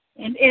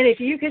 And if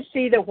you could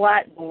see the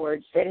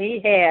whiteboards that he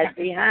had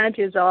behind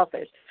his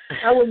office,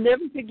 I will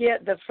never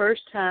forget the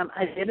first time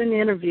I did an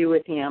interview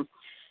with him,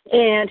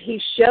 and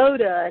he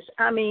showed us,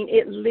 I mean,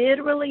 it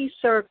literally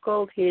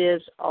circled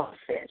his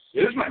office.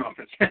 It is my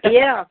office.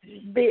 Yeah,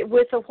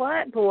 with the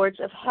whiteboards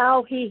of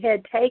how he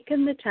had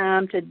taken the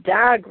time to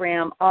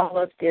diagram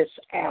all of this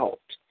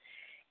out.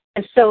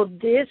 And so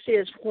this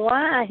is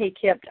why he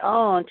kept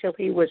on till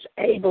he was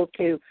able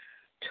to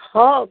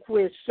talk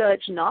with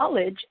such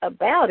knowledge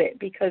about it,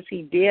 because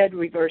he did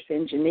reverse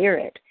engineer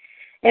it.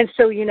 And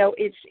so, you know,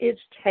 it's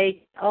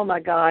taken, oh my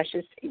gosh,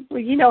 well,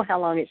 you know how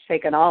long it's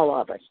taken all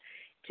of us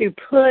to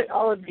put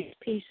all of these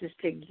pieces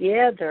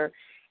together.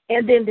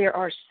 And then there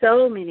are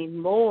so many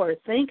more.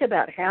 Think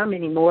about how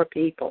many more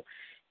people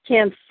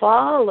can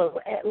follow,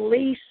 at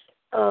least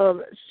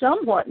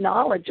somewhat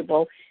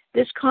knowledgeable,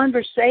 this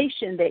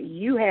conversation that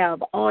you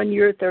have on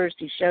your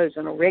Thursday shows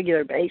on a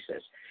regular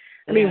basis.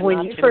 I mean,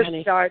 when you first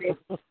started,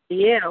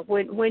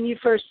 when you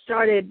first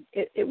started,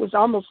 it was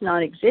almost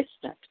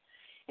non-existent.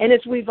 And as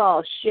we've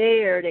all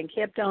shared and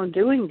kept on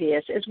doing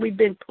this, as we've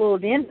been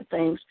pulled into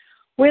things,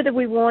 whether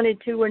we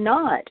wanted to or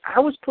not. I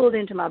was pulled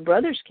into my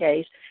brother's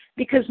case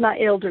because my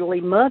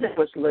elderly mother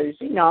was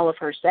losing all of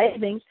her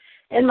savings,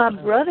 and my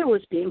brother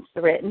was being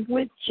threatened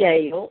with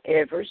jail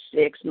every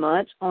 6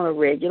 months on a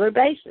regular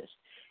basis.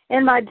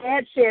 And my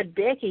dad said,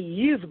 "Becky,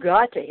 you've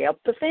got to help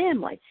the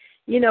family."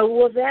 You know,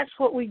 well, that's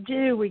what we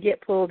do. We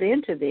get pulled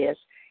into this.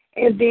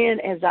 And then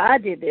as I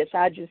did this,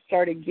 I just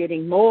started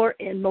getting more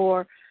and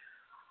more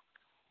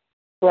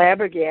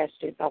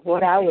flabbergasted by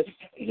what I was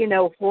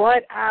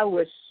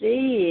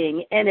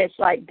seeing. And it's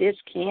like, this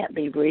can't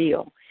be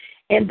real.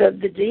 And the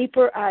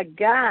deeper I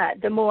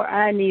got, the more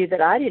I knew that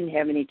I didn't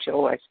have any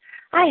choice.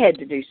 I had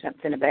to do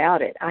something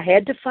about it. I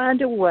had to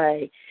find a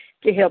way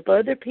to help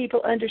other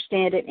people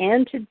understand it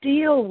and to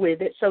deal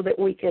with it so that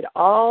we could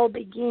all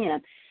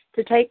begin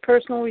to take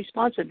personal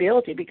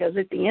responsibility, because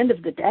at the end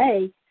of the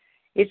day,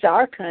 it's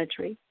our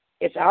country,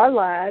 it's our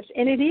lives,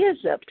 and it is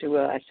up to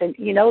us. And,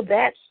 you know,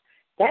 that's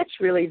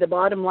really the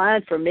bottom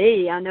line for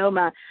me. I know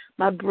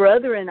my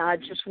brother and I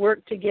just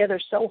worked together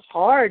so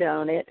hard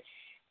on it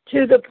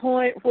to the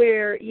point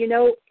where, you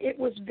know, it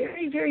was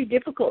very, very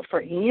difficult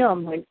for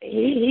him when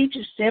he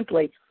just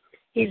simply,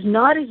 he's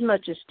not as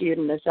much a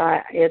student as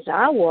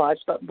I was,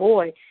 but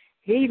boy,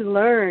 he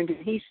learned,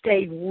 he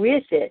stayed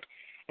with it.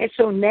 And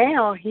so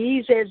now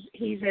he's as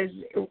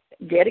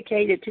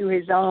dedicated to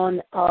his own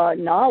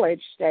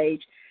knowledge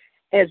stage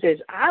as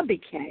I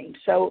became.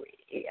 So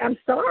I'm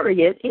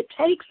sorry, it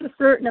takes a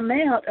certain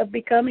amount of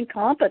becoming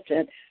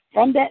competent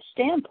from that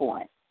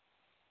standpoint.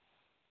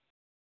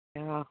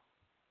 Yeah.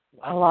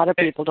 A lot of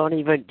people don't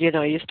even, you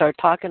know, you start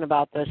talking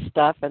about this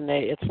stuff and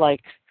it's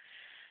like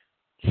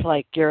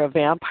you're a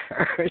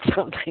vampire or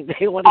something.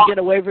 They want to get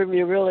away from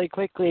you really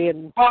quickly.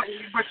 And well,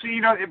 but see,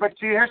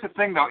 here's the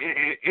thing though.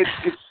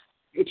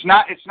 It's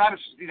not as,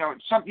 you know,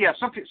 some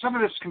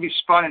of this can be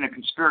spun in a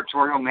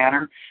conspiratorial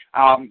manner.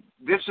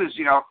 This is,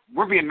 you know,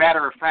 we're being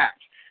matter of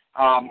fact.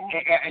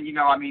 And you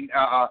know, I mean,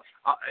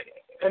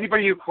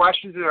 anybody who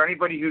questions it or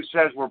anybody who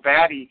says we're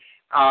batty,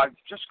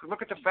 just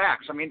look at the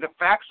facts. I mean, the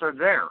facts are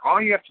there.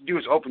 All you have to do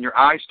is open your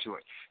eyes to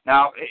it.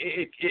 Now,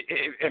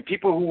 and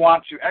people who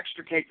want to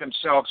extricate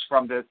themselves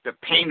from the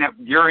pain that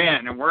you're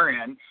in and we're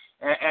in,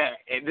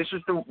 this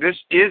is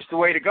the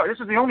way to go. This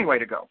is the only way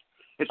to go.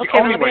 It's the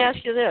only way. Okay, let me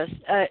ask you this.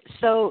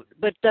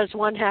 But does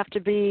one have to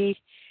be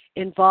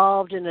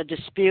involved in a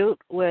dispute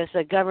with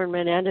a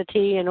government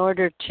entity in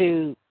order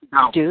to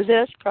do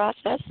this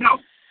process? No.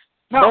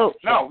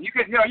 You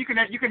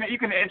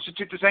can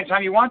institute this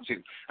anytime you want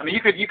to. I mean,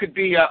 you could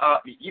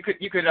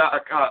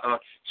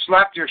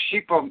slap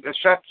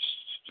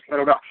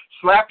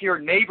your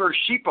neighbor's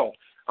sheeple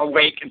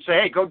awake and say,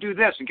 hey, go do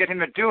this, and get him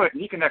to do it,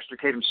 and he can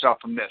extricate himself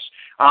from this.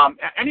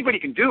 Anybody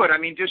can do it. I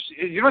mean, just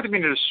you don't have to be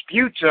in a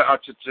dispute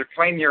to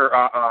claim your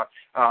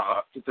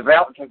to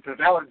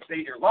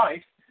validate your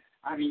life.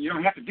 I mean, you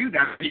don't have to do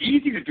that. It'd be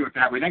easy to do it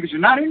that way then because you're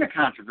not in the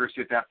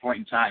controversy at that point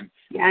in time.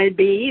 Yeah, it'd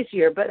be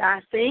easier. But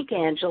I think,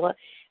 Angela,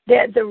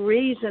 that the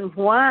reason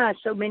why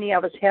so many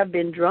of us have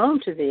been drawn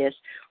to this,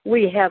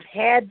 we have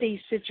had these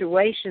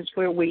situations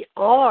where we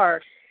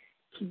are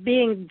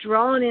being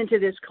drawn into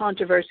this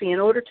controversy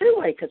in order to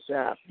wake us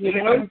up. I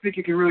don't think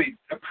you can really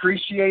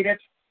appreciate it.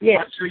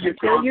 Yes,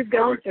 until you've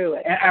gone through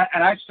it.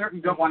 And I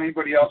certainly don't want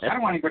anybody else. I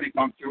don't want anybody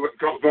going through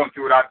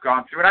what I've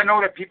gone through. And I know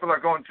that people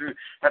are going through,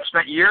 have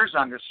spent years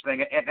on this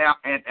thing,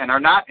 and are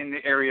not in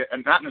the area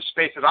and not in the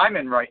space that I'm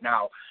in right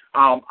now.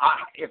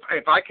 If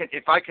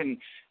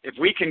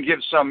we can give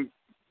some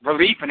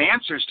relief and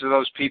answers to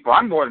those people,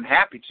 I'm more than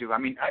happy to. I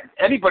mean,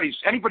 anybody's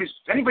going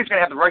to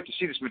have the right to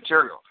see this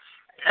material.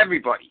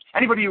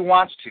 Anybody who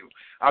wants to,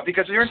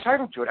 because they're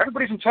entitled to it.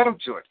 Everybody's entitled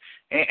to it,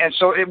 and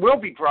so it will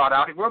be brought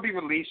out, it will be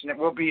released, and it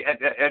will be as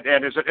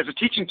a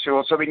teaching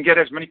tool, so we can get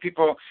as many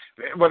people,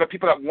 whether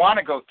people that want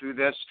to go through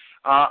this,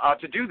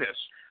 to do this.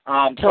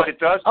 But it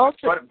does.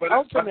 But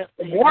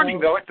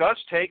warning though, it does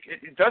take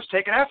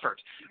an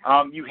effort.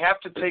 You have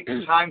to take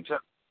the time to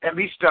at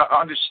least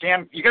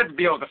understand. You got to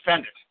be able to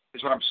defend it.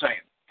 Is what I'm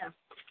saying. Yeah.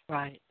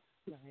 Right.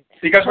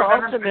 Because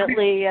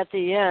ultimately, at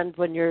the end,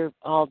 when you're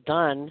all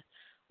done,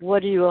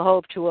 what do you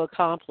hope to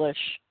accomplish?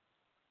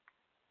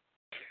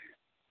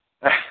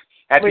 Are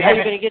you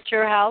going to get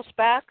your house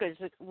back? Or is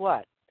it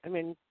what? I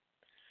mean,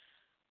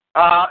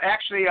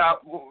 actually,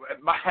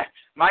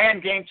 my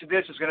end game to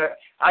this is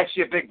I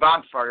see a big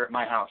bonfire at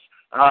my house.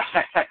 I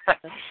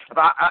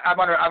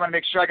want to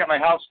make sure I got my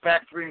house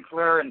back free and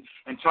clear and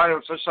try to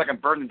so I can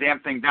burn the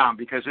damn thing down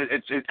because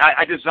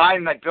I designed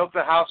and I built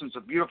the house and it's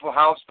a beautiful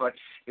house, but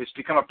it's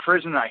become a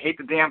prison. I hate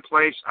the damn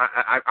place.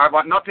 I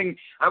want nothing.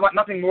 I want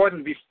nothing more than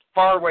to be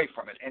far away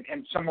from it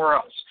and somewhere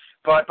else.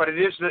 But it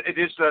is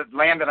the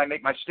land that I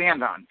make my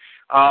stand on.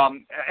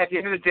 At the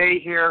end of the day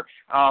here,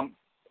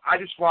 I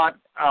just want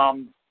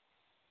to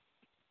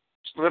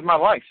live my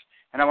life.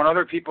 And I want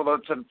other people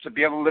to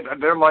be able to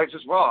live their lives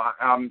as well.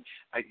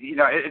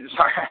 It's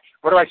hard.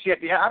 What do I see at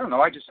the end? I don't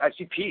know. I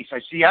see peace. I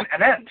see an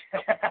end.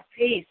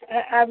 Peace.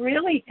 I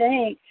really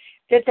think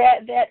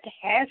that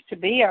has to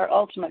be our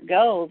ultimate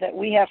goal, that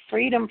we have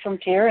freedom from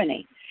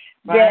tyranny,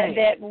 right.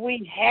 that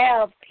we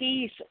have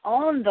peace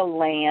on the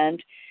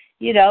land.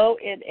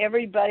 And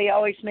everybody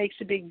always makes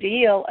a big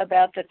deal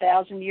about the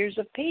 1,000 years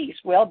of peace.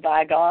 Well,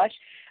 by gosh,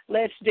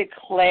 let's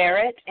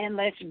declare it and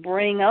let's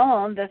bring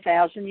on the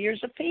 1,000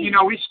 years of peace.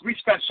 We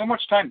spent so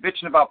much time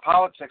bitching about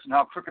politics and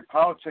how crooked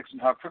politics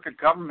and how crooked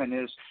government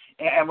is,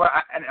 and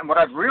what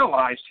I've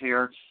realized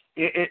here,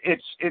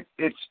 it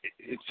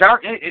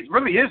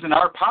really is in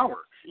our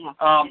power. Yeah,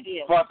 it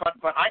is.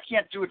 But I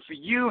can't do it for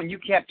you, and you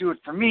can't do it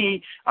for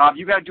me.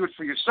 You got to do it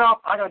for yourself.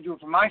 I got to do it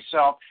for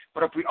myself.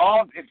 But if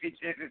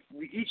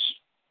we each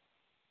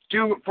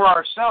do it for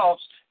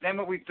ourselves, then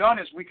what we've done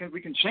is we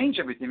can change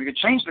everything. We can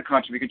change the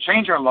country. We can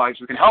change our lives.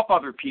 We can help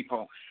other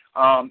people.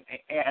 And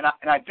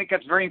I think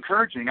that's very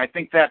encouraging. I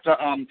think that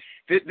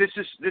this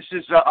is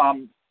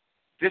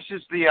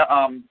the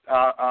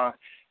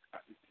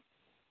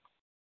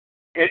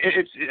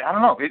I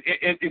don't know.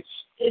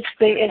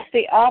 It's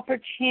the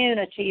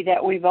opportunity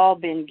that we've all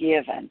been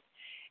given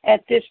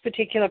at this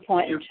particular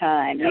point in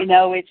time.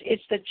 Yeah.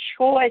 It's the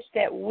choice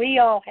that we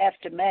all have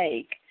to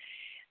make,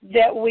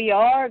 that we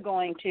are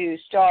going to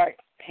start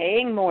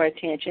paying more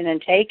attention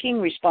and taking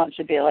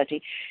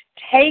responsibility,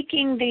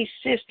 taking these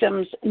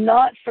systems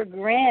not for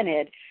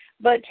granted,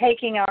 but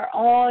taking our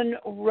own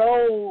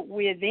role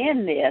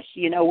within this.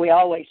 We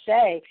always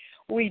say,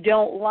 we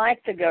don't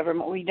like the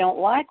government, we don't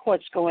like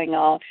what's going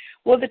on.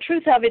 Well, the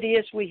truth of it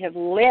is we have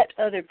let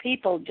other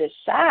people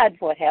decide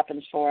what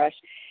happens for us.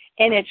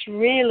 And it's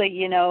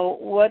really,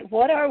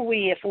 what are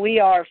we if we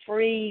are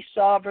free,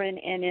 sovereign,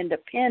 and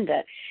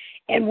independent?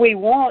 And we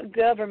want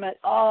government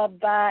all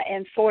by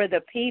and for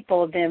the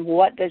people, then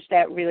what does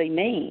that really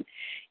mean?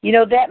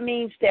 That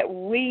means that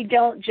we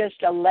don't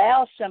just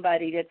allow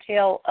somebody to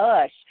tell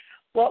us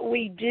what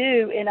we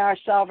do in our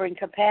sovereign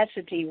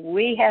capacity.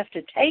 We have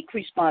to take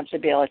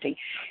responsibility.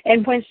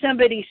 And when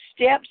somebody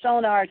steps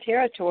on our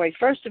territory,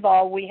 first of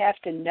all, we have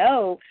to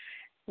know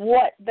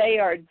what they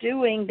are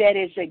doing that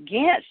is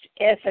against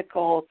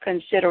ethical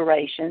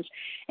considerations,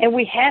 and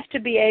we have to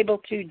be able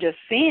to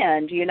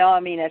defend.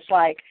 It's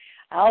like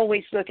I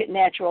always look at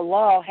natural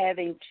law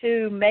having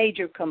two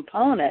major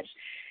components: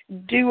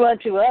 do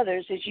unto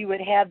others as you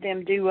would have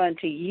them do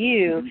unto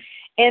you. Mm-hmm.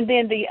 And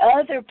then the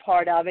other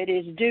part of it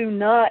is do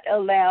not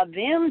allow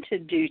them to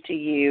do to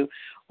you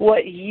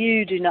what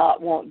you do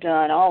not want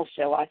done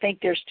also. I think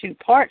there's two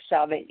parts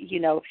of it.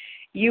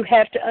 You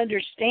have to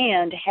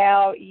understand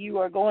how you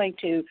are going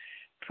to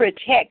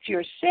protect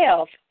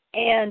yourself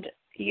and,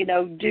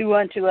 do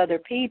unto other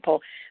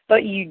people.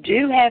 But you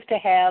do have to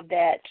have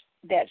that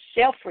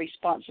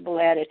self-responsible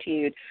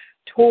attitude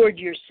toward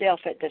yourself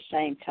at the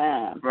same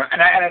time. Right.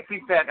 And I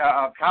think that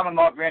common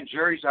law grand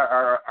juries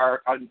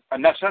are a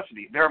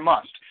necessity. They're a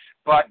must.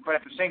 But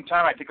at the same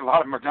time, I think a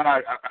lot of them are done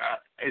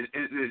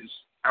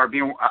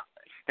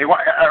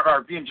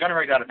are being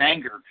generated out of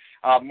anger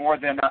more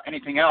than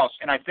anything else.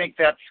 And I think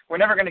that we're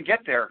never going to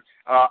get there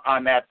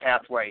on that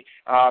pathway.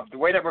 The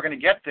way that we're going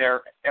to get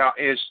there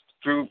is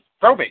through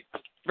probate.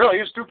 Really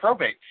is through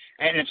probate,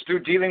 and it's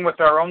through dealing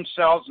with our own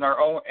selves and our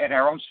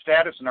own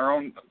status and our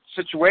own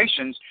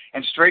situations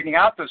and straightening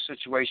out those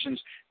situations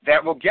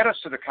that will get us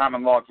to the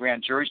common law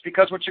grand juries.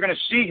 Because what you're going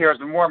to see here is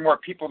the more and more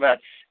people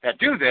that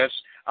do this,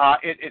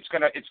 it's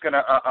going to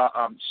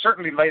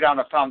certainly lay down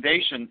a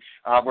foundation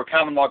where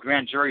common law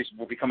grand juries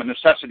will become a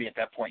necessity at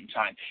that point in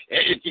time.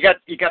 You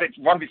got to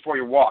run before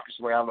you walk is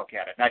the way I look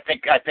at it, and I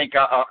think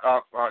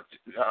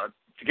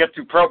to get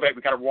through probate,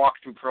 we've got to walk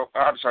through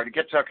to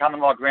get to common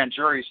law grand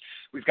juries,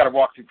 we've got to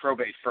walk through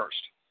probate first.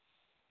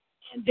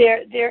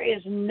 There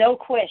is no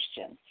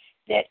question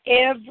that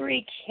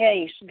every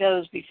case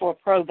goes before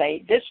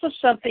probate. This was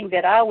something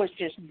that I was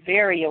just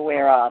very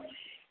aware of,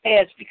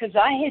 because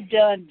I had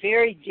done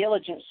very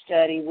diligent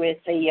study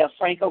with the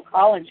Franco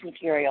Collins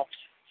material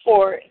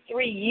for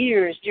 3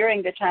 years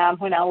during the time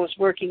when I was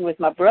working with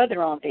my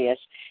brother on this.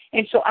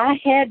 And so I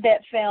had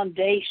that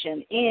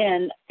foundation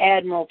in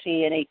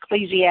admiralty and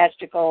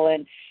ecclesiastical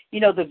and,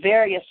 the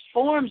various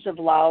forms of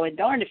law. And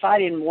darned if I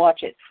didn't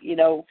watch it,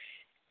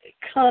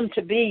 come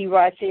to be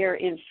right there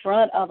in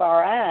front of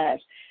our eyes.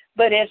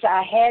 But as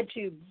I had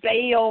to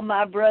bail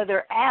my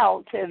brother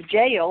out of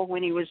jail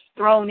when he was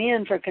thrown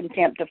in for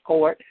contempt of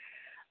court,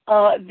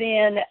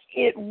 then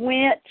it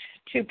went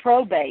to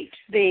probate.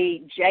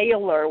 The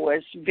jailer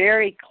was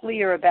very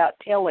clear about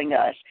telling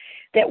us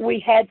that we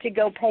had to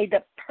go pay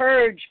the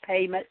purge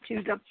payment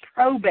to the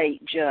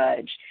probate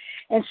judge.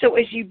 And so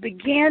as you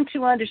began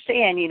to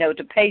understand,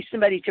 to pay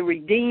somebody to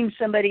redeem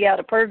somebody out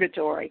of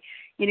purgatory,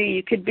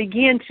 you could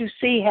begin to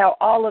see how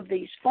all of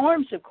these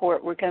forms of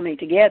court were coming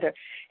together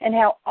and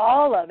how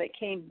all of it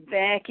came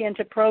back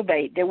into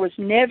probate. There was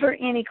never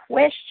any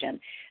question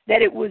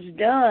that it was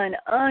done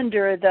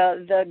under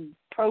the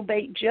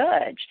probate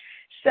judge.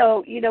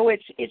 So,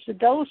 it's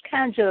those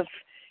kinds of,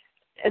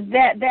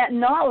 that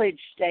knowledge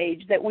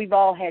stage that we've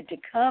all had to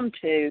come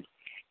to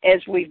as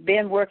we've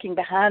been working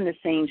behind the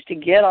scenes to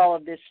get all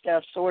of this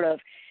stuff sort of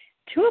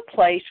to a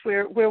place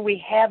where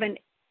we have an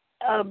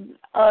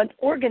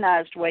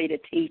organized way to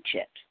teach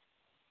it.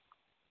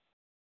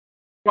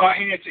 Well,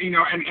 and it's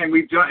and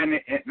we've done,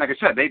 and like I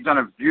said, they've done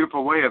a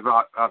beautiful way of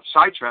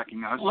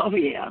sidetracking us. Oh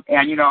yeah.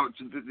 And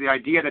the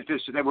idea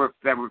that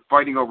we're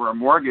fighting over a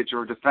mortgage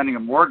or defending a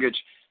mortgage,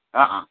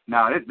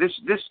 no,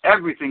 this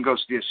everything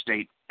goes to the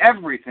estate.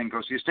 Everything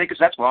goes to the estate because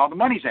that's where all the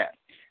money's at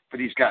for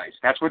these guys.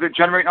 That's where they're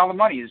generating all the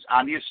money is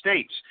on the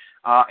estates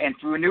and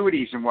through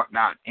annuities and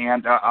whatnot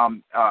and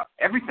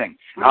everything.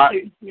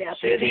 CPS,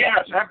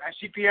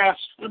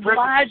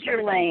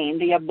 obliger lien,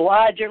 the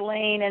obliger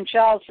lien and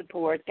child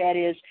support. That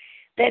is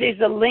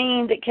a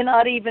lien that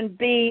cannot even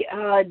be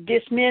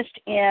dismissed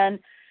in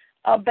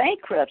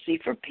bankruptcy.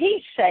 For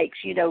Pete's sakes,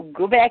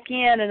 go back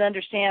in and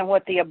understand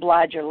what the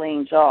obliger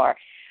liens are.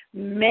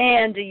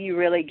 Man, do you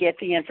really get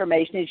the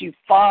information as you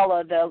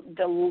follow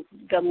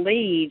the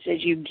leads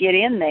as you get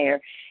in there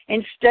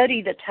and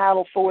study the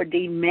Title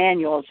 4D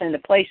manuals and the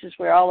places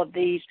where all of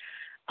these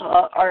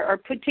are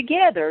put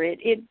together.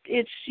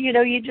 It's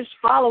you just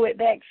follow it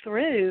back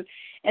through,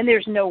 and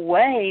there's no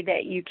way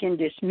that you can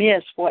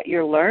dismiss what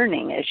you're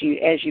learning as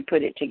you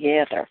put it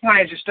together. Well,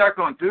 as you start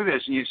going through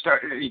this, and you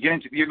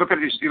look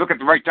at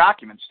the right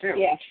documents too.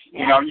 Yes.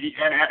 And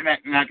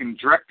I can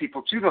direct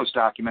people to those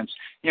documents.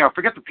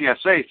 Forget the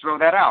PSA, throw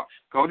that out.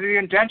 Go to the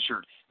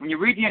indenture. When you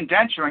read the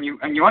indenture and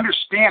you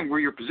understand where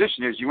your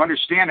position is, you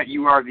understand that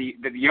you are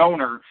the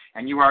owner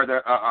and you are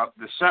the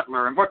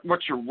settler and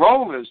what your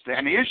role is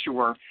and the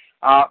issuer.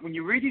 When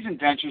you read these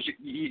indentures,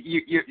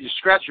 you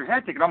scratch your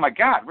head thinking, "Oh my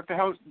God, what the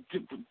hell?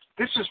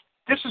 This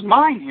is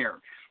mine here.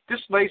 This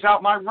lays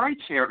out my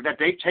rights here that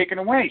they've taken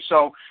away."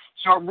 So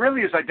it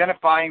really is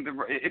identifying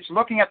it's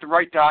looking at the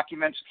right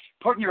documents,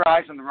 putting your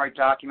eyes on the right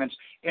documents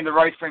in the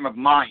right frame of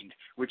mind,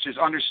 which is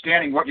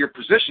understanding what your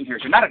position here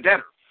is. You're not a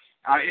debtor.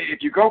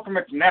 If you go from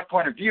it from that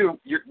point of view,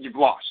 you've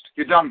lost.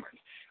 You're done with.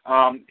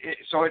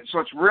 So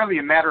it's really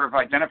a matter of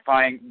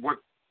identifying what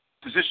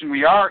position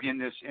we are in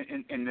this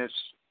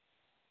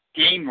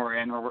game we're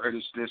in, or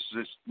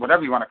this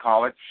whatever you want to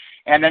call it,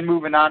 and then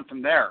moving on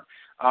from there.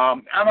 I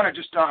want to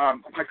just,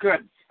 if I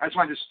could, I just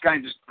want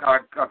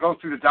to go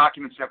through the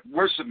documents that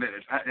were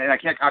submitted, and I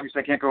can't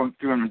go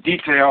through them in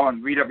detail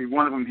and read every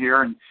one of them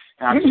here. And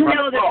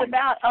no, there's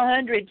about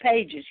 100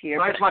 pages here.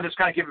 So I just want to just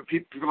kind of give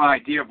people an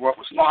idea of what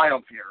was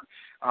filed here.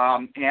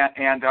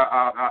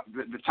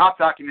 The top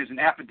document is an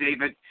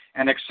affidavit,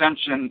 an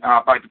extension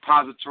by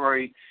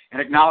depository, an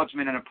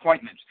acknowledgement, and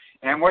appointment.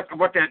 And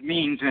what that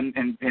means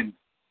in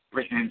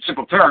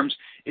simple terms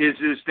is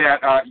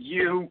that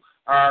you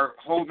are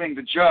holding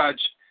the judge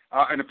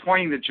and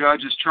appointing the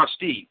judge as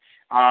trustee,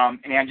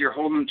 and you're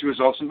holding him to his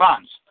oaths and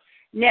bonds.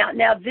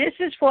 Now, this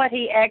is what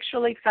he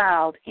actually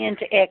filed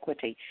into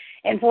equity.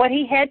 And what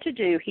he had to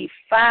do, he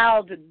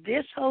filed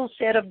this whole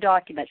set of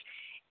documents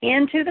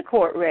into the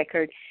court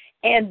record,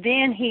 and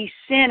then he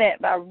sent it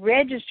by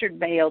registered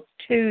mail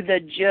to the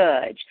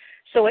judge.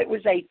 So it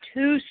was a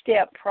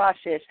two-step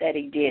process that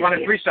he did. Well,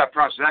 a three-step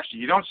process, actually.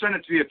 You don't send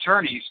it to the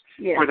attorneys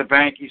for the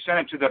bank. You send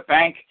it to the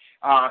bank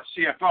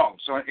CFO.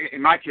 So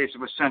in my case, it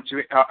was sent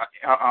to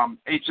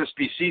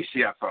HSBC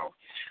CFO.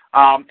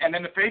 And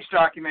then the face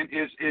document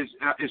is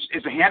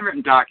a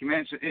handwritten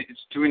document.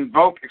 It's to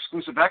invoke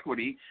exclusive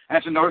equity, and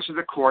it's a notice to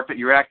the court that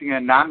you're acting in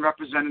a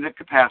non-representative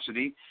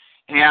capacity.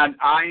 And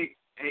I,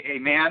 a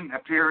man,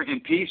 appear in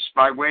peace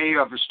by way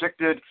of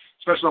restricted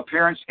special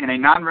appearance in a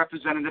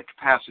non-representative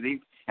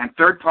capacity and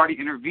third-party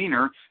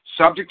intervener,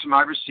 subject to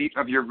my receipt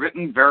of your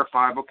written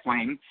verifiable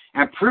claim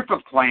and proof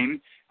of claim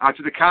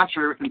to the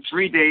contrary within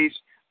 3 days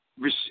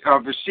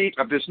of receipt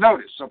of this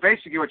notice. So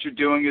basically, what you're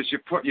doing is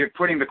you're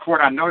putting the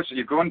court on notice that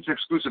you're going into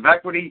exclusive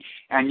equity,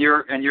 and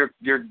you're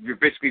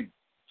basically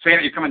saying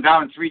that you're coming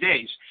down in 3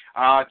 days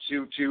for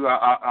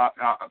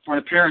an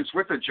appearance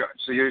with the judge.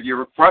 So you're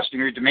requesting,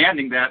 or you're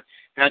demanding that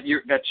you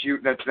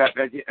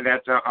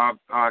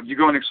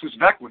go in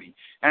exclusive equity.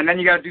 And then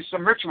you got to do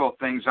some ritual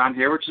things on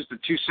here, which is the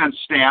 2-cent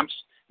stamps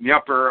in the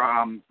upper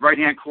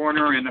right-hand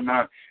corner, and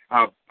a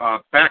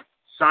back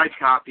side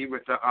copy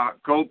with a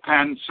gold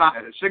pen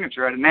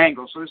signature at an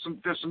angle. So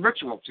there's some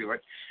ritual to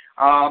it.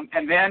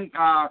 And then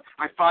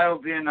I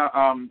filed in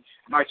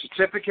my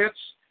certificates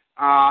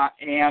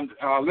and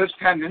lis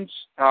pendens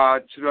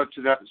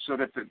so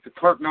that the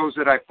clerk knows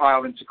that I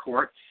filed into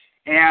court.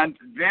 And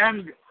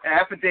then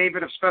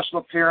affidavit of special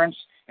appearance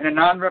in a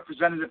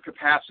non-representative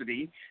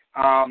capacity,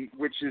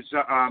 which is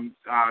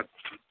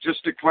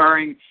just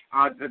declaring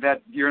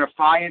that you're an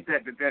affiant,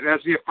 that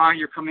as the affiant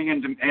you're coming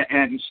in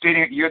and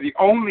stating that you're the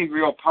only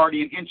real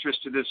party in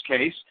interest to this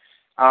case.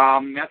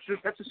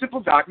 That's a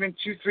simple document,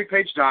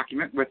 2-3-page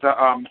document with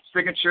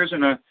signatures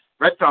and a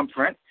red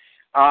thumbprint.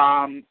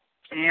 And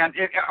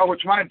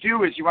what you want to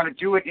do is you want to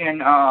do it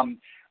in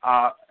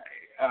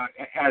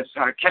as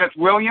Kenneth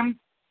William,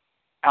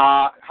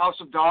 House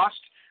of Dost.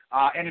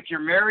 And if you're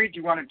married,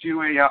 you want to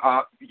do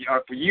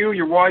for you,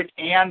 your wife,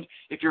 and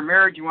if you're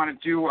married, you want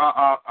to do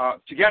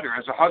together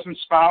as a husband,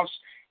 spouse.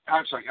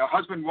 I'm sorry, a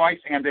husband, wife,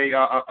 and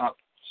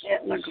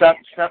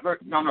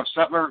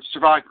settler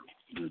survivor.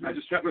 As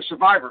a settler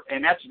survivor,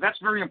 and that's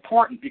very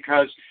important,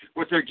 because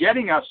what they're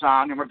getting us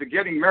on, and what they're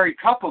getting married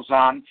couples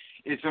on,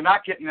 is they're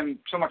not getting them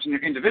so much in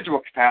their individual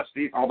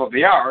capacity, although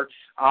they are,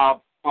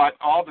 but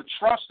all the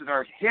trusts that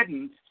are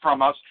hidden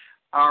from us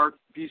are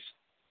these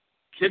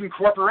hidden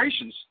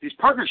corporations, these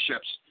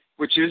partnerships,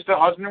 which is the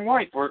husband and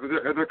wife or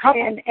their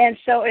couple. And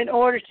so in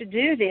order to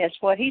do this,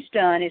 what he's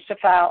done is to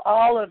file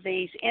all of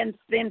these in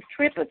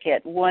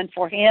triplicate, one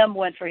for him,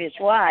 one for his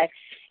wife,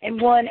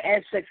 and one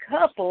as the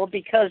couple,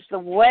 because the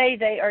way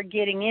they are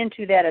getting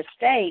into that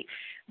estate,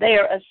 they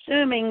are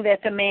assuming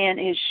that the man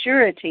is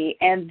surety,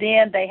 and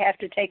then they have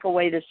to take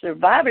away the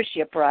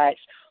survivorship rights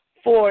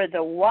for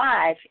the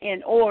wife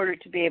in order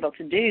to be able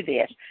to do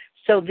this.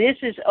 So this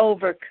is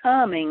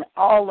overcoming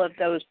all of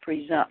those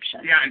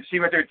presumptions. Yeah, and see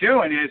what they're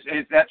doing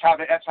is that's how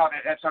they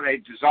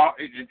dissolve,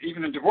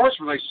 even in divorce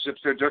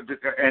relationships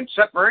and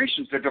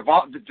separations. They're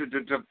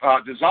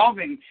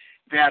dissolving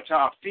that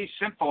fee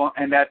simple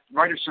and that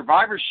right of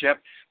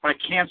survivorship by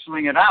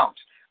canceling it out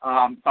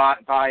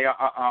by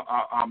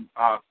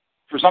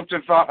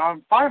presumptive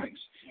filings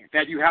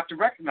that you have to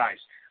recognize.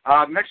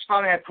 The next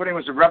filing I put in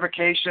was a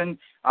revocation,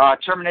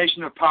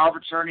 termination of power of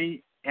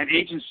attorney and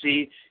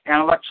agency,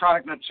 and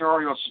electronic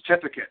notarial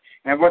certificate.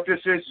 And what this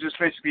is just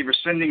basically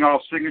rescinding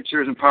all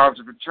signatures and powers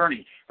of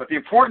attorney. But the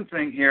important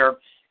thing here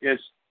is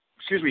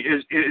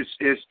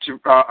to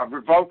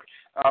revoke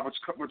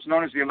what's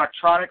known as the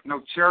electronic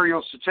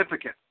notarial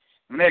certificate.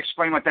 Let me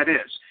explain what that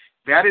is.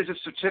 That is a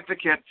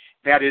certificate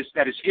that is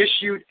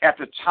issued at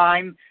the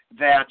time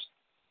that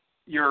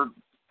your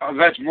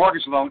alleged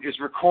mortgage loan is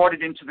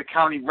recorded into the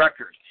county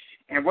record.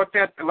 And what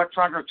that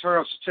electronic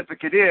notarial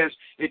certificate is,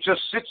 it just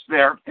sits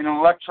there in an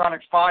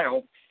electronic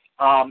file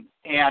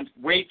and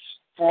waits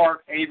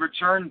for a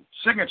return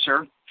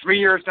signature 3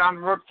 years down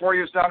the road, 4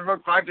 years down the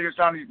road, 5 years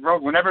down the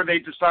road, whenever they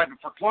decide to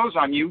foreclose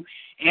on you,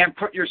 and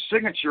put your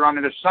signature on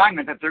an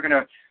assignment that they're going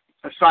to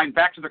assigned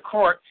back to the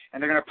court,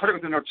 and they're going to put it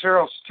with a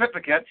notarial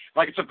certificate,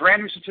 like it's a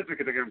brand new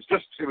certificate.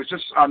 It was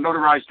just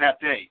notarized that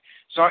day.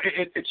 So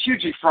it's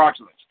hugely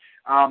fraudulent.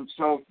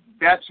 So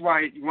that's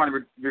why you want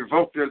to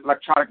revoke the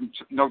electronic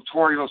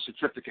notarial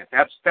certificate.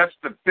 That's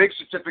the big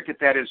certificate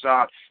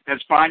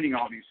that's binding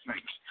all these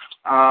things.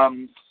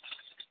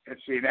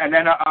 Let's see, and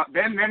then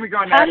we go.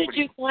 How did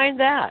you find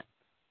that?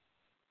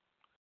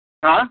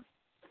 Huh?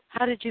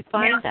 How did you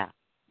find that?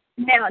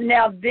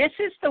 Now, this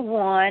is the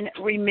one,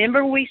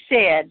 remember we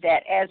said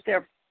that as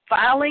they're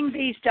filing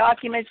these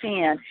documents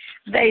in,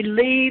 they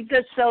leave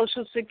the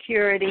Social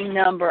Security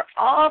number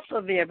off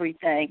of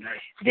everything.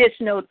 This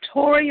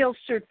notarial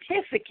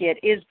certificate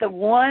is the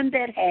one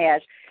that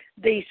has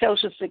the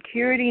Social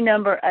Security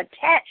number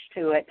attached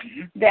to it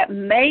that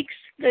makes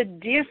the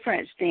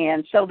difference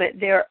then so that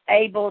they're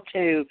able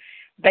to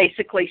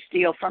basically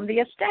steal from the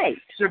estate.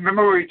 So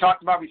remember we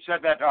talked about, we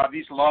said that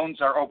these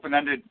loans are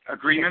open-ended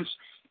agreements,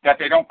 that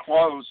they don't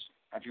close,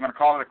 if you want to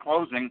call it a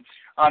closing,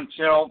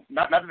 until,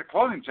 not at the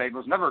closing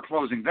table, there's never a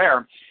closing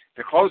there.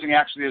 The closing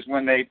actually is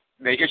when they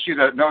issue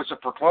the notice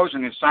of foreclosure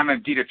and the assignment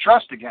of deed of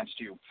trust against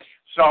you.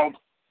 So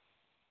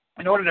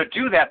in order to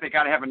do that, they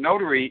got to have a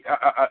notary,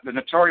 the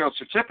notarial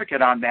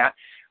certificate on that.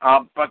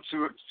 But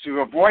to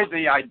avoid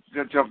now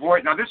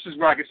this is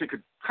where I guess they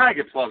could kind of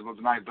get plausible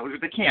deniability,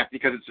 but they can't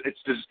because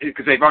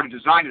because they've already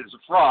designed it as a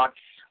fraud.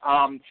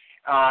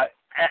 At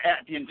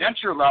the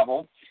indenture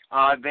level,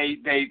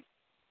 they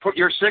put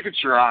your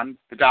signature on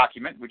the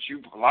document, which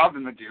you've allowed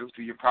them to do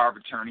through your power of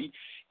attorney,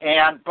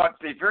 but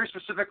they very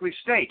specifically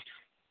state,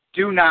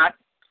 do not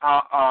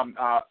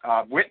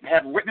have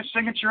witness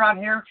signature on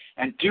here,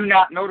 and do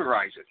not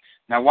notarize it.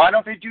 Now, why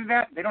don't they do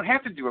that? They don't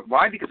have to do it.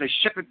 Why? Because they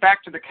ship it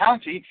back to the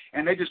county,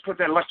 and they just put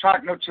that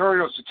electronic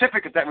notarial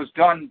certificate that was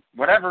done,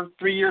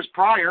 3 years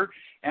prior,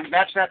 and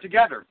match that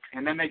together,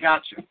 and then they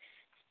got you.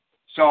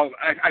 So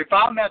I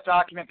found that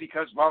document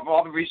because of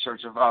all the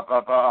research of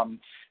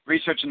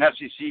research in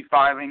SEC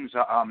filings,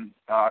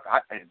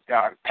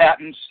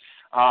 patents,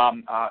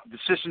 the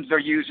systems they're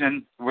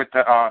using with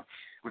the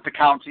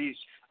counties,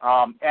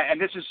 and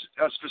this is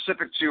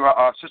specific to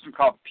a system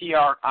called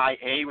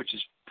PRIA, which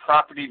is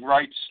Property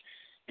Rights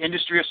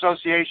Industry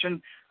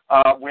Association,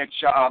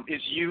 which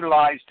is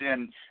utilized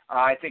in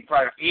I think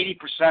probably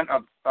 80%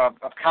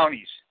 of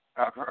counties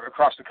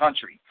across the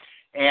country,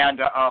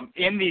 and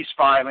in these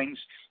filings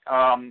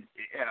or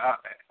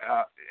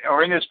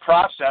in this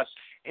process,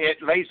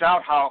 it lays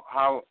out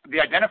how the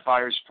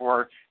identifiers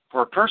for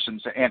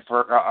persons and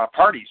for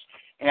parties.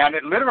 And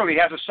it literally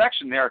has a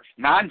section there,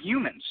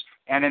 non-humans.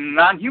 And in the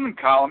non-human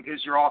column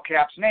is your all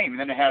caps name. And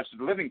then it has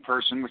the living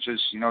person, which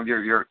is,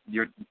 your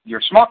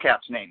small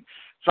caps name.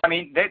 So, I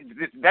mean,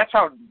 that's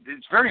how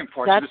it's very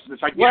important.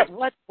 This idea.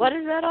 What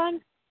is that on?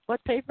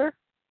 What paper?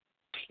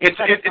 It is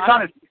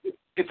on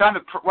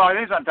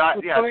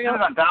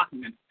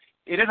documents.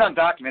 It is on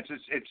documents.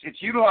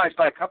 It's utilized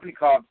by a company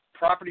called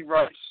Property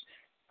Rights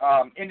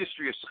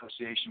Industry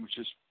Association, which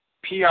is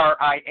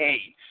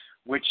PRIA,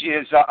 which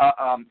is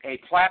a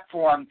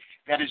platform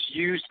that is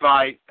used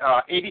by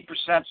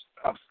 80%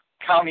 of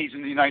counties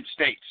in the United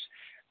States.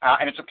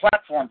 And it's a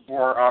platform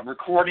for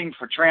recording,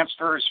 for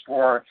transfers,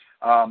 for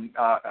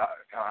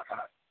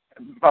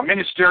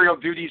ministerial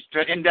duties,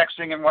 to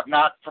indexing and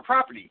whatnot for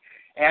property,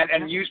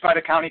 and used by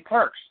the county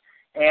clerks.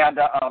 And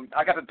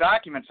I got the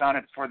documents on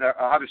it for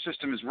how the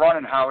system is run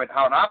and how it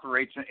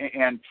operates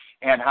and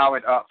how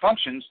it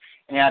functions.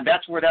 And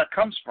that's where that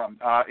comes from.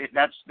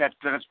 That's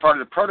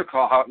part of the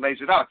protocol, how it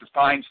lays it out. It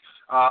defines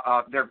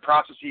their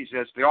processes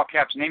as the all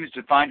caps name is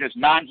defined as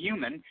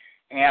non-human,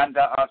 and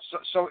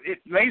so it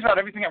lays out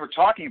everything that we're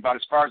talking about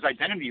as far as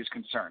identity is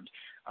concerned,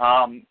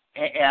 and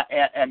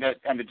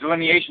the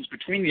delineations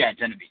between the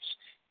identities.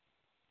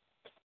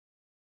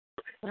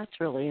 That's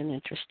really an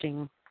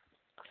interesting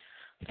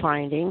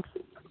finding.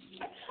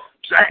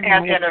 We're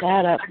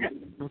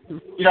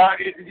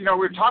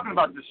talking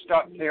about this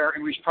stuff there,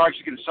 and we probably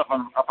should get this stuff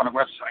up on a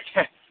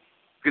website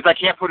because I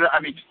can't put it. I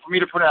mean, for me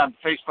to put it on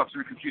Facebook, it's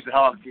going to confuse the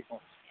hell out of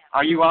people.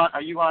 Are you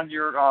on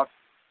your?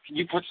 Can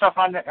you put stuff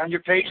on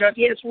your page yet?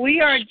 Yes,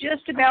 we are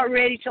just about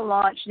ready to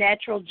launch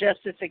Natural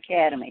Justice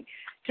Academy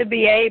to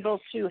be able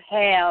to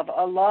have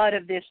a lot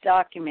of this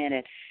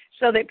documented,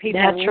 so that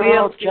people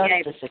Natural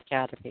Justice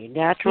Academy.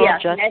 Natural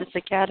Justice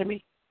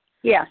Academy.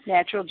 Yeah,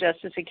 Natural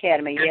Justice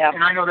Academy, yeah.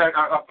 And I know that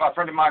a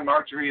friend of mine,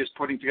 Marjorie, is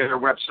putting together a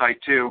website,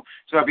 too.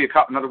 So that'll be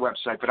another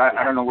website, but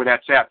I don't know where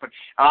that's at. But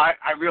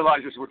I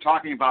realize as we're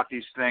talking about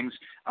these things,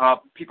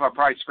 people are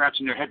probably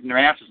scratching their head in their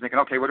answers thinking,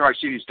 okay, where do I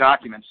see these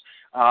documents?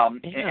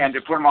 And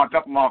to put them on,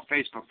 dump them on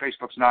Facebook.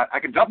 Facebook's not.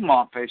 I can dump them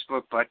on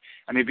Facebook, but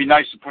I mean, it'd be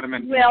nice to put them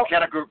in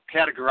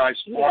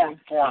categorized form.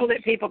 So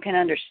that people can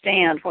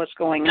understand what's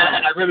going on.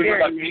 And I really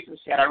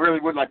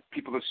would like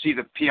people to see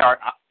the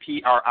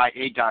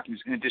PRIA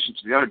documents in addition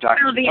to the other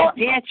documents. Well,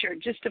 the adventure,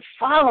 just to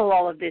follow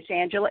all of this,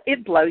 Angela,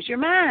 it blows your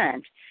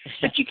mind.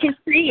 But you can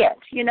see it,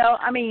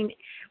 I mean,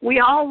 we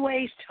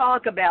always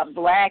talk about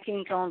black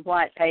ink on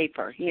white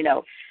paper,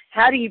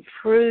 How do you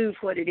prove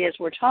what it is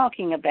we're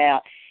talking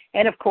about?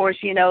 And, of course,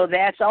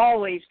 that's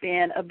always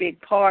been a big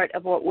part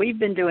of what we've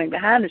been doing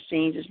behind the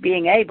scenes is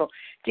being able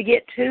to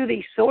get to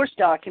these source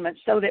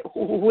documents so that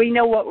we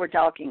know what we're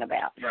talking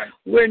about. Right.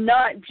 We're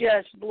not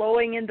just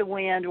blowing in the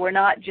wind. We're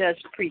not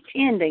just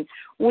pretending.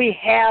 We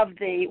have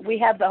the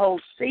whole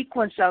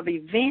sequence of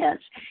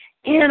events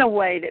in a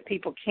way that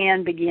people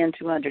can begin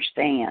to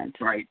understand.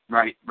 Right.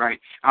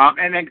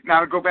 And then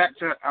now I'm going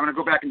to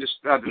go back and just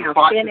finish the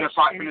 5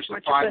 minutes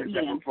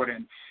that we put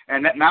in.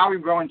 And that now we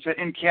go into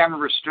in-camera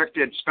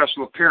restricted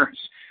special appearance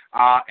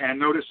and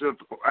notice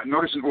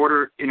an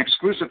order in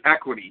exclusive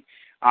equity.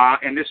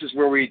 And this is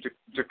where we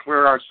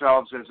declare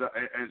ourselves as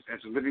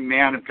a living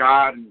man of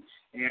God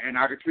and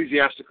our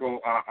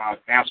ecclesiastical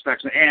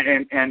aspects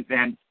and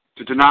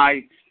to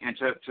deny and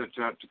to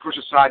push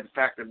aside the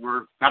fact that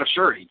we're not a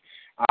surety.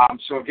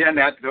 So again,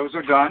 those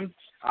are done.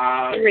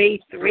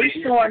 Three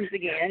storms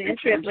again in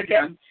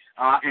triplicate.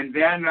 And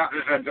then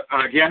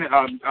again,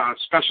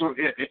 special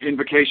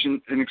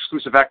invocation in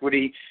exclusive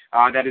equity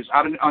that is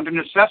under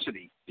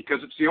necessity because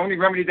it's the only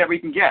remedy that we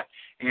can get.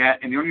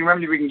 And the only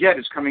remedy we can get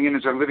is coming in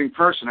as a living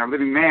person, our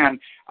living man,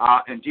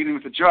 and dealing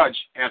with the judge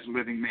as a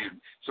living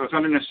man. So it's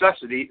under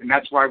necessity, and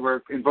that's why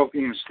we're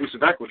invoking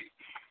exclusive equity.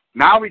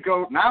 Now we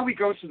go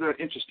to the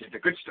interesting, the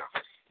good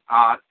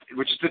stuff,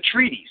 which is the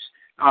treaties.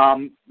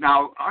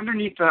 Now,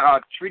 underneath the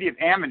Treaty of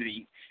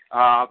Amity,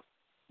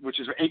 which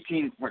is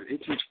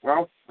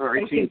 1812 or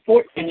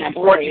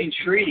 1814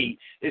 treaty,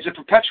 is a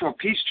perpetual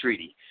peace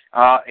treaty,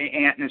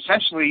 and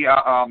essentially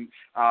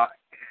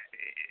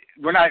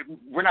we're not.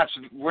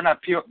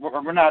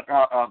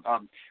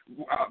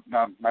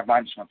 My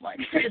mind's not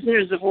blank.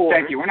 Prisoners of war.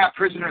 Thank you. We're not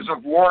prisoners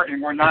of war,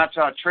 and we're not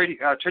trading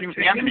with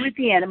the enemy. With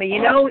the enemy.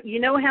 You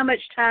know how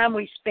much time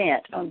we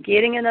spent on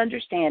getting an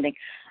understanding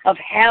of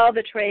how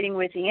the Trading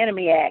with the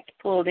Enemy Act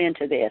pulled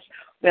into this.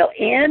 Well,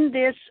 in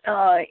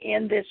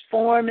this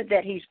form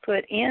that he's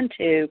put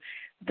into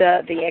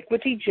the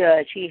equity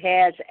judge, he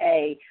has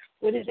a,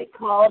 what is it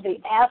called? The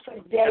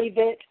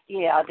affidavit.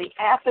 Yeah, the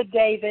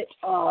affidavit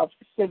of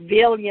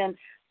civilian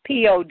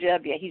POW.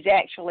 He's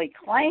actually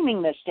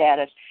claiming the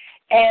status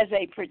as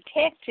a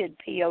protected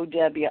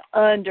POW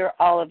under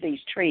all of these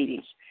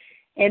treaties.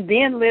 And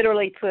then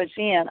literally puts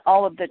in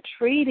all of the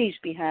treaties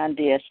behind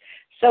this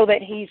so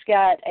that he's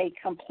got a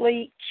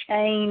complete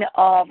chain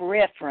of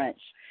reference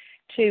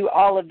to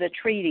all of the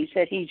treaties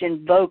that he's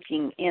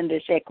invoking in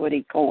this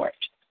equity court.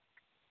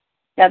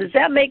 Now, does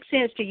that make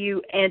sense to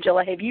you,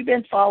 Angela? Have you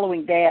been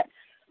following that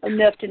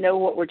enough to know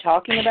what we're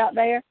talking about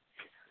there?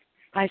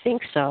 I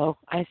think so.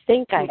 I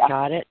think I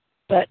got it.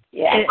 But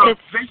it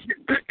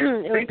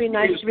would be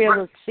nice to be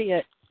able to see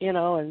it,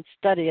 and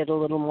study it a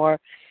little more.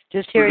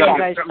 Just hearing you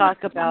guys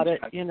talk about it,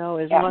 is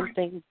one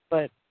thing,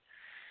 but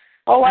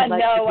I'd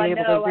like to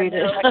be able to read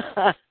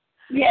it.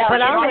 Yeah,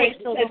 but I'll wait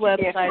till the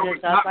website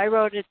is up. I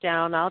wrote it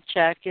down. I'll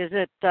check. Is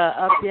it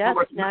up yet?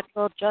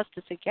 Natural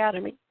Justice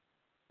Academy?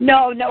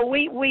 No,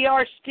 we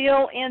are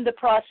still in the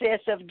process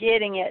of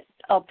getting it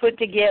put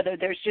together.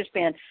 There's just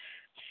been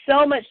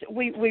so much.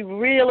 We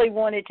really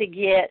wanted to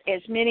get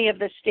as many of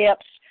the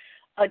steps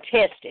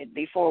tested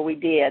before we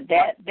did.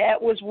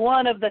 That was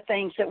one of the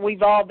things that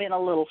we've all been a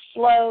little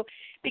slow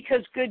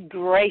because, good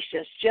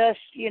gracious, just,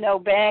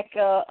 back,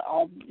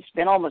 it's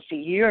been almost a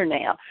year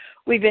now,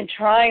 we've been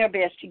trying our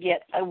best to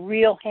get a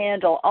real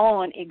handle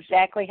on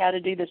exactly how to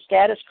do the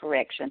status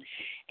correction.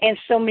 And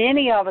so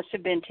many of us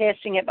have been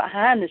testing it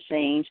behind the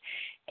scenes,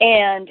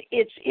 and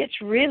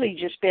it's really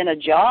just been a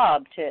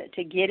job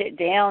to get it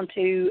down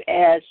to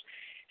as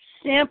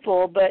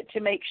simple, but to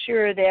make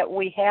sure that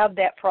we have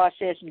that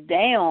process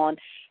down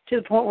to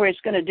the point where it's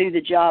going to do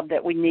the job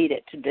that we need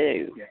it to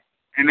do. Yeah.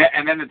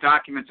 And then the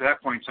documents at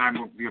that point in time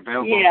will be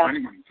available for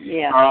anyone.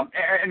 Yeah.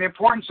 And the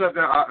importance of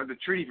the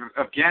Treaty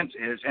of Ghent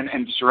is,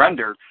 and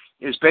surrender,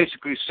 is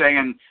basically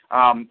saying,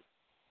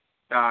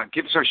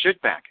 give us our shit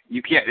back.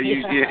 You can't.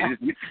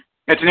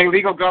 It's an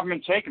illegal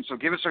government taken, so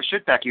give us our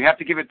shit back. You have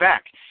to give it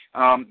back.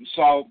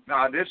 So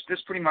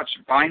this pretty much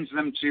binds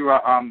them to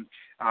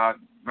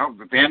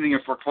abandoning a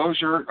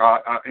foreclosure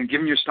and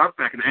giving your stuff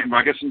back, and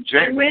I guess in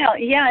jail. Well,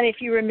 yeah, and if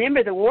you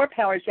remember the War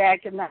Powers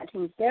Act of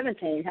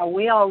 1917, how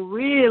we all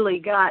really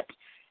got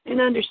an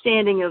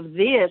understanding of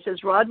this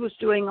as Rod was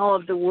doing all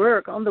of the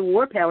work on the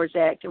War Powers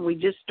Act, and we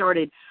just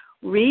started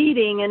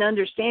reading and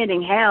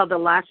understanding how the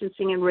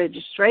licensing and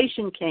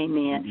registration came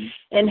in,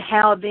 and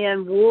how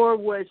then war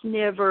was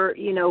never,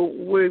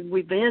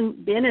 we've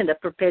been in a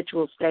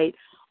perpetual state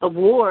of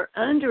war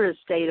under a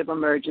state of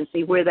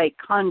emergency where they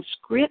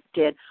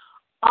conscripted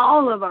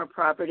all of our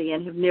property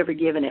and have never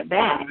given it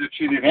back. Under the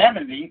Treaty of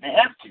Amity, they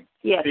have to.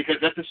 Yes. Because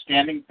that's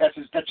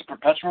a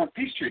perpetual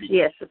peace treaty.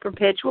 Yes, a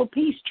perpetual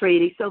peace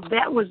treaty. So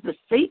that was the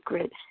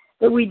secret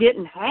that we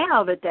didn't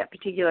have at that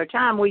particular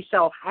time. We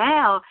saw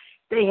how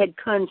they had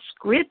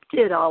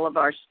conscripted all of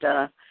our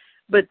stuff,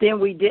 but then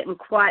we didn't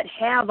quite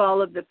have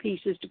all of the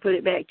pieces to put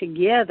it back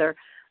together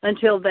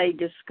until they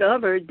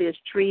discovered this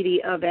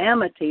Treaty of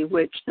Amity,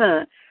 which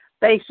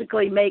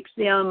basically makes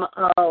them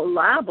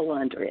liable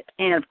under it.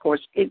 And, of course,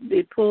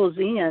 it pulls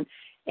in,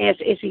 as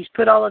he's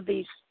put all of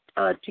these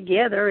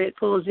together. It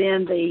pulls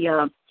in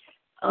the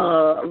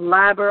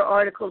LIBOR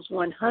Articles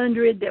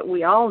 100 that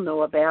we all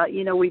know about.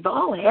 You know, we've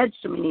all had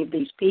so many of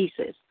these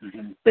pieces,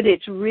 but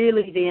it's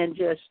really then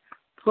just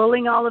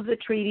pulling all of the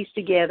treaties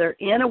together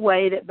in a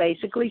way that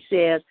basically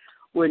says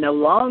we're no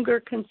longer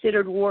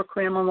considered war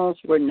criminals.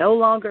 We're no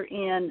longer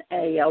in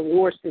a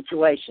war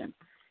situation.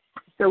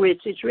 So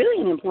it's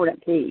really an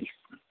important piece.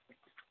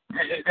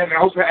 And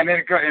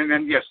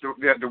then yes,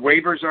 the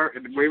waivers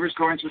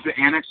go into it.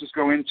 The annexes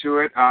go into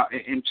it.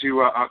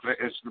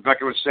 As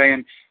Rebecca was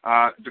saying,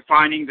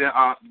 defining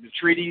the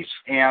treaties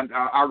and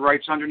our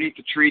rights underneath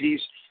the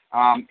treaties,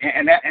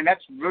 and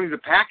that's really the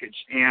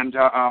package. And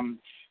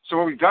so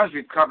what we've done is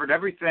we've covered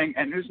everything.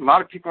 And there's a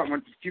lot of people.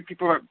 A few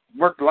people that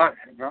worked a lot.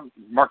 Well,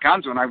 Mark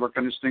Gonzo and I worked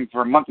on this thing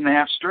for a month and a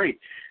half straight,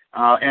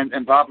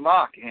 and Bob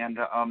Locke, and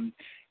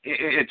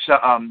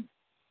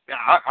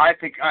I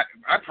think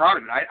I'm proud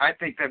of it. I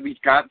think that we've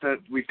got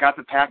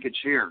the package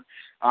here.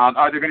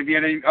 Are there going to be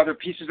any other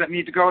pieces that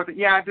need to go with it?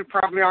 Yeah, there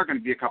probably are going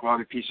to be a couple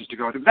other pieces to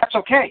go with it. But that's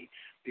okay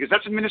because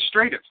that's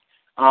administrative,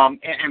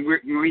 and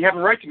we have a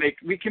right to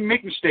we can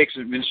make mistakes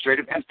as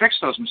administrative and fix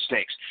those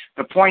mistakes.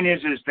 The point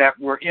is that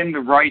we're in the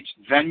right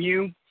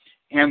venue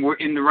and we're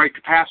in the right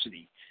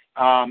capacity,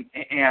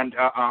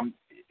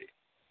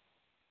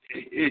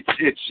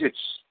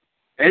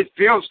 it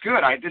feels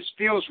good. This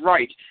feels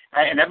right,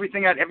 and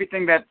everything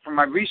that from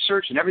my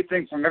research and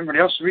everything from everybody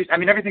else's research, I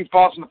mean, everything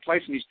falls into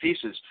place in these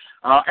pieces.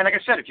 And like I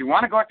said, if you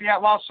want to go at the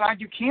outlaw side,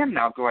 you can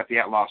now go at the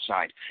outlaw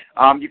side.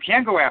 You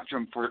can go after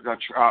them for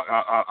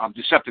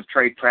deceptive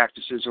trade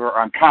practices or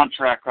on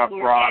contract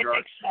fraud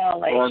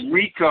or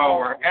RICO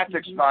or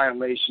ethics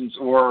violations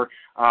or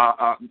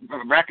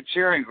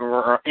racketeering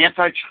or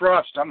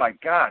antitrust. Oh my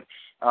God,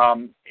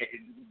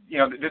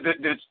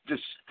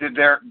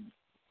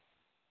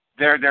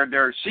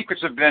 Their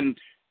secrets have been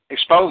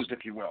exposed,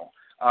 if you will.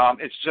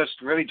 It's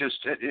just really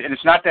and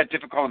it's not that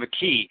difficult of a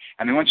key.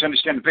 I mean, once you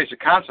understand the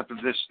basic concept of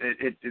this,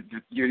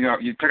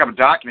 you pick up a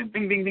document,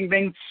 bing, bing, bing,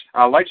 bing,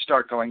 lights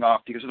start going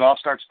off because it all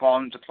starts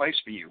falling into place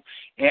for you.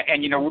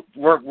 And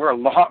we're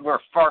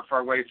far, far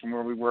away from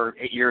where we were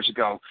 8 years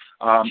ago,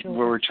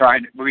 where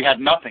we had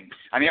nothing.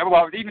 I mean,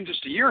 well, even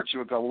just a year or two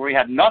ago, where we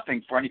had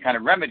nothing for any kind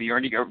of remedy or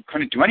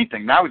couldn't do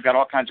anything. Now we've got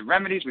all kinds of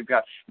remedies.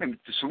 The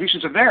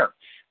solutions are there.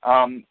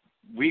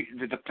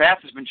 The path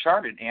has been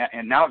charted,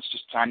 and now it's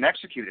just time to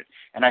execute it.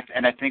 And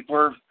I think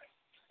we're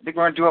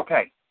going to do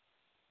okay.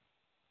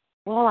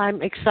 Well,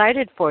 I'm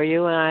excited for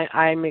you, and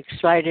I'm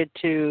excited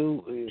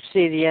to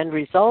see the end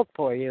result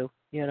for you.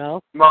 You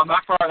know. Well,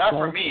 not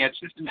for me. It's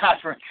just not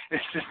for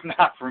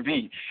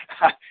me.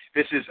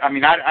 This is. I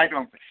mean, I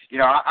don't.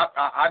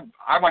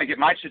 I want to get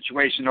my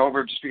situation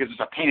over just because it's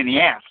a pain in the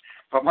ass.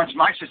 But once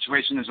my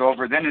situation is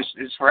over, then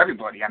it's for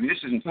everybody. I mean,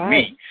 this isn't for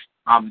me.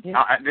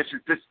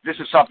 This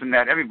is something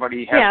that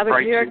everybody has the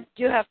right to. Yeah, but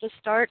you have to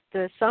start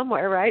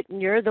somewhere, right?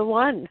 And you're the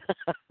one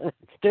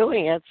that's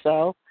doing it.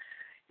 So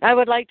I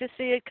would like to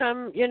see it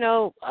come,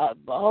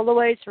 all the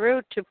way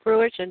through to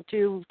fruition,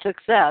 to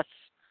success.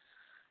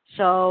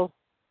 So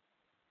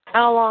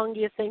how long do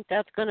you think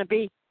that's going to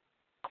be?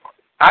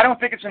 I don't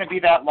think it's going to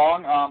be that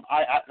long.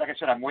 Like I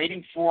said, I'm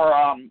waiting for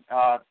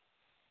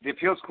the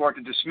appeals court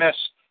to dismiss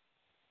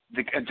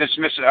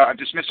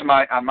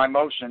my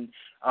motion,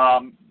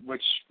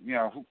 which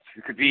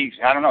it could be,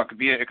 I don't know, it could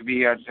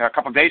be a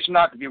couple of days from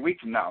now, it could be a week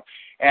from now.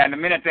 And the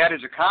minute that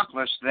is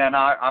accomplished, then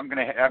I'm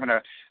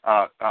gonna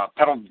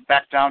pedal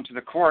back down to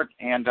the court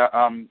and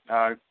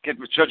get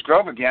with Judge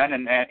Grove again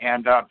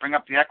and bring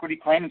up the equity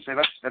claim and say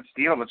let's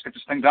deal, let's get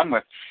this thing done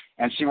with,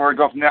 and see where we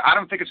go from there. I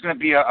don't think it's going to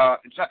be I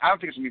don't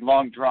think it's going to be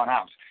long drawn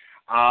out.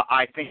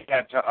 I think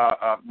that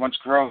once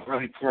Grove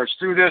really pours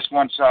through this,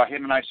 once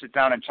him and I sit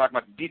down and talk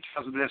about the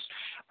details of this,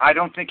 I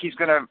think he's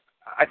going to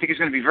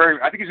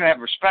have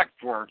respect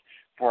for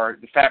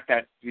the fact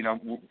that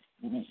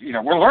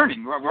we're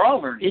learning. We're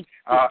all learning.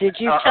 Did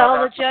you tell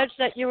the judge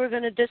that you were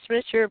going to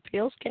dismiss your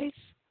appeals case?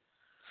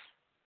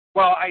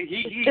 Well,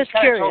 he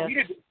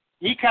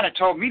kind of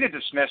told me to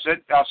dismiss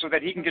it so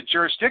that he can get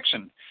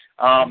jurisdiction.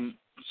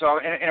 So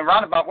in a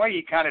roundabout way,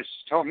 he kind of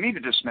told me to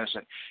dismiss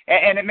it,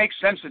 and it makes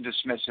sense to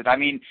dismiss it. I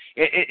mean,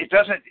 it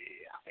doesn't.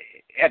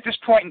 At this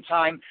point in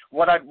time,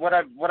 what I've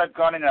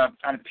gone in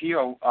an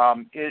appeal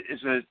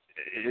is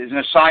an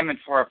assignment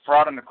for a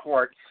fraud in the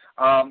court.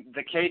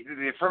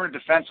 The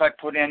affirmative defense I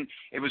put in,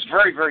 it was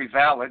very, very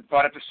valid,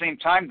 but at the same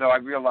time, though, I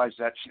realized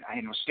that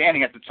I was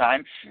standing at the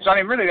time. So, I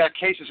mean, really, that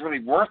case is really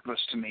worthless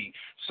to me.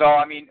 So,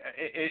 I mean,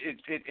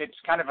 it's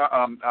kind of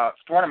a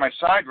thorn on my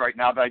side right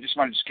now that I just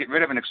want to just get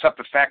rid of and accept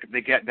the fact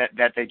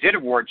that they did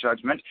award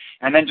judgment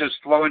and then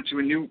just flow into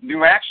a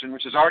new action,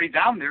 which is already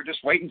down there,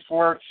 just waiting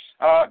for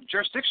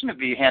jurisdiction to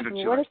be handed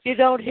to it. What if you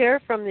don't hear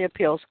from the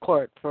appeals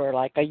court for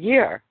like a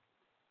year?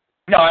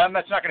 No,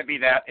 that's not going to be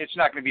that. It's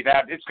not going to be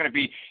that. It's going to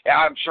be.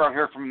 I'm sure I'll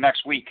hear from him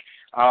next week.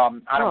 I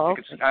don't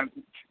think it's.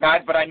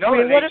 But I know. I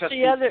mean,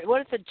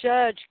 what if the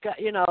judge got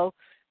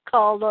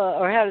called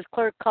or had his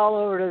clerk call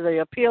over to the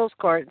appeals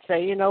court and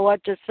say, you know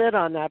what, just sit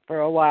on that for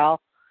a while.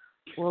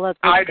 Well,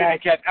 I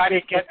didn't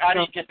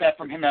get that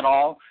from him at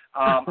all.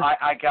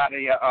 I got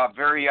a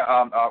very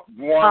warm.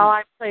 Well,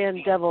 I'm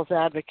playing devil's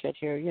advocate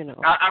here, you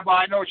know.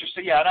 I know what you're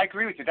saying. Yeah, and I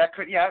agree with you. That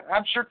could,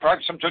 I'm sure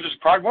probably some judges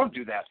probably won't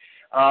do that.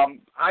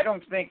 I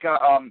don't think.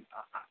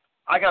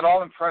 I got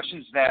all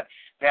impressions that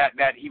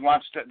he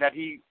wants to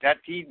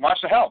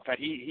wants to help. That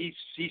he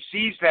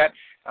sees that.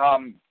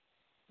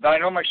 That I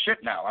know my shit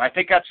now, and I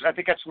think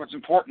that's what's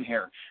important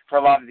here for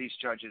a lot of these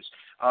judges.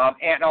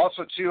 And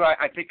also too,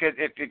 I think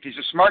if he's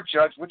a smart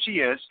judge, which he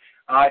is,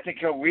 I think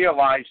he'll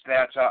realize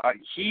that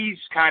he's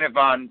kind of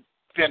on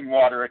thin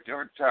water,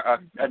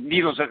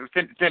 needles at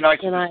thin ice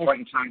at this point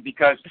in time,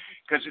 because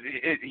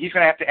he's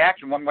going to have to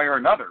act in one way or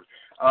another.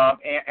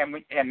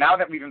 And now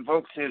that we've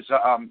invoked his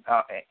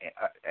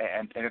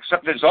and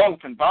accepted his oath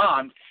and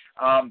bond,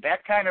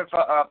 that kind of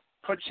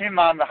puts him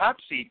on the hot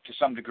seat to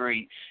some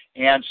degree.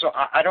 And so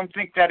I don't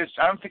think there's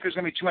going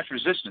to be too much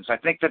resistance. I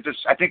think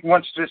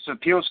once this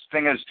appeals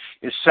thing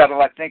is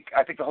settled, I think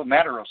the whole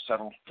matter will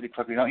settle pretty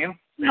quickly, don't you?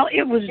 Well,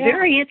 it was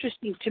very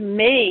interesting to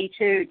me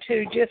to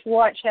just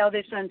watch how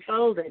this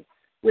unfolded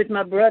with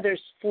my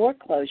brother's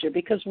foreclosure,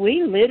 because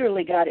we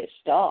literally got it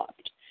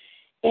stopped.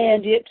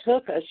 And it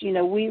took us,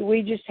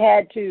 we just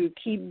had to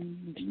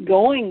keep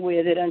going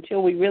with it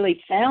until we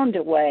really found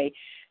a way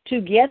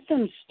to get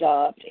them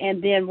stopped.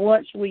 And then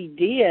once we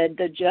did,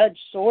 the judge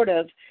sort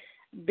of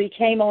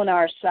became on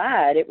our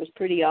side. It was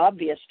pretty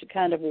obvious to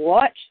kind of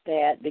watch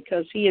that,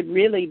 because he had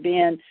really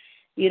been,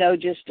 he'd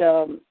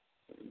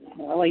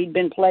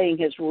been playing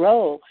his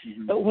role.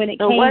 Mm-hmm. But when it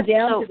came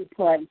down to the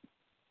play,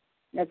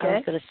 okay. I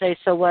was going to say,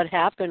 so what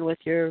happened with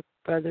your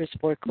brother's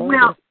foreclosure?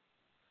 Well,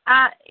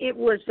 it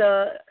was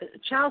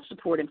child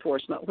support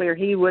enforcement, where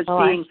he was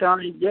being thrown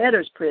in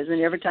debtor's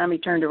prison every time he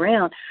turned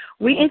around.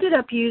 We ended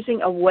up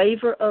using a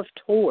waiver of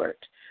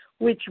tort,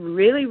 which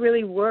really,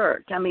 really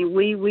worked. I mean,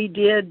 we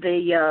did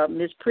the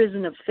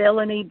misprison of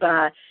felony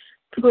by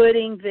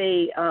putting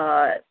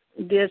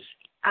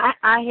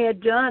I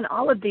had done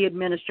all of the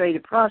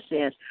administrative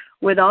process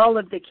with all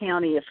of the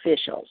county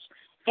officials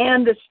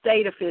and the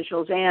state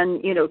officials, and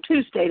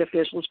 2 state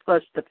officials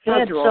plus the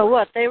federal. So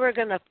what? They were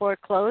going to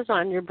foreclose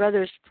on your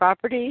brother's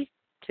property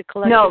to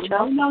collect No. the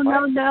child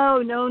support?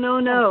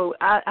 No.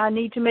 I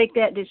need to make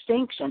that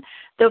distinction.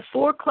 The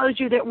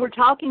foreclosure that we're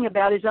talking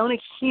about is on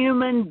a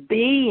human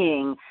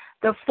being.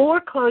 The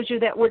foreclosure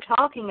that we're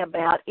talking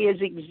about is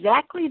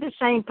exactly the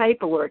same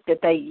paperwork that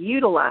they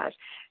utilize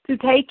to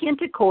take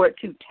into court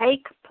to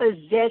take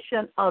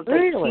possession of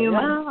the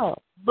human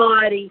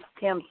body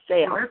himself.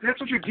 Well, that's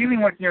what you're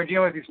dealing with when you're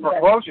dealing with these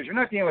foreclosures. You're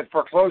not dealing with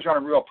foreclosure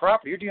on a real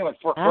property. You're dealing with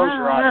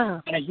foreclosure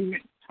on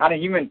a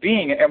human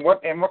being. And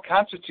what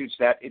constitutes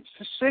that? It's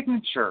the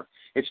signature.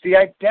 It's the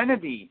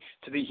identity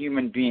to the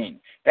human being.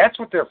 That's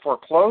what they're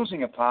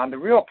foreclosing upon. The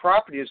real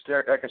property is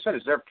their, like I said,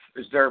 is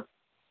their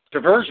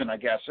diversion, I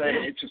guess.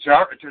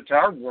 It's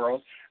our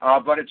world,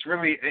 but it's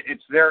really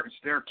it's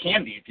their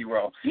candy, if you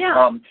will.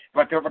 Yeah.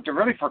 But what they're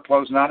really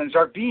foreclosing on is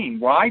our being.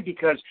 Why?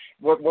 Because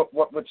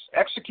what's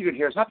executed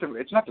here is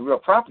it's not the real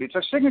property. It's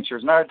our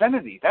signatures and our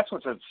identity. That's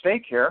what's at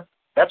stake here.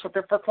 That's what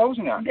they're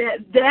foreclosing on.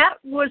 That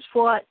was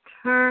what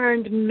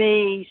turned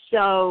me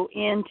so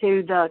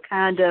into the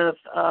kind of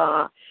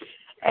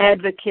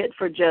advocate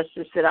for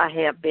justice that I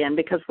have been,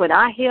 because when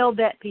I held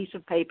that piece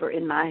of paper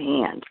in my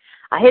hand,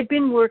 I had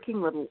been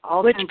working with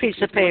all Which piece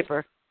of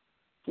paper?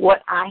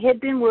 I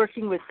had been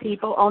working with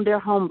people on their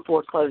home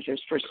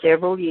foreclosures for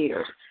several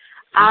years.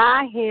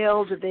 I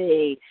held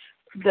the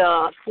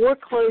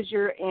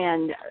foreclosure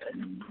and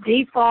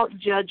default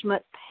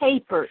judgment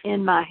paper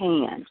in my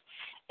hand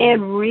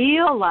and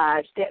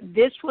realized that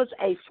this was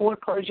a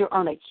foreclosure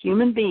on a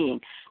human being,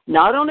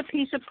 not on a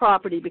piece of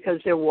property, because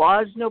there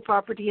was no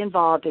property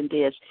involved in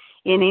this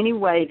in any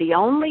way. The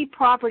only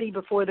property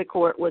before the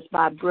court was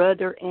my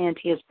brother and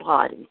his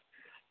body.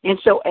 And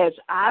so as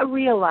I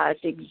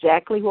realized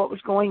exactly what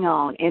was going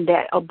on, and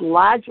that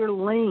obliger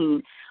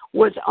lien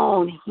was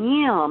on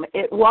him,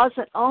 it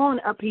wasn't on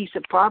a piece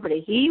of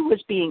property. He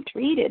was being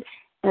treated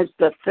as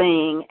the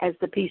thing, as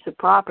the piece of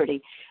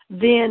property.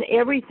 Then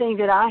everything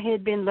that I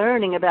had been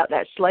learning about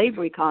that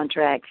slavery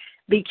contract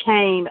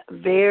became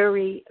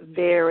very,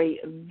 very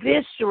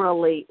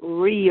viscerally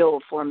real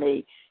for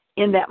me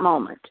in that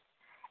moment.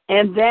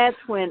 And that's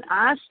when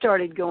I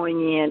started going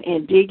in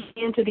and digging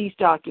into these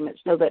documents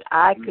so that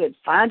I could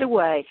find a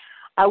way.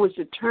 I was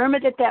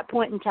determined at that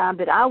point in time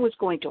that I was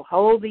going to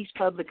hold these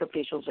public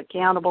officials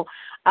accountable.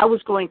 I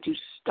was going to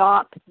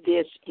stop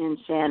this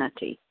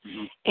insanity.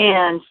 Mm-hmm.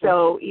 And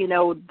so,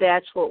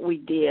 that's what we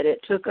did. It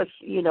took us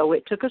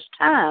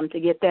time to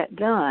get that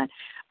done,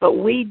 but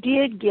we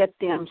did get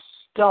them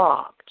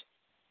stopped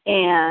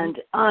and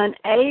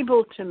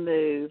unable to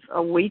move.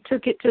 We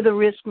took it to the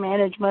risk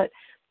management.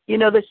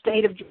 The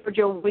state of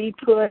Georgia, we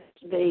put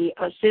the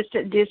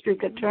assistant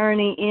district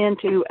attorney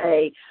into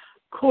a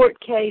court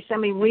case. I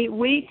mean,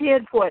 we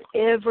did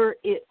whatever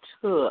it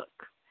took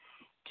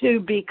to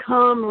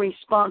become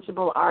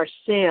responsible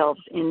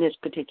ourselves in this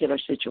particular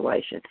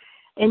situation.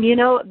 And,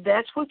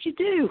 that's what you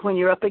do when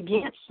you're up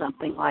against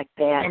something like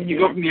that. And you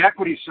go from the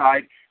equity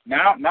side,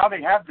 Now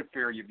they have to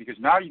fear you because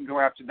now you can go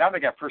after. Now they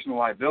got personal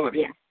liability,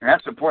 Yeah. and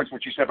that's the point.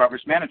 What you said about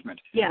risk management.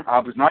 Yeah.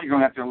 Because now you're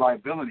going after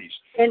liabilities.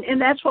 And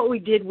that's what we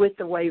did with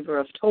the waiver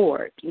of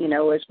tort.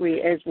 As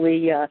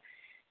we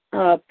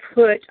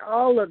put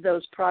all of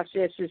those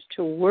processes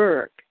to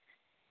work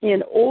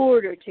in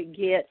order to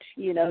get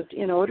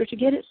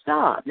it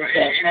stopped.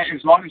 Right. And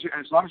as long as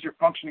you're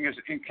functioning as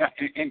an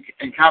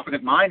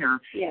incompetent minor,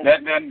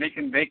 then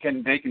they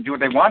can do what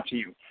they want to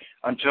you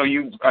until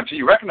you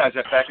recognize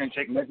that fact and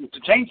take measures to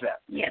change that.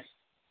 Yes.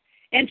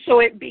 And so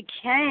it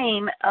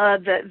became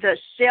the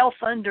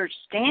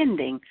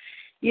self-understanding,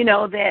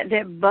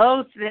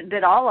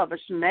 that all of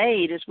us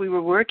made as we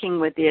were working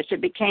with this.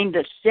 It became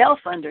the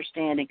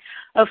self-understanding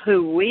of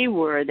who we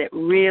were that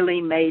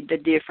really made the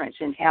difference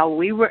in how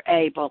we were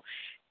able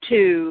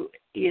to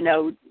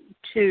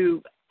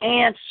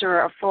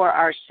answer for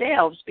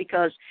ourselves,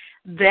 because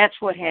that's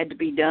what had to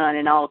be done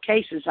in all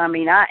cases. I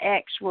mean, I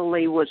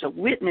actually was a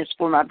witness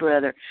for my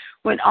brother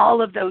when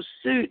all of those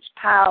suits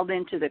piled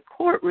into the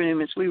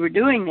courtroom as we were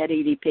doing that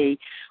EDP.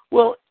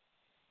 Well,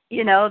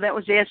 that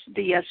was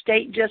the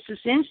State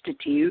Justice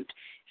Institute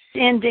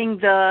sending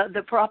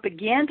the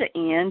propaganda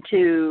in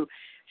to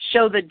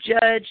show the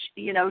judge,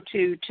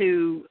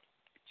 to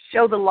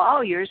show the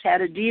lawyers how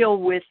to deal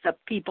with the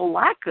people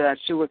like us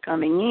who were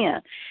coming in.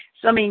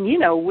 So, I mean,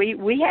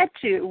 we had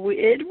to,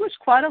 it was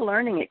quite a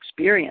learning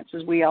experience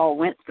as we all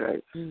went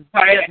through.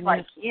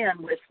 Like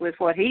him with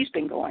what he's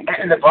been going through.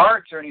 And the bar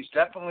attorneys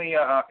definitely,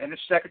 and the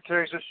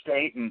secretaries of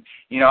state, and,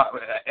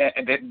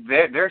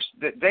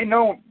 they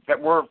know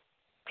that we're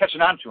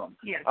catching on to them.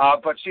 Yes.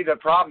 But see, the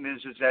problem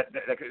is that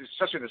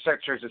especially the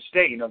secretaries of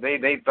state,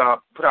 they've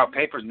put out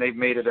papers and they've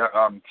made it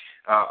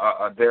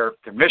their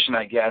mission,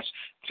 I guess,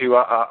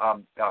 to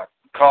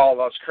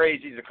call us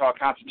crazy, to call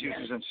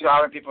constitutions and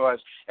sovereign people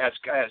as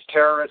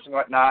terrorists and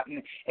whatnot.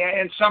 And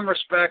in some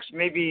respects,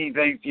 maybe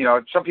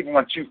some people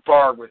went too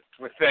far with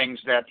things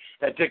that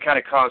did kind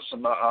of cause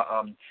some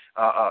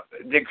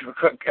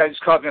it's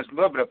causing us a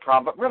little bit of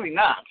problem, but really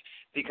not.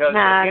 Because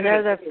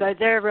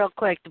they're real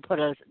quick to put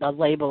a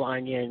label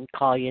on you and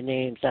call you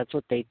names. That's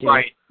what they do.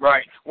 Right.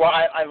 Well,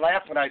 I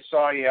laughed when I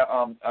saw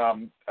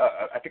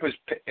I think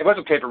it was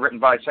a paper written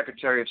by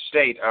Secretary of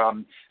State,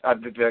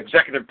 the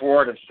executive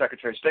board of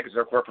Secretary of State, because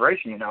they're a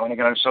corporation, and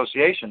an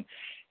association,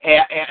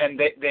 and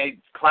they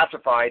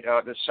classified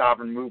the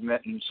sovereign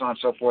movement and so on and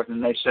so forth,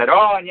 and they said,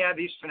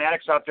 these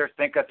fanatics out there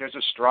think that there's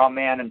a straw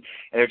man, and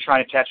they're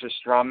trying to attach a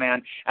straw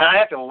man, and I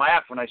have to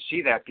laugh when I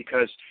see that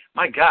because,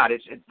 my God,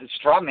 the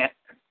straw man.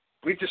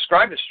 We've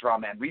described the straw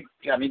man.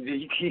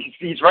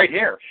 He's right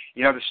here.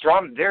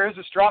 There is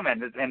a straw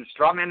man, and the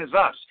straw man is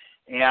us.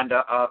 And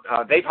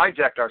they've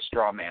hijacked our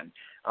straw man.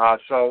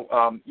 But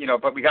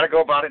we got to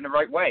go about it in the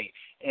right way.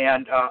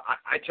 And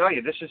I tell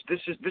you, this is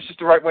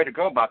the right way to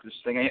go about this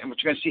thing. And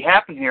what you're going to see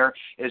happen here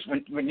is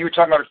when you were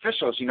talking about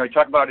officials, you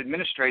talk about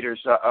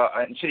administrators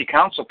and city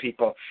council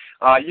people,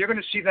 you're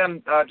going to see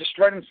them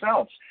destroy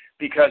themselves.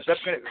 Because that's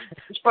going to,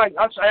 just by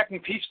us acting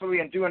peacefully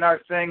and doing our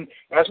thing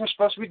as we're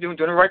supposed to be doing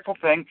the rightful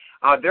thing,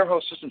 their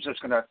whole system's just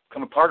going to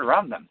come apart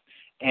around them.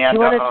 And you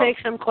want to take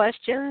some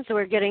questions?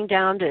 We're getting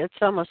down to,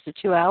 it's almost a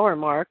 2-hour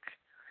mark.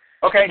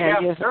 Okay,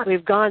 and sure.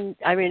 We've gone,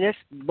 this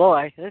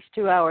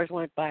 2 hours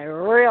went by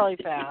really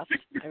fast.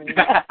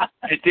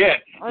 It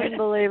did.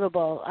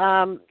 Unbelievable.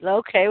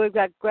 Okay, we've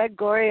got Greg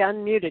Gorey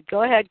unmuted.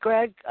 Go ahead,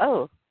 Greg.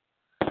 Oh,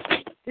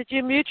 did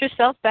you mute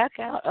yourself back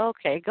out?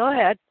 Okay, go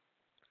ahead.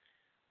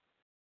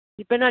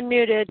 You've been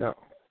unmuted. No.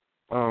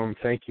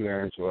 Thank you,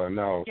 Angela.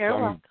 No. You're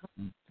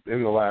welcome.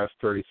 In the last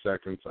 30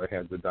 seconds, I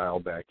had to dial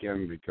back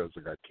in because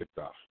I got kicked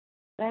off.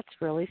 That's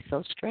really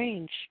so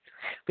strange.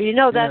 But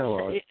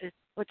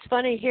what's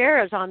funny here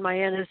is on my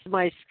end is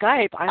my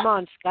Skype. I'm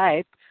on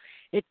Skype.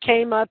 It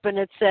came up and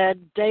it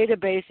said,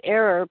 database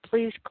error,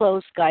 please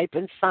close Skype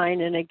and sign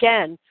in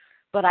again.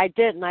 But I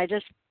didn't. I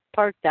just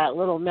parked that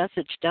little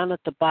message down at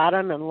the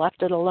bottom and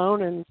left it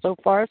alone, and so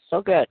far,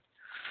 so good.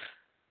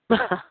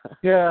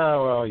 Yeah,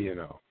 well,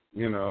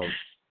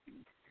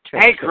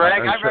 Hey,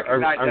 Greg, I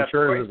recognize that. I'm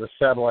sure the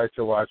satellites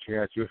are watching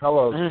at you.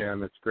 Hello,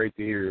 Ken. It's great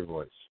to hear your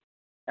voice.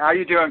 How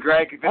you doing,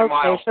 Greg? It's been a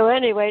while. Okay, so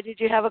anyway, did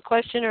you have a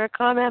question or a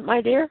comment,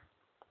 my dear?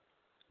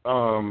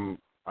 I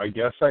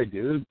guess I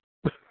do.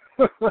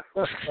 What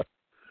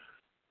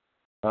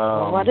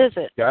is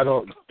it? God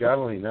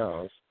only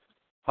knows.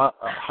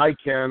 Hi,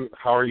 Ken.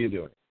 How are you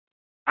doing?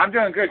 I'm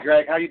doing good,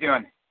 Greg. How you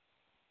doing?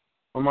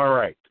 I'm all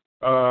right.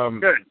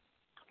 Good.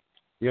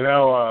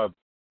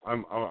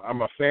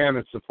 I'm a fan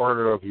and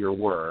supporter of your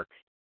work,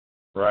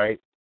 right?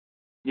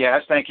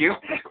 Yes, thank you.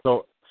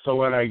 So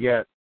when I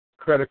get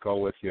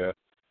critical with you,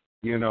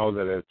 you know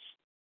that it's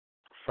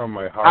from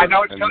my heart. I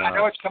know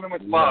it's coming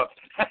with love.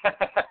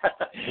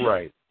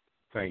 Right.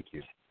 Thank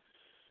you.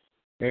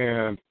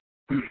 And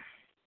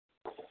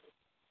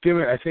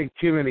I think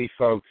too many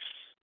folks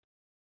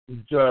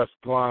just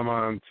glom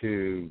on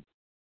to,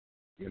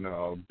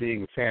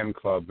 being fan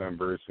club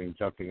members and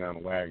jumping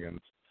on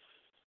wagons,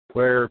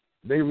 where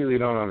they really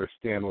don't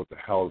understand what the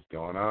hell is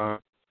going on.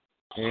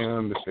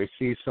 And if they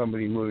see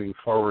somebody moving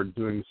forward,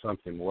 doing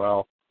something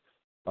well,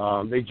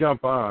 They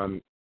jump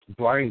on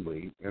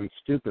blindly and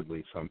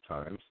stupidly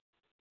sometimes,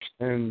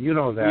 and you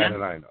know that,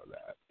 and I know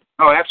that.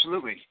 Oh,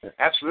 absolutely.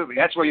 Absolutely.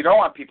 That's what you don't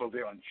want people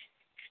doing.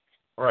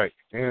 Right.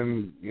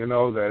 And you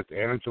know that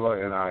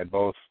Angela and I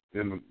both,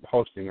 in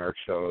hosting our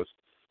shows,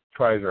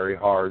 try very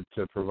hard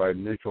to provide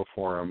neutral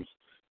forums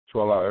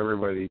to allow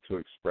everybody to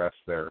express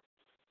their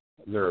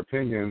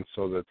opinions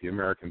so that the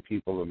American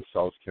people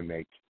themselves can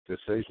make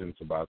decisions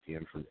about the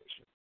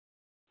information.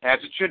 As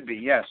it should be,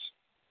 yes.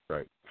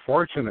 Right.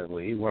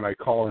 Fortunately, when I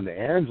call into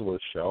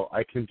Angela's show,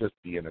 I can just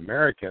be an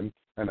American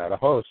and not a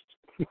host.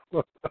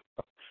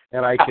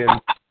 And I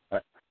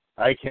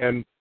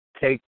can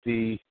take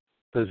the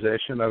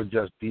position of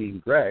just being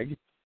Greg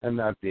and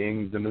not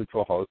being the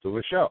neutral host of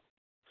a show.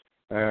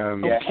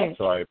 And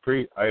so I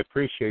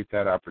appreciate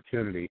that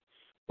opportunity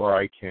where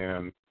I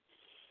can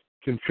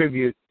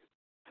contribute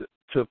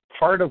to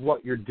part of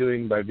what you're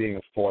doing by being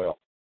a foil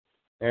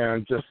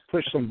and just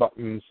push some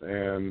buttons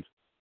and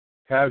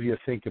have you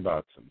think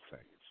about some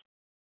things.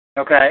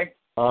 Okay.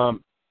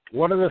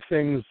 One of the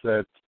things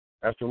that,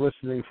 after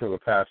listening for the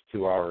past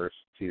 2 hours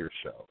to your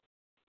show,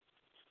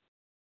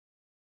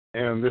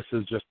 and this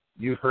is just,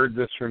 you've heard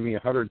this from me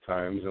 100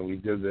 times, and we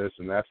did this,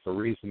 and that's the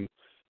reason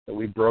that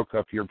we broke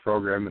up your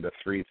program into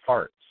 3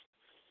 parts,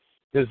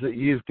 is that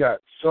you've got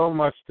so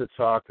much to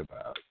talk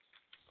about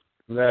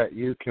that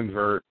you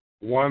convert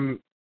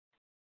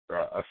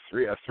a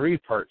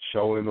 3-part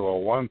show into a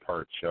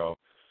 1-part show,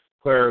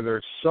 where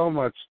there's so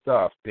much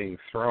stuff being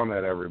thrown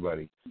at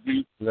everybody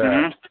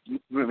that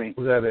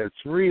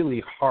it's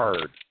really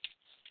hard,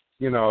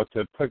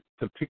 to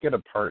pick it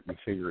apart and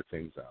figure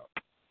things out.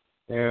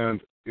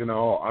 And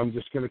I'm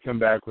just going to come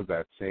back with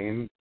that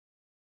same,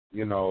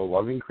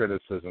 loving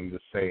criticism to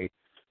say,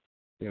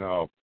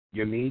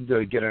 you need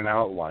to get an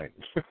outline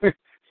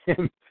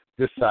and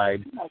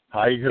decide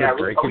how you're going to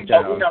break it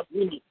down.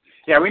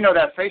 We know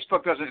that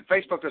Facebook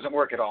doesn't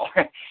work at all.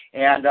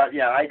 And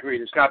I agree.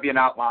 There's got to be an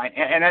outline,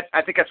 and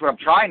I think that's what I'm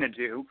trying to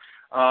do.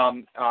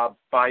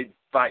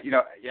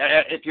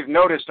 If you've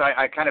noticed,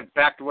 I kind of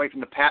backed away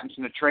from the patents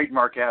and the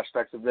trademark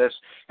aspects of this,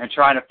 and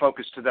trying to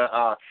focus to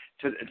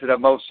the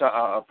most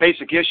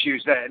basic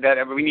issues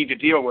that we need to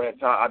deal with,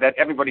 that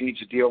everybody needs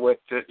to deal with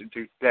to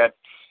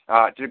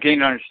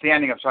gain an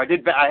understanding of. So I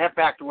have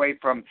backed away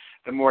from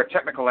the more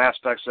technical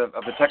aspects of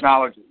the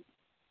technology.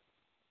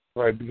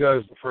 Right,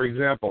 because, for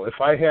example,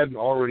 if I hadn't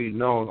already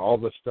known all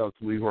the stuff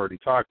we've already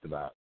talked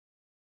about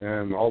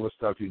and all the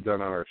stuff you've done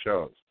on our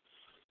shows,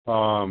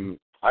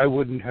 I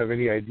wouldn't have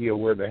any idea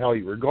where the hell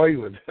you were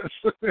going with this.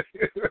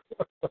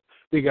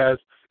 Because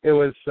it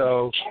was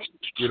so,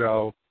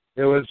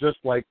 it was just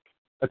like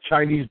a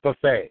Chinese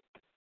buffet.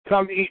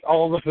 Come eat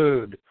all the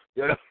food.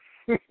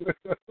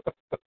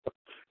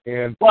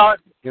 And,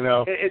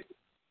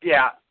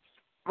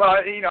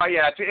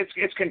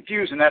 it's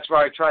confusing. That's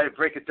why I try to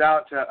break it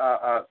down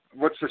to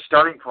what's the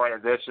starting point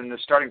of this, and the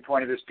starting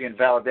point of this being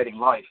validating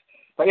life.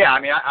 But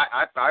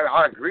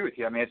I agree with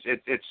you. I mean,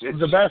 it's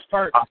the best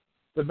part.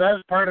 The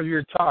best part of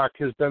your talk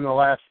has been the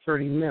last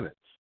 30 minutes.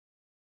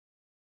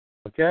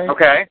 Okay.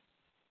 Okay.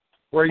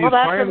 Where you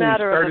finally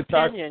started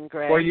talking.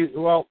 Greg.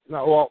 How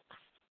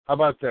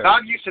about this?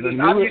 I'm used to this.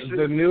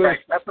 The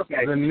newest. That's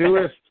okay. The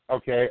newest.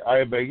 Okay,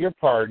 I beg your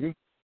pardon.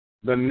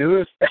 The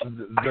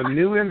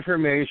new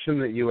information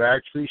that you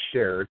actually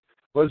shared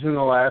was in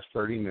the last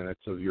 30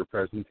 minutes of your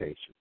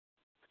presentation.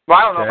 Well,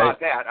 I don't know about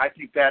that. I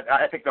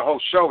think the whole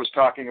show was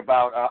talking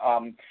about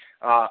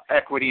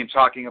equity and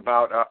talking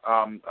about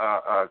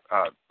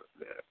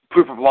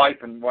proof of life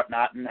and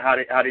whatnot, and how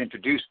to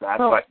introduce that.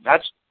 But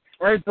that's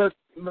right. But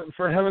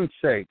for heaven's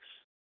sakes,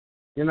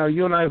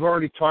 you and I have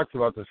already talked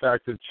about the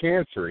fact that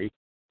chancery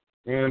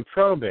and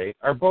probate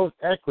are both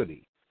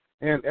equity.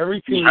 And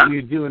everything that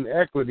you do in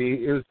equity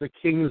is the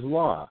king's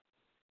law.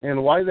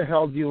 And why the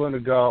hell do you want to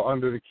go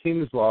under the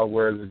king's law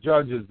where the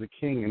judge is the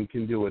king and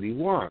can do what he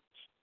wants?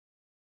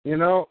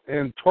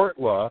 And tort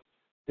law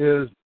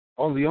is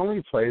the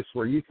only place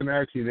where you can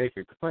actually make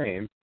a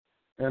claim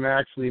and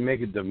actually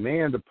make a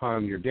demand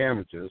upon your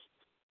damages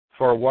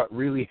for what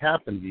really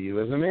happened to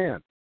you as a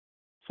man.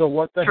 So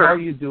what the hell are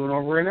you doing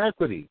over in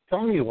equity?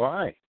 Tell me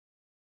why.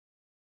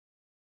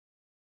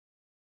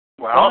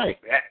 Well, why?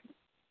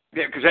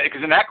 Because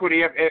in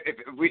equity,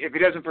 if he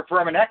doesn't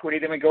perform in equity,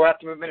 then we go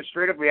after him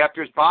administratively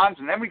after his bonds,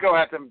 and then we go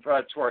after him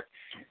tort,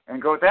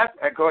 and go with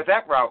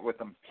that route with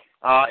him.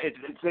 It's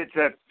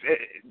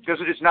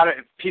not a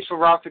peaceful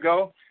route to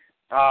go,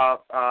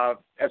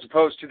 as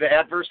opposed to the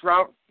adverse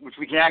route, which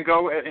we can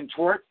go in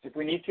tort if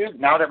we need to.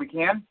 Now that we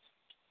can.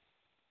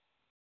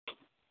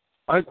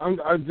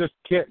 I just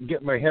can't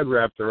get my head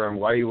wrapped around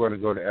why you want to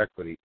go to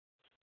equity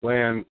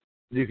when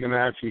you can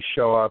actually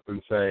show up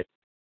and say,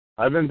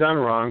 I've been done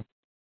wrong,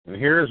 and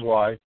here's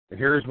why, and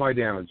here's my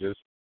damages,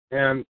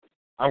 and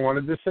I want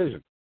a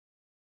decision.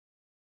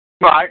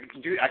 Well, I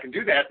can do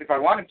that if I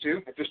wanted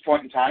to at this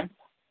point in time.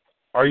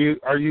 Are you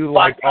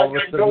like all of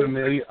a sudden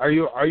are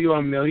you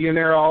a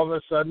millionaire all of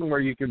a sudden where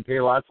you can pay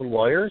lots of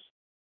lawyers?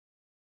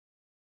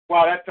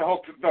 Well, that's the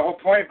whole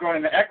point of going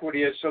into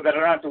equity is so that I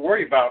don't have to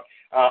worry about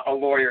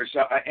lawyers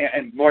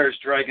and lawyers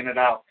dragging it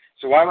out.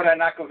 So why would I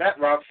not go that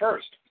route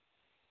first?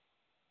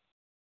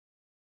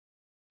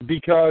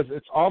 Because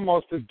it's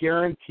almost a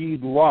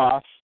guaranteed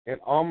loss and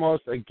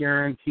almost a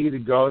guarantee to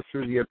go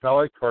through the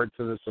appellate court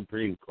to the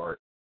Supreme Court.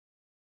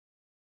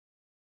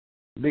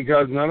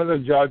 Because none of the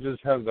judges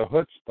have the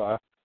chutzpah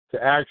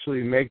to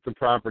actually make the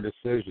proper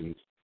decisions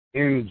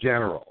in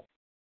general.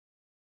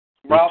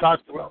 Well,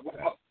 talked about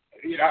that.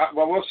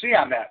 We'll see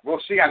on that.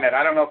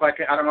 I don't know if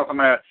I'm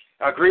going to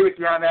agree with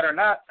you on that or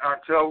not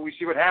until we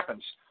see what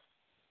happens.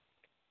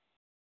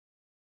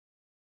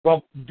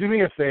 Well, do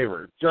me a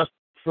favor, just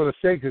for the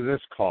sake of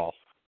this call.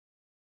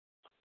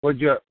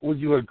 Would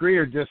you agree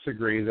or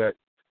disagree that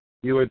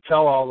you would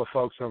tell all the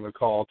folks on the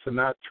call to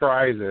not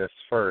try this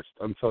first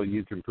until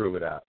you can prove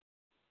it out?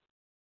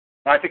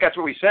 I think that's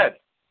what we said.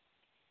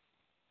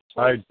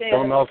 I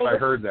don't know if I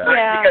heard that.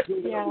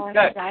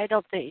 Yeah, I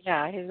don't think.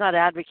 Yeah, he's not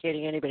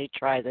advocating anybody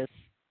try this.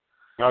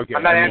 Okay,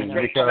 I'm not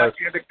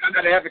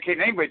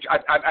advocating anybody.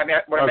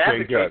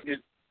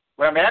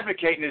 What I'm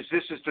advocating is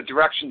this is the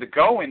direction to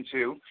go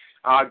into,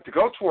 to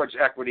go towards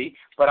equity.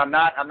 But I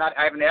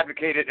haven't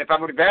advocated. If I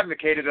would have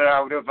advocated it, I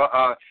would have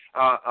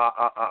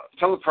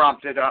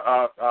teleprompted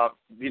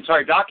the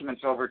entire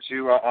documents over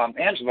to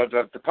Angela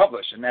to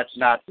publish, and that's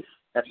not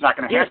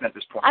going to happen at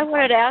this point. I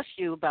wanted to ask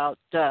you about.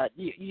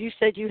 You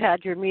said you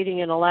had your meeting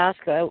in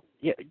Alaska.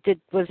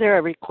 Was there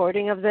a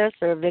recording of this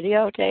or a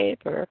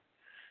videotape or?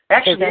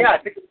 Actually, yeah, I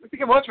think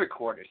it was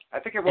recorded. I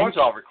think it was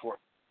all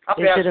recorded.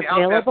 Is it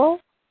available?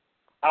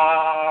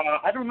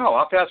 I don't know.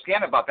 I'll have to ask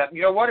Ann about that.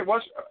 You know what? It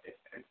was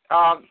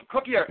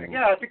Cookie.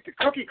 Yeah, I think the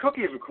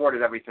Cookie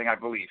recorded everything, I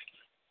believe.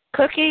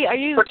 Cookie? Are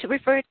you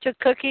referring to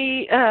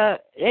Cookie,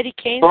 Eddie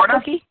Kane's Lorna?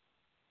 Cookie?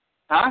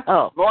 Huh?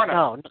 Oh, Lorna.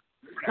 No,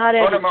 not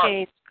Eddie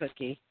Kane's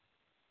Cookie.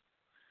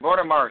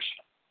 Lorna Marsh.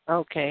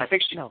 Okay. I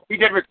think he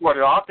did record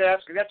it. I'll have to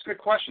ask. That's a good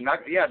question.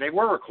 Yeah, they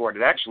were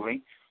recorded,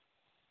 actually.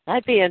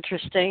 That'd be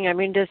interesting. I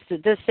mean, this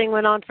thing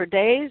went on for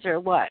days or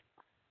what?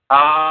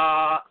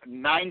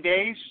 9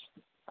 days.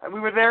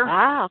 We were there.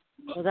 Wow.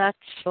 Well, that's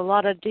a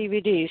lot of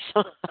DVDs.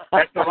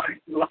 That's a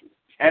lot.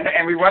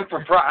 And we went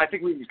for, I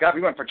think we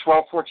went for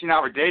 12,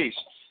 14-hour days.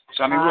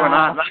 So, I mean, we went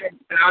on.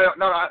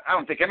 I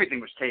don't think everything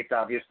was taped,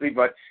 obviously,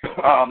 but a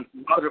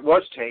lot of it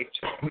was taped.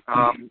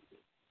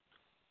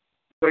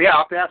 So, yeah, I'll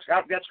have to ask.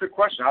 That's a good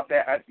question. I'll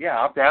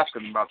have to ask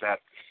him about that.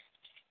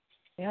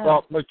 Yeah.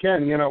 Well, but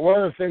Ken, one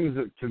of the things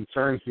that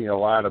concerns me a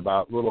lot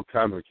about little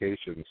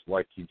convocations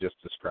like you just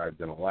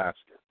described in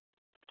Alaska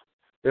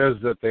is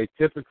that they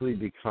typically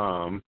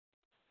become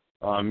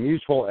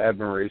mutual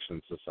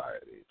admiration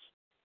societies.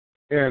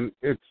 And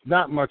it's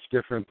not much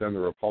different than the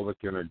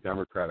Republican or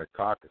Democratic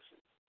caucuses.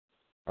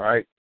 All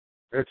right?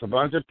 It's a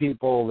bunch of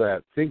people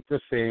that think the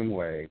same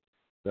way,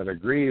 that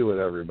agree with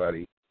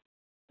everybody,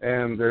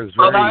 and there's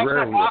very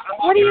rarely... What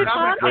are you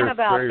talking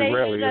about?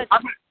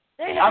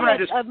 They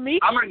have a meeting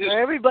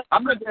where everybody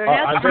put their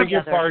heads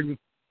together.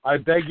 I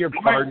beg your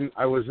pardon.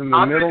 I was in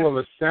the middle of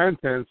a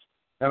sentence,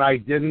 and I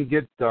didn't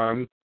get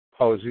done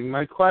posing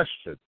my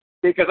question.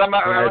 Because I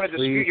want to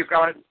dispute you.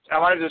 I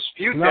want to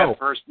dispute that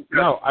first.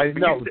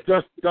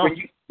 Just don't.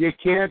 You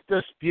can't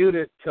dispute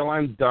it till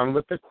I'm done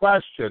with the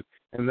question,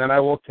 and then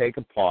I will take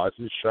a pause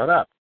and shut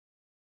up.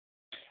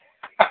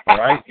 All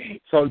right?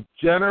 So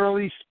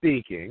generally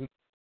speaking,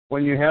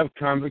 when you have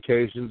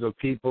convocations of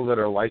people that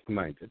are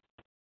like-minded,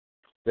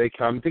 they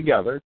come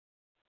together,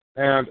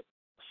 and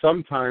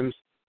sometimes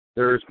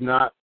there's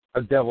not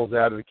a devil's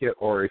advocate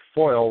or a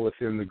foil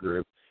within the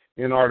group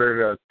in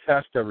order to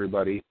test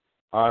everybody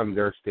on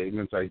their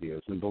statements,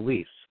 ideas, and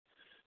beliefs.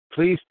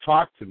 Please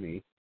talk to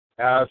me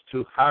as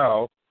to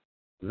how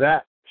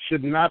that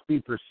should not be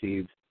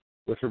perceived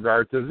with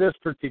regard to this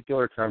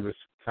particular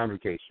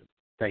convocation.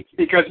 Thank you.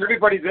 Because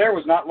everybody there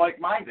was not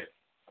like-minded.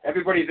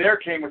 Everybody there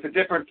came with a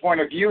different point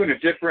of view and a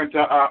different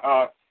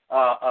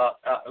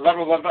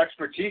level of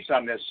expertise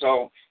on this.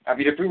 So, I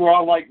mean, if we were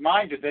all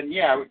like-minded, then,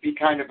 yeah, it would be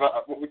kind of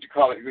what would you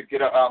call it? We would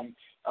get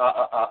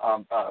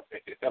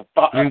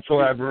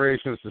mutual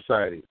admiration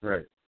society,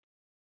 right.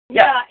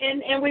 Yeah,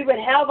 and we would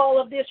have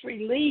all of this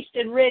released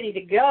and ready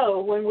to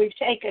go when we've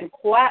taken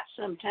quite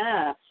some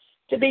time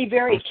to be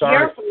very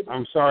careful.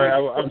 I'm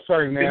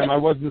sorry, ma'am. I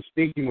wasn't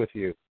speaking with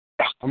you.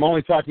 I'm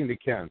only talking to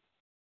Ken.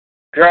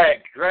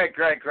 Greg.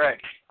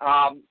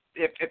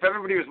 If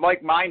everybody was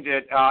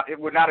like-minded, it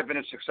would not have been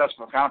a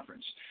successful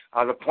conference.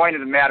 The point of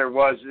the matter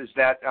is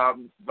that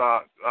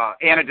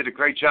Anna did a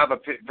great job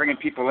of bringing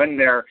people in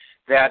there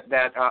that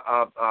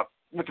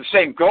with the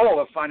same goal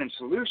of finding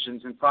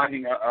solutions and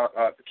finding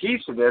keys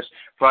to this.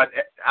 But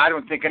I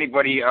don't think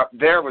anybody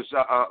there was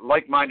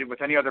like-minded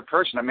with any other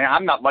person. I mean,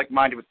 I'm not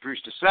like-minded with Bruce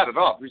Doucette at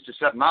all. Bruce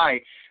Doucette and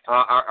I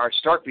are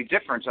starkly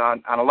different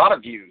on a lot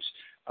of views.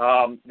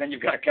 Then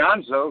you've got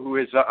Gonzo,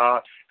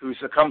 who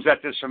comes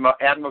at this from an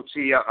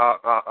admiralty,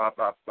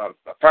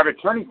 private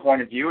attorney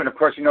point of view, and of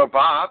course,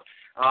 Bob,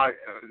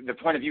 the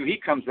point of view he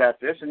comes at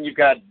this, and you've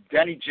got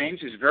Denny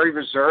James, who's very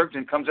reserved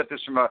and comes at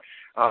this from a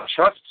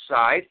trust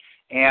side.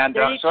 And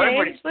Denny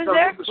James was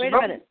there. Wait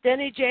a minute,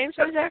 Denny James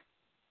was there.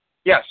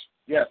 Yes.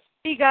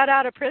 He got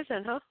out of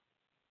prison, huh?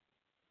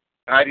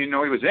 I didn't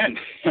know he was in.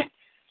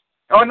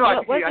 Oh no,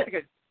 I think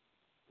it.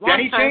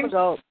 Denny time James?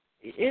 ago.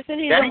 Isn't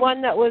he Denny? the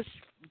one that was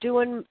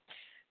doing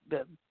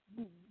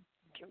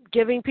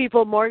giving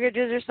people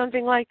mortgages or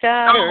something like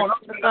that? No,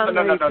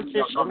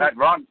 not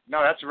wrong.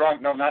 No, that's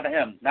wrong. No, not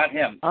him. Not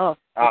him. Oh,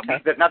 okay.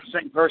 Not the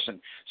same person.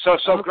 So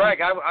okay.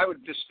 Greg, I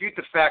would dispute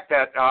the fact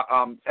that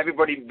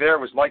everybody there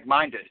was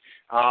like-minded.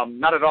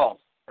 Not at all.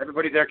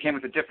 Everybody there came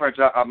with a different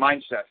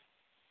mindset.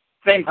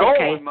 Same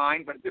goal in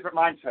mind, but a different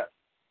mindset.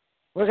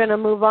 We're going to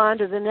move on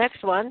to the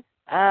next one.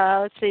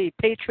 Let's see,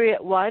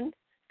 Patriot 1.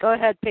 Go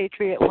ahead,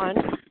 Patriot 1.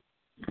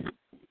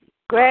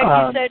 Greg,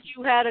 you said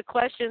you had a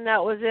question.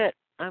 That was it.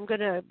 We're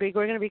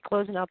going to be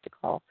closing out the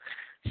call.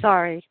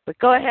 Sorry, but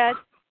go ahead.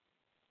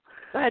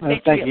 Go ahead,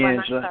 Patriot thank you, 1.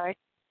 Angela. I'm sorry.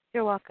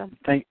 You're welcome.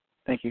 Thank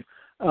you.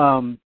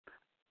 I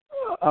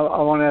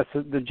want to ask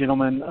the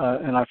gentleman,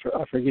 and I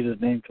forget his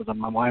name because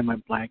my mind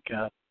went blank.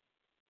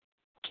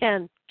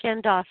 Ken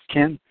Dost.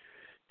 Ken,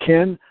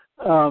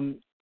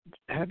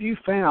 have you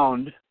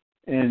found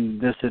in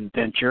this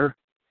adventure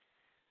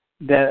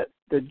that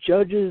the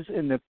judges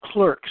and the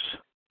clerks,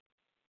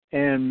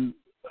 and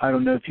I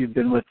don't know if you've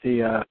been with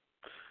the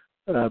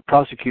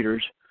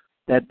prosecutors,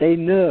 that they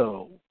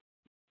know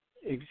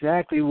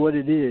exactly what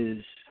it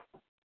is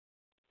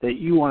that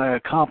you want to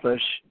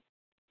accomplish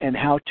and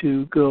how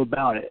to go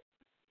about it?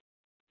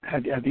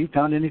 Have you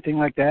found anything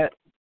like that?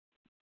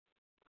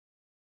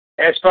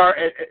 Insofar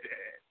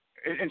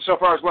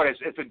as what? As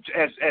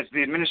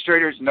the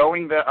administrators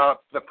knowing the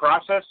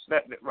process?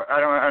 That I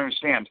don't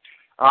understand.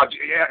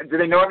 Do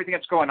they know everything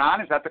that's going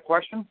on? Is that the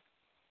question?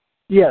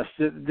 Yes.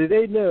 Do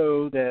they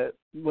know that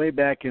way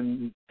back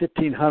in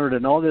 1500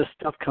 and all this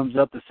stuff comes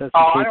up that says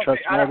you can't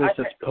trust and all this?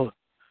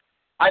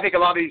 I think a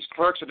lot of these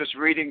clerks are just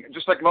reading,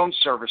 just like loan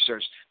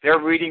servicers. They're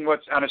reading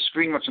what's on a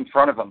screen, what's in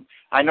front of them.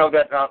 I know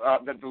that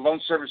the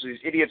loan servicers, these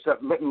idiots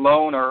at Litton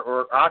Loan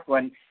or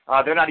Auckland,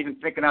 they're not even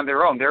thinking on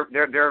their own. They're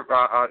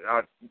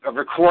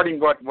recording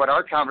what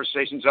our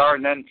conversations are,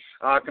 and then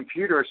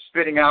computers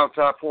spitting out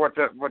for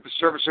what the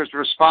servicers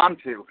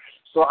respond to.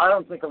 So I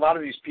don't think a lot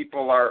of these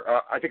people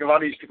are. I think a lot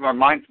of these people are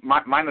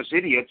mindless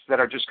idiots that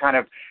are just kind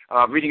of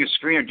reading a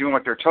screen or doing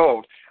what they're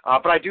told.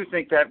 But I do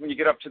think that when you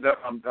get up to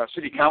the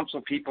city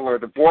council people or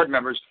the board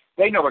members,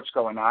 they know what's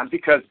going on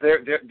because their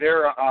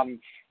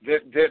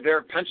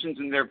pensions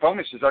and their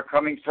bonuses are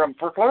coming from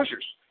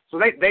foreclosures. So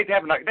they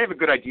have a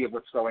good idea of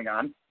what's going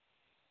on.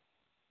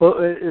 Well,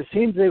 it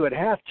seems they would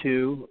have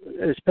to,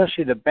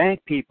 especially the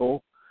bank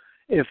people,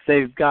 if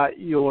they've got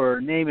your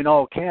name in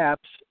all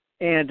caps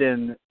and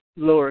in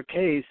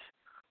lowercase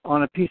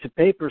on a piece of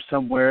paper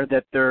somewhere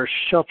that they're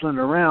shuffling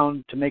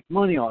around to make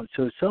money on.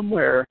 So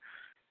somewhere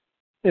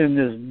in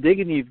this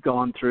digging you've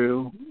gone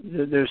through,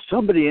 there's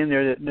somebody in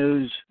there that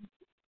knows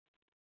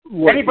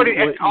what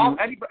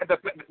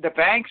the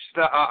banks,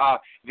 the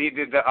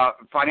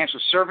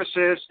financial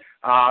services,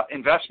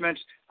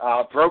 investments,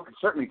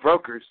 certainly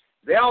brokers.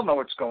 They all know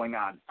what's going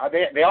on.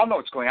 They all know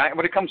what's going on. And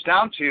what it comes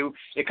down to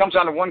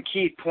one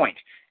key point.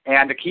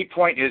 And the key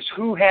point is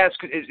who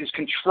is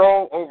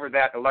control over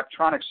that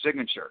electronic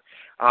signature.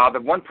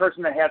 The one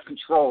person that has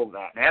control of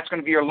that, and that's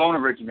going to be your loan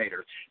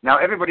originator. Now,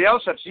 everybody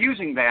else that's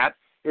using that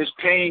is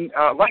paying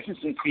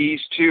licensing fees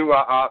to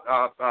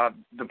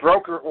the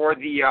broker or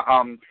the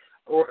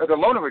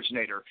loan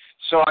originator.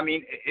 So, I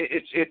mean,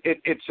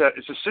 it's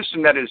a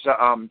system that is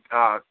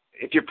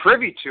if you're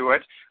privy to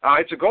it,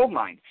 it's a gold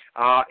mine.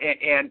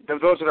 And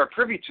those that are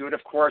privy to it,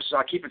 of course,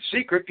 keep it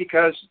secret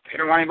because they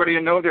don't want anybody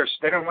to know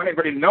they don't want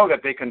anybody to know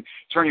that they can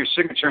turn your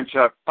signature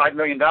into $5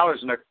 million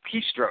in a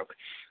keystroke.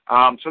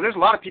 So there's a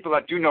lot of people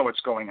that do know what's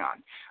going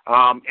on,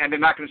 and they're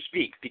not going to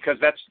speak because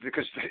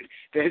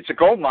it's a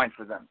gold mine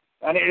for them.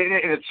 And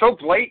it's so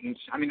blatant.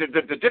 I mean,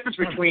 the difference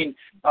between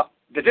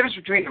the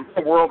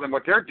real world and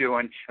what they're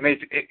doing. I mean,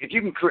 if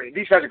you can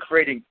these guys are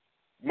creating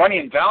money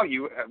and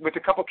value with a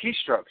couple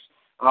keystrokes.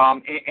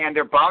 And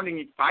they're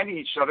binding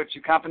each other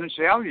to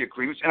confidentiality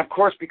agreements. And, of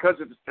course, because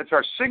it's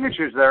our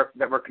signatures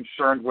that we're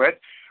concerned with,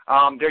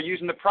 they're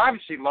using the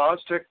privacy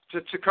laws to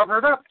cover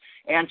it up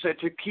and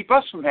to keep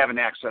us from having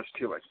access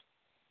to it.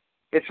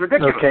 It's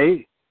ridiculous.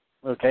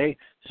 Okay.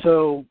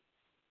 So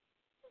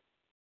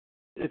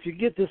if you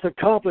get this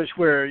accomplished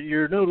where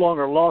you're no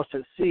longer lost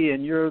at sea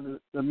and you're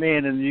the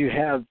man and you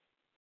have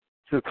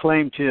the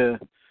claim to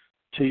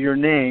your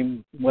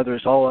name, whether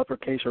it's all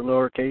uppercase or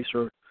lowercase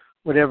or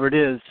whatever it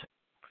is,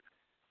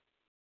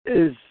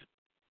 does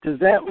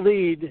that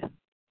lead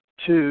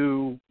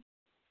into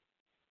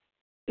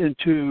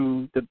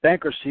the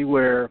bankruptcy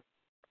where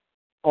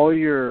all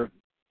your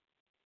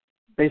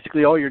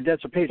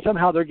debts are paid?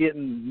 Somehow they're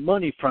getting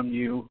money from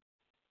you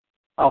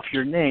off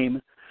your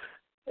name.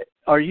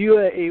 Do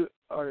you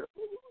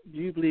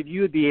believe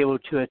you would be able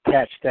to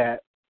attach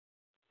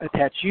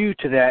you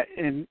to that,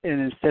 and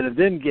instead of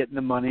them getting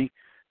the money,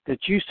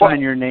 that you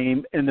sign your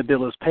name and the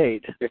bill is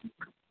paid?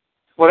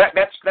 Well,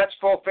 that's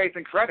full faith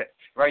and credit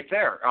right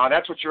there.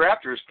 That's what you're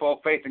after is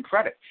full faith and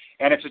credit,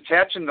 and it's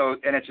attaching those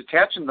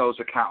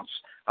accounts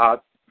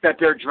that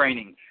they're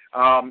draining.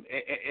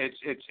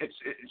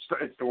 It's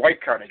the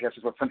white card, I guess,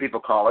 is what some people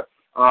call it.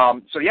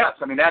 So yes,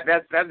 I mean that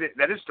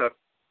is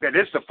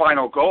the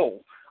final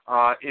goal.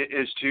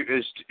 Is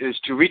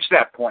to reach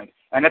that point,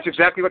 and that's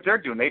exactly what they're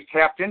doing. They've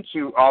tapped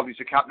into all these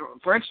accounts.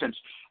 For instance,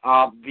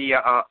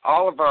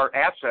 all of our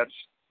assets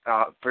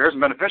for heirs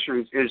and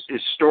beneficiaries is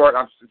stored.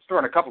 It's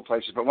stored in a couple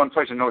places, but one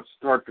place I know it's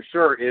stored for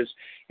sure is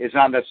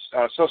on the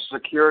Social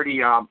Security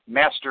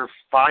Master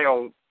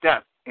File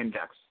Death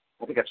Index.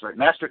 I think that's right.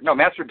 Master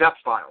Death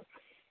File.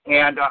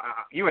 And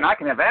you and I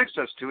can have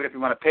access to it if we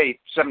want to pay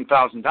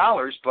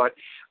 $7,000. But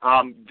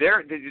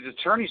the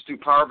attorneys, through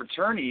power of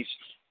attorneys,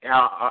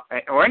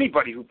 or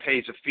anybody who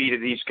pays a fee to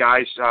these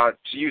guys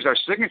to use our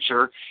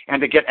signature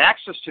and to get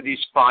access to these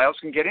files,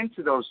 can get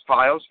into those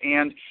files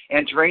and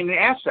drain the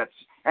assets.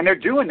 And they're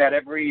doing that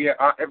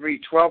every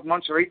 12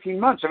 months or 18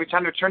 months, every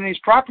time they're turning these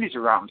properties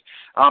around.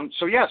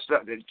 So yes,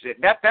 that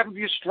would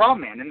be a straw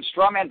man, and the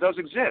straw man does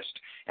exist.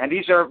 And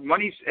these are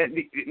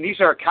these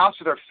are accounts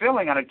that are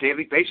filling on a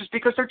daily basis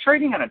because they're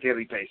trading on a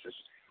daily basis.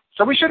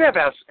 So we should have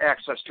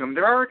access to them.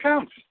 There are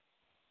accounts.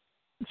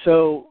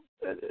 So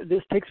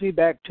this takes me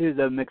back to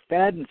the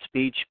McFadden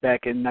speech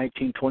back in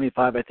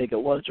 1925, I think it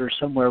was, or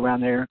somewhere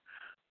around there,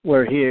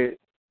 where he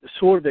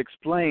sort of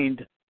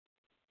explained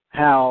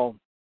how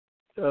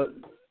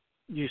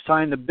you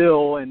sign the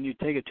bill and you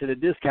take it to the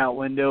discount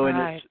window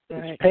and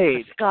it's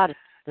paid.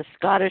 The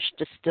Scottish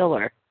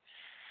distiller.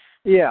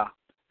 Yeah.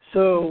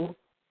 So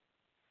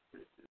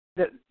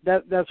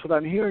that's what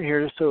I'm hearing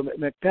here. So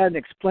McFadden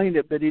explained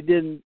it, but he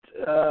didn't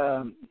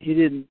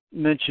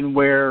mention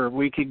where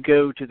we could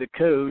go to the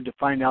code to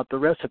find out the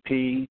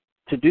recipe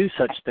to do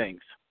such things.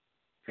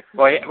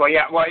 Well,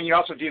 you're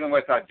also dealing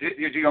with a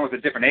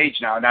different age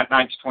now. Not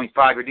 9 to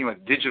 25. You're dealing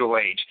with digital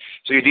age.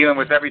 So you're dealing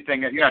with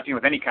everything. You're not dealing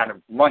with any kind of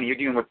money. You're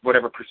dealing with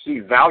whatever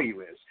perceived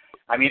value is.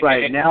 I mean,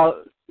 right now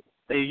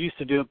they used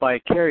to do it by a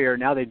carrier.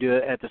 Now they do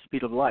it at the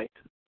speed of light.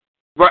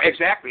 Right,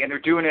 exactly, and they're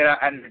doing it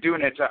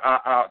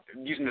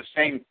using the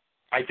same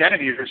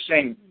identity or the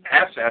same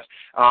assets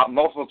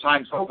multiple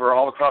times over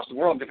all across the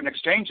world in different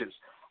exchanges.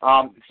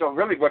 So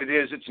really what it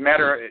is, it's a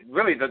matter,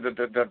 really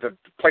the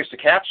place to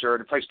capture,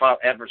 the place to file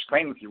adverse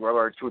claim, if you will,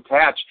 or to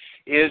attach,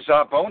 is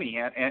BONY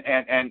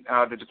and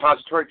the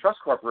Depository Trust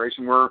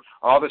Corporation, where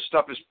all this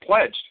stuff is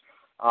pledged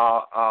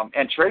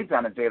and trades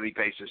on a daily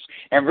basis.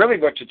 And really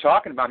what you're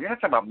talking about, you're not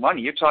talking about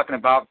money, you're talking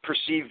about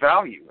perceived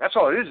value. That's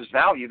all it is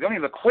value. The only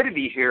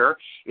liquidity here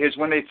is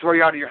when they throw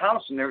you out of your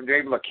house and they're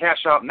able to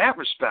cash out in that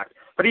respect.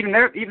 But even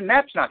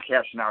that's not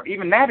cashing out.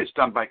 Even that is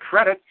done by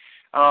credit.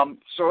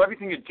 So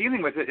everything you're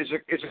dealing with is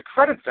a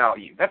credit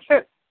value. That's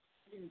it.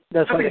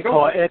 That's why they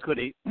call it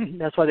equity.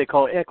 That's why they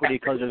call it equity,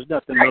 because there's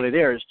nothing really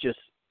there. It's just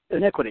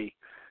an equity.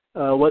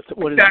 What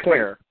is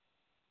fair?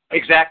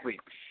 Exactly.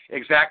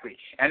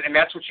 And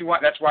that's what you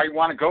want. That's why you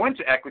want to go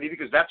into equity,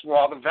 because that's where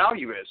all the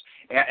value is.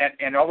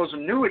 And all those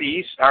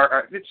annuities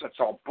it's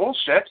all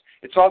bullshit.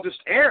 It's all just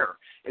air.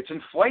 It's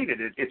inflated.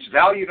 It's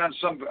valued on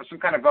some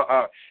kind of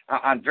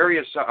on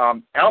various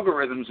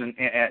algorithms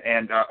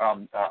and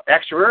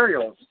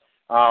actuarials.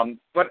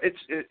 But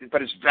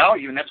it's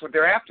value, and that's what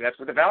they're after. That's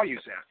what the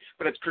value's at.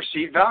 But it's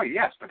perceived value,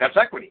 yes. But that's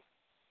equity.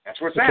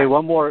 That's where it's at. Okay,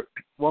 one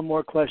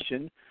more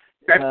question.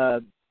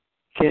 Okay.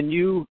 Can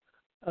you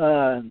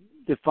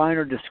define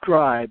or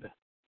describe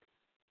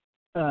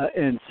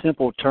in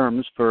simple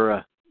terms for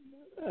a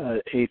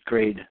 8th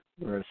grade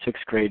or a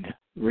 6th grade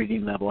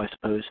reading level, I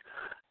suppose,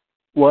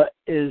 what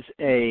is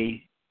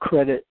a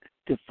credit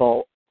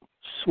default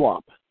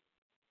swap?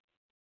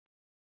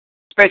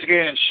 It's basically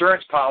an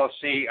insurance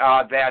policy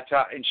that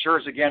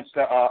insures against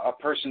a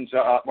person's,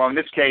 well, in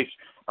this case,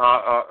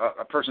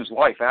 a person's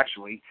life,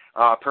 actually,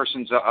 a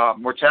person's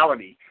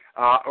mortality,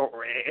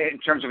 or in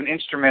terms of an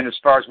instrument as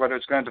far as whether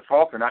it's going to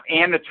default or not,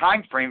 and the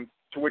time frame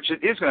to which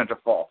it is going to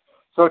default.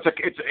 So it's a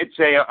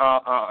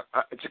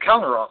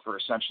counteroffer,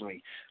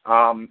 essentially.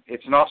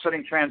 It's an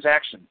offsetting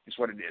transaction, is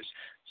what it is.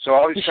 So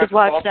all these you should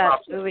watch that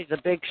movie, The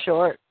Big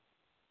Short.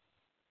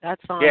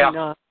 That's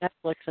on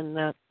Netflix, and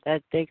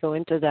that they go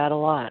into that a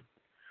lot.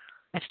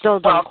 I still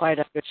don't quite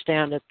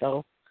understand it,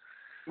 though.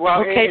 Well,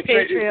 okay,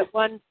 Patriot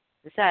One,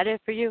 is that it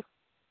for you?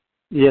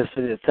 Yes,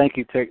 it is. Thank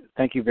you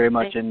very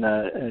much,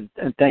 and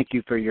thank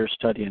you for your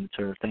studying,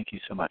 sir. Thank you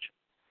so much.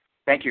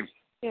 Thank you.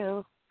 Thank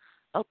you.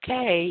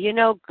 Okay,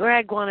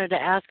 Greg wanted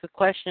to ask a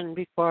question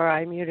before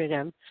I muted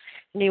him,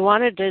 and he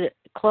wanted to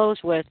close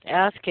with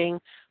asking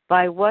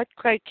by what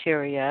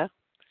criteria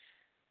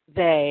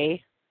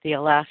they, the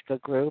Alaska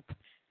group,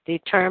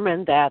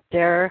 determined that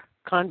their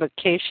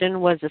convocation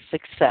was a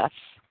success.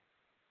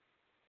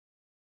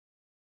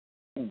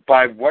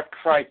 By what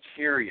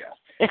criteria?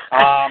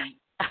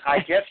 I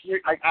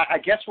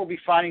guess we'll be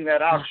finding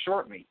that out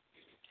shortly.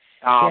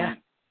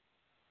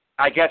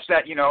 I guess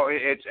that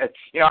it's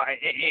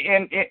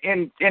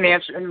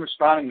in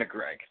responding to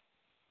Greg,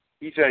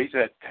 he's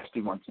a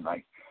testy one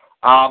tonight.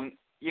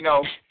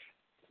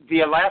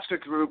 The Alaska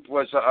group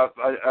was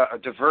a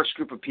diverse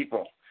group of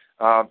people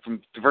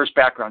from diverse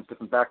backgrounds,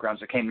 different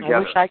backgrounds that came together. I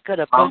wish I could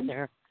have been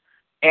there.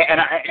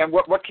 And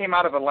what came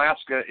out of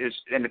Alaska is,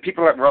 and the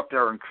people that were up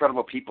there are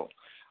incredible people.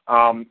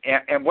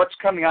 And what's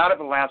coming out of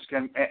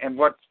Alaska and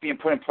what's being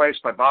put in place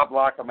by Bob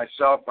Locke, by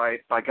myself, by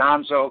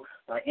Gonzo,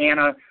 by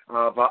Anna,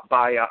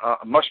 by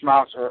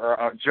Mushmouth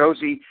or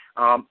Josie,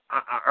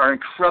 are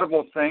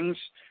incredible things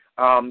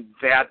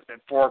that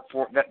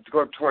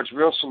go towards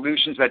real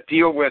solutions that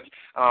deal with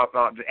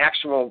the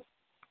actual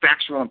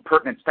factual and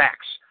pertinent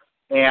facts.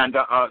 And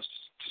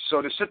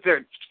so to sit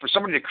there, for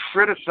somebody to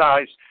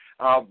criticize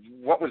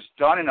what was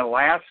done in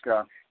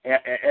Alaska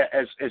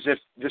as if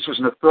this was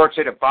an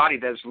authoritative body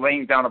that is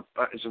laying down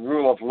as a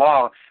rule of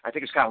law, I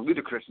think it's kind of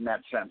ludicrous in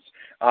that sense.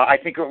 I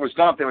think what was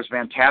done up there was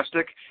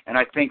fantastic, and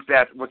I think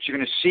that what you're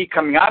going to see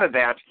coming out of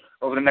that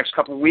over the next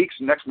couple of weeks,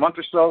 next month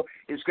or so,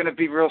 is going to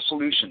be real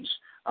solutions.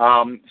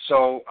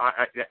 So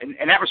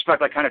in that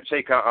respect, I kind of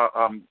take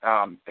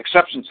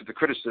exception to the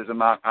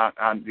criticism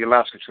on the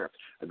Alaska trip.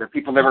 The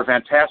people there were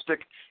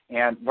fantastic,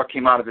 and what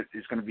came out of it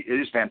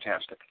is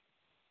fantastic.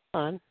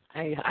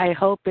 I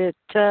hope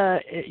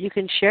you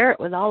can share it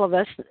with all of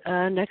us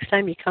next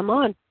time you come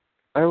on,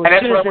 or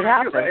as soon as it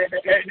happens.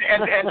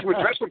 And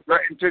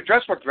to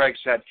address what Greg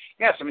said,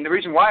 yes, I mean the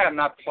reason why I'm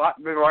not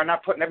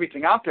putting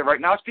everything out there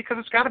right now is because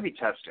it's got to be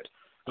tested.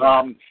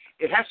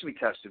 It has to be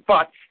tested,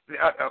 but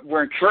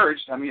we're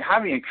encouraged. I mean,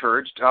 highly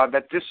encouraged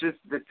that this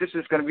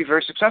is going to be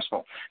very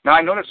successul. Now,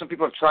 I know that some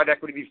people have tried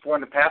equity before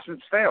in the past and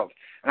it's failed,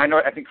 and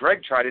I think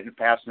Greg tried it in the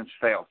past and it's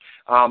failed.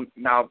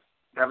 Now,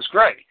 that was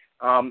Greg.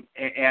 And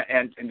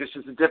this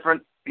is a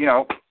different,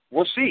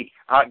 we'll see.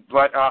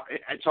 But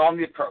it's all in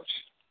the approach.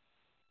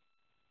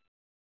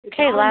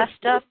 Okay,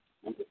 last up.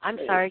 I'm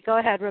sorry. Go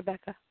ahead,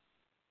 Rebecca.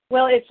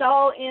 Well, it's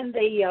all in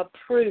the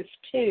proof,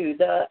 too.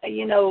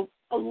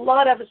 A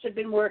lot of us have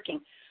been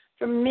working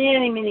for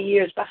many, many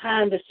years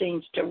behind the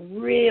scenes to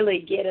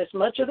really get as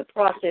much of the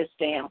process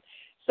down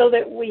so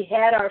that we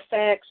had our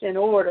facts in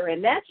order.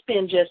 And that's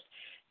been just,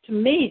 to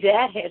me,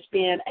 that has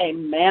been a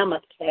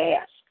mammoth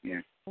task.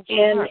 Yeah.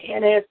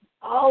 And as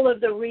all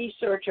of the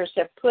researchers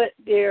have put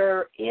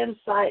their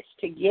insights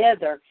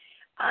together,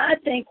 I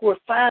think we're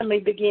finally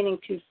beginning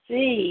to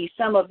see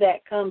some of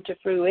that come to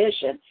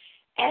fruition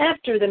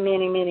after the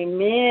many, many,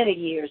 many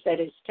years that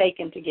it's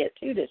taken to get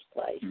to this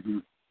place. Mm-hmm.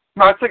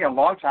 No, it's taken a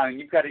long time.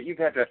 You've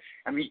had to.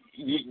 I mean,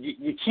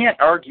 you can't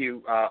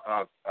argue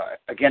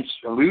against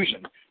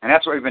illusion, and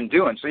that's what we've been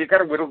doing. So you've got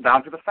to whittle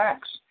down to the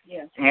facts.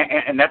 Yeah.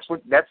 And that's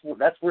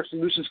where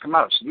solutions come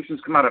out. Solutions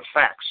come out of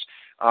facts,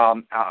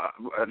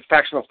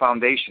 factual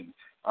foundation.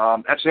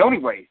 That's the only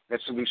way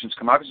that solutions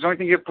come out. It's the only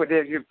thing you put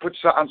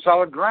on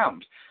solid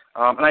ground,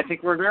 and I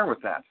think we're there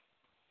with that.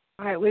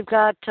 All right, we've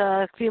got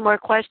a few more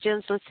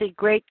questions. Let's see.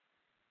 Great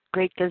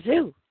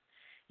Kazoo,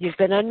 you've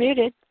been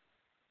unmuted.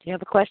 Do you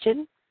have a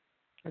question?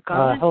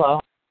 Hello.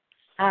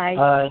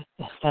 Hi.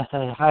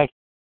 Hi,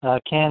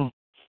 Ken.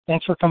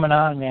 Thanks for coming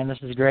on, man. This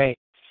is great.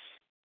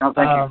 Oh,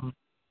 thank you.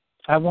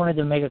 I wanted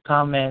to make a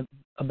comment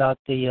about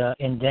the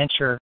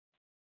indenture.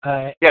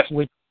 Yes.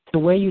 With the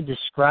way you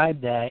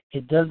described that,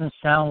 it doesn't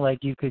sound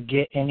like you could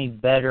get any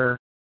better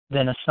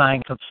than a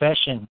signed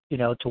confession,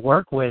 to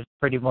work with.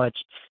 Pretty much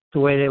the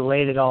way they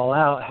laid it all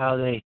out, how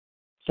they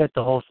set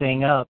the whole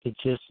thing up.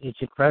 It's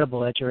incredible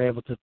that you're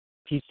able to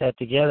piece that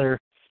together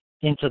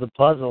into the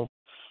puzzle.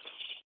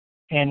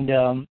 And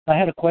I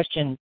had a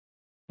question.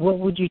 What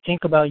would you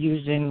think about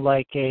using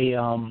like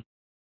for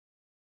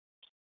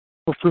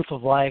proof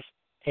of life,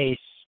 a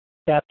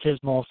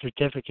baptismal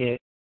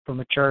certificate from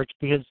a church?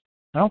 Because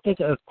I don't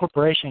think a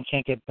corporation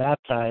can't get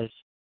baptized.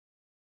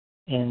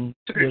 And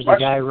there's a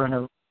guy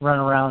run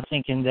around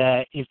thinking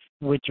that if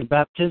with your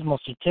baptismal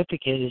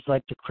certificate is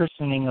like the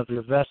christening of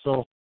your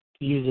vessel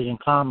to use it in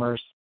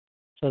commerce.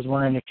 So I was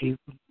wondering if you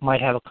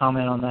might have a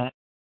comment on that.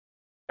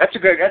 That's a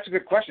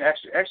good question.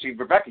 Actually,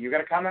 Rebecca, you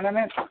got a comment on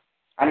that?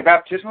 On a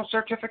baptismal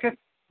certificate?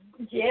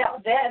 Yeah,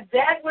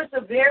 that was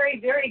a very,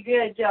 very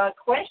good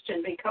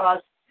question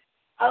because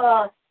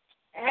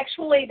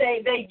actually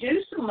they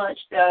do so much,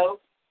 though,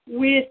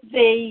 with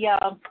the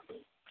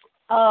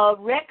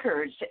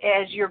records.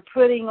 As you're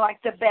putting, like,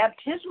 the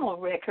baptismal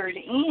record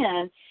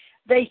in,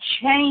 they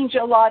change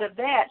a lot of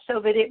that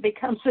so that it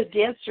becomes a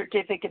death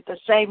certificate the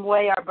same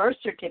way our birth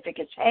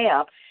certificates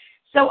have.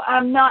 So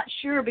I'm not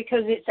sure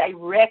because it's a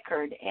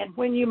record. And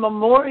when you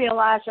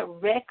memorialize a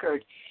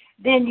record,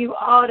 then you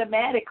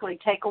automatically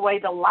take away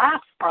the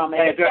life from it.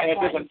 And it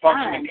doesn't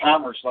function in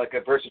commerce like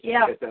a birth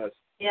certificate does.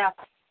 Yeah.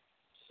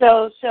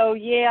 So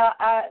yeah,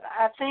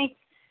 I think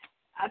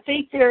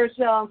there's,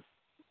 as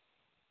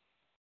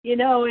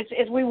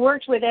we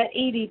worked with that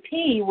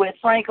EDP with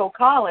Franco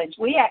College,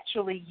 we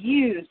actually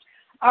used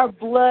our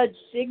blood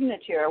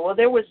signature. Well,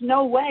 there was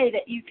no way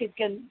that you could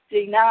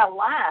deny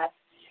life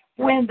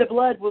when the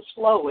blood was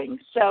flowing.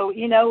 So,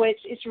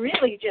 it's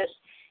really just,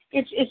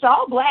 it's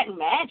all black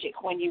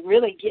magic when you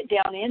really get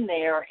down in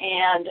there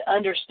and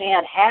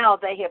understand how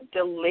they have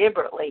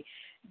deliberately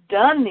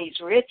done these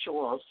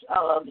rituals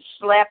of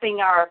slapping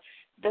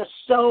the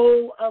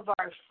sole of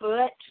our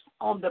foot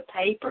on the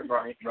paper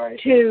right.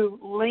 to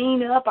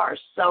lean up our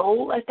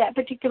soul at that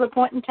particular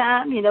point in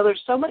time.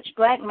 There's so much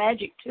black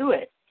magic to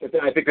it.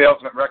 I think the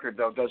ultimate record,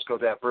 though, does go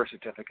to that birth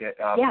certificate,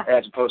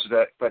 as opposed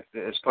to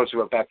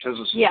a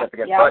baptismal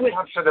certificate. Yeah, but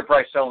I'm sure they're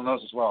probably selling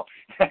those as well.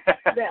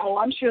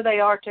 I'm sure they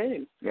are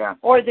too. Yeah.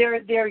 Or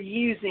they're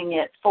using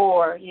it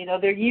for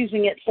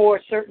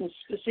certain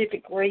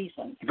specific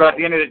reasons. But at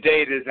the end of the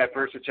day, it is that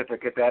birth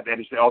certificate that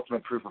is the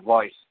ultimate proof of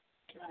life.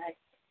 Right.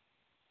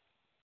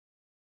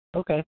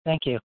 Okay,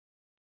 thank you.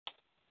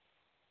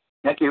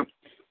 Thank you.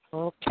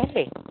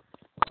 Okay.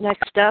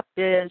 Next up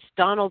is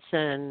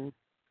Donaldson.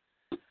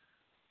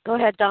 Go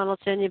ahead,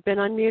 Donaldson. You've been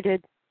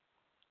unmuted.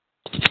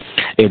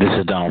 Hey, this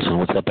is Donaldson.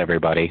 What's up,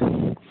 everybody?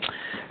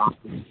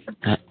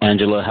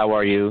 Angela, how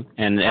are you?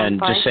 And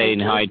fine, just saying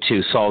hi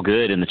to Saul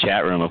Good in the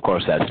chat room. Of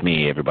course, that's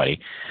me, everybody.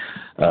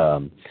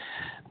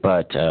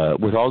 But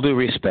with all due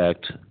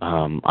respect,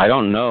 I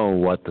don't know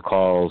what the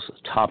call's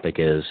topic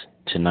is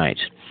tonight.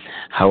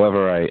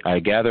 However, I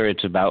gather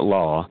it's about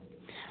law,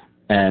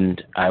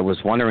 and I was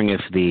wondering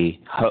if the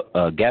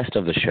guest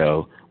of the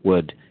show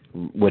would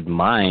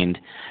mind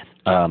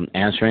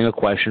answering a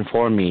question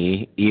for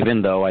me,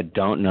 even though I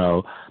don't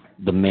know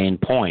the main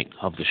point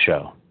of the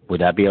show.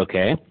 Would that be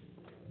okay?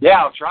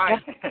 Yeah, I'll try.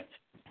 Yeah.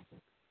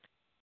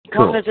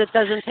 Cool. As long as it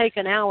doesn't take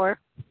an hour.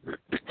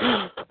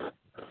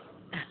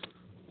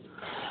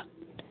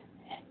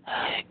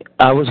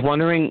 I was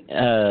wondering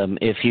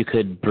if you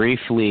could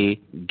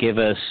briefly give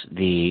us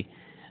the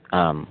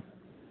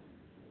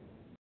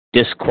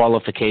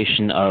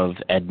disqualification of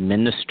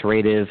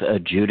administrative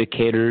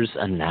adjudicators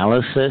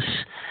analysis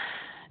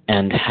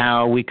and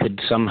how we could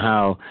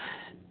somehow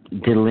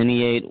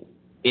delineate,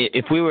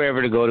 if we were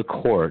ever to go to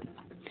court,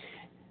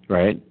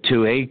 right,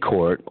 to a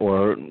court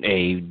or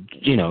a,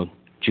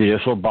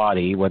 judicial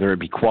body, whether it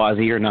be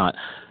quasi or not,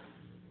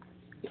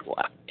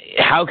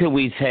 how can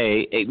we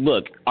say, hey,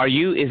 look,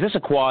 is this a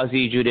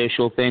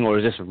quasi-judicial thing, or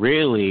is this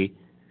really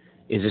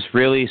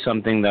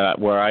something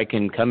where I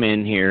can come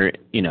in here,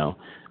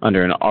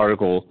 under an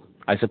article?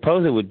 I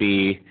suppose it would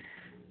be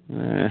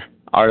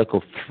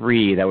Article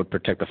 3 that would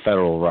protect the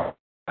federal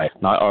right,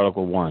 not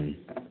Article 1.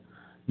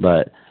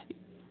 But,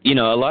 a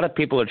lot of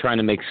people are trying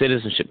to make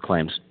citizenship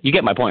claims. You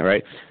get my point,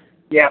 right?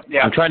 Yeah.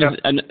 I'm trying to.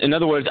 In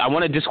other words, I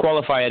want to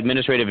disqualify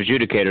administrative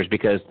adjudicators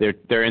because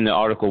they're in the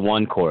Article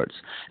 1 courts,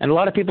 and a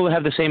lot of people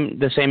have the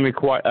same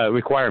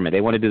requirement. They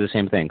want to do the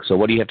same thing. So,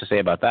 what do you have to say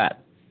about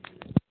that?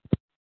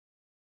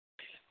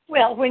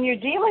 Well, when you're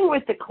dealing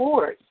with the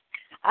courts,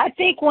 I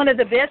think one of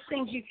the best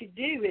things you could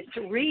do is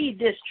to read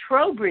this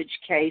Trowbridge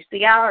case,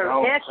 the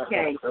IRS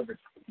case,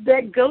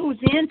 that goes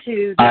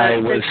into.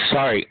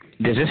 Sorry.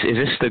 Is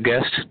this the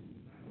guest?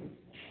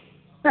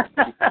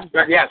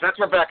 Yes, that's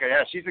Rebecca.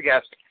 Yeah, she's the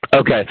guest.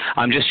 Okay,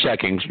 I'm just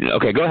checking.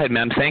 Okay, go ahead,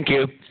 ma'am. Thank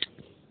you.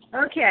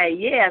 Okay,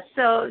 yeah.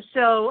 So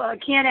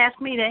Ken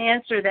asked me to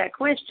answer that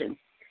question.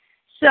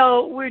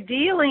 So we're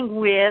dealing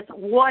with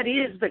what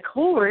is the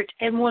court,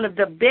 and one of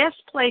the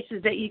best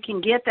places that you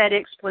can get that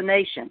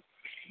explanation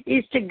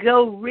is to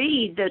go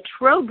read the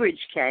Trowbridge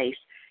case.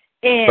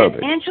 And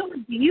Angela,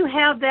 do you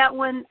have that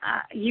one?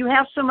 You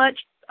have so much.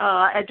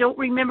 I don't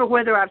remember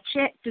whether I've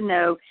checked to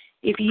know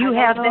if you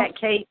have that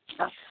case.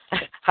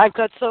 I've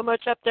got so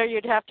much up there,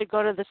 you'd have to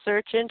go to the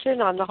search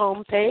engine on the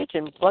home page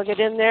and plug it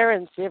in there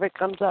and see if it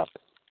comes up.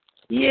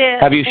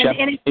 Yeah. Have you? Is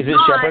it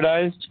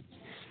shepherdized?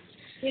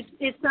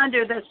 It's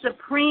under the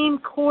Supreme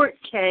Court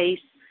case.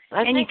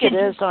 I think it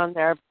is on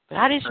there.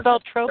 How do you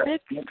spell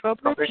Trowbridge?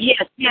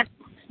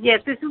 Yes.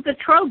 This is the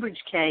Trowbridge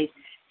case,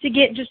 to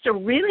get just a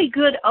really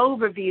good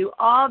overview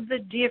of the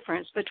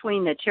difference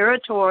between the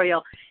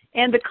territorial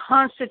and the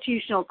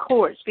constitutional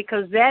courts,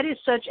 because that is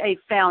such a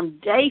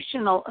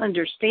foundational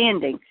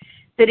understanding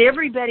that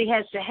everybody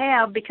has to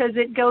have, because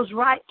it goes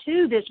right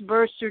to this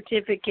birth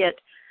certificate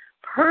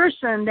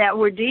person that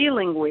we're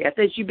dealing with.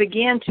 As you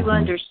begin to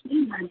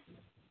understand,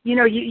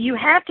 you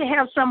have to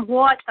have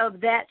somewhat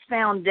of that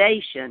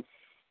foundation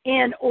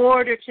in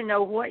order to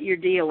know what you're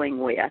dealing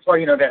with. Well,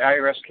 that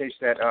IRS case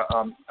that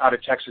out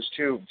of Texas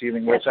too,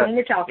 dealing with. That's what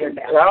you're talking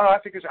about. I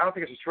don't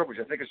think it's Trowbridge.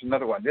 I think it's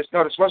another one. This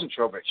wasn't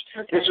Trowbridge.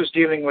 Okay. This was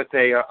dealing with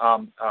a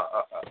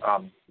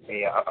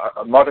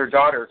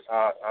mother-daughter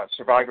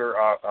survivor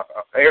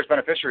heirs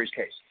beneficiaries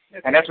case,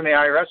 and that's when the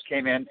IRS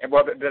came in. And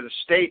the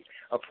state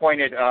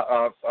appointed.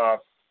 I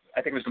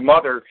think it was the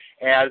mother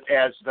as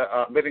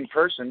the living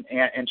person,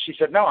 and she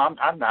said, "No,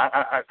 I'm not.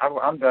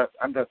 I'm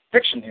the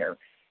fiction here."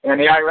 And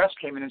the IRS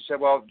came in and said,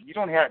 well, you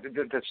don't have,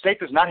 the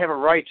state does not have a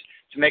right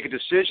to make a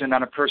decision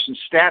on a person's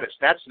status.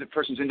 That's the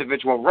person's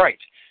individual right.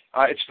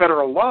 It's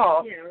federal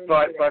law,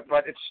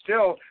 but it's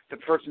still the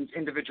person's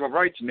individual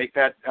right to make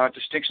that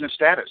distinction of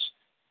status.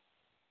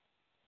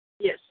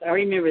 Yes, I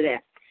remember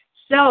that.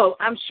 So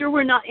I'm sure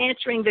we're not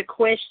answering the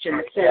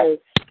question. So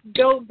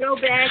go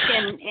back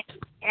and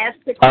ask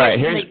the question. All right,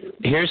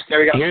 here's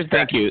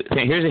thank you.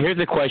 Here's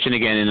the question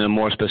again in a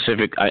more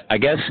specific. I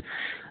guess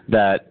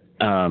that.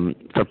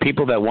 For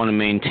people that want to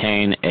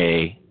maintain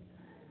a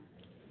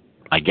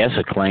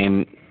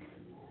claim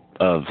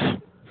of,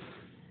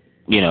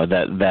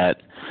 that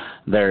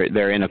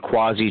they're in a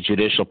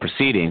quasi-judicial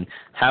proceeding,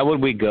 how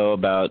would we go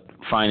about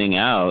finding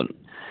out,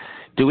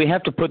 do we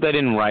have to put that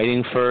in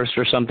writing first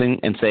or something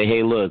and say,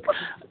 hey, look,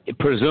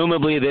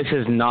 presumably this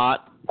is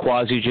not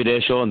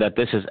quasi-judicial and that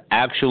this is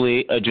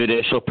actually a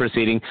judicial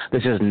proceeding.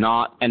 This is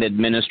not an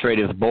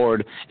administrative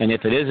board, and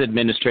if it is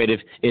administrative,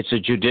 it's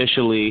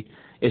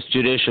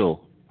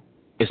judicial.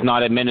 It's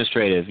not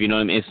administrative. You know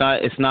what I mean?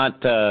 It's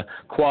not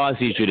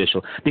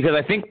quasi-judicial, because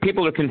I think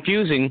people are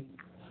confusing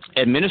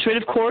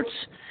administrative courts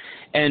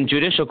and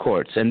judicial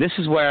courts, and this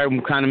is where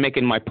I'm kind of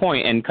making my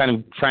point and kind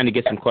of trying to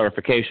get some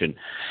clarification,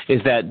 is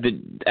that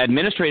the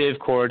administrative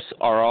courts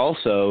are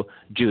also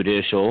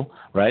judicial,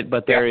 right?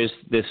 But there is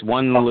this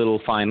one little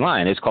fine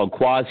line. It's called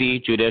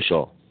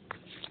quasi-judicial.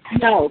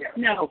 No.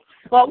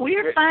 What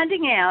we're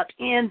finding out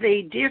in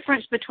the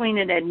difference between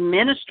an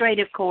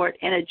administrative court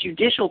and a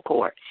judicial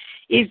court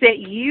is that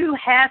you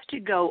have to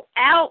go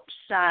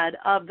outside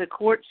of the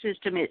court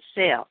system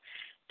itself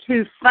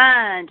to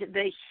find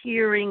the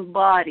hearing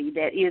body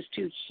that is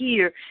to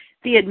hear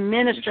the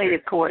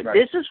administrative court. Right.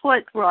 This is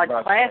what Rod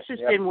Class has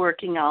been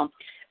working on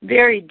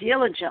very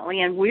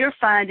diligently, and we're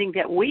finding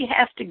that we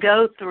have to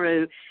go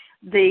through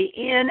the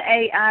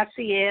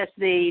NAICS,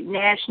 the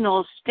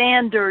National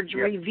Standards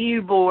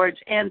Review Boards,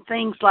 and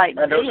things like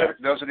that. Those are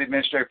the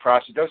administrative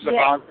process. Those are the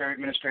voluntary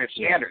administrative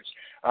standards.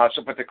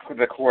 But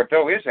the court,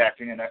 though, is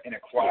acting in a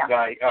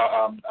quasi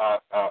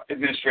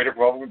administrative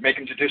role with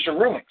making judicial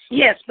rulings.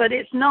 Yes, but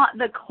it's not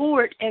the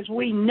court as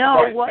we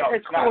know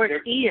the court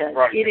is.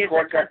 Right. It is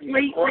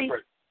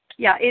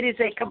it is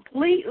a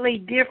completely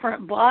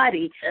different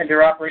body. And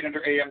they're operating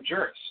under AM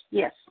juris.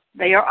 Yes,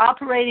 they are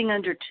operating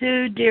under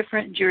two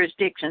different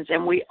jurisdictions,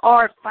 and we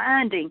are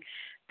finding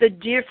the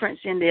difference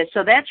in this.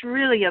 So that's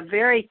really a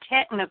very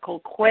technical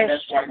question. And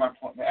that's why you want to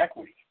point the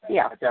equity.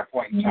 At that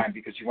point in time,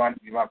 because you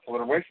want to pull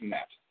it away from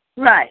that.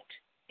 Right.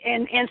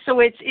 And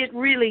so it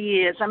really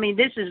is. I mean,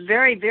 this is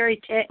very,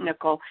 very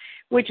technical,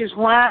 which is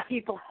why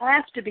people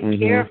have to be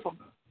careful.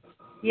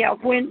 Yeah,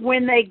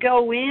 when they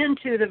go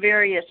into the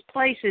various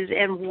places,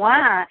 and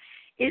why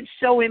it's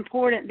so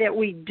important that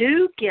we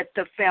do get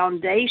the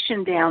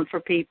foundation down for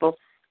people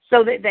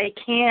so that they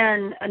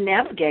can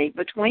navigate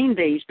between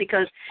these,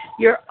 because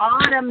you're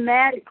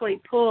automatically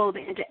pulled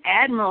into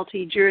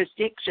admiralty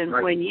jurisdiction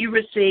when you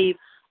receive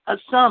a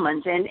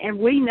summons, and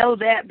we know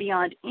that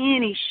beyond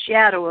any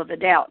shadow of a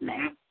doubt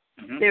now.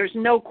 There's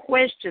no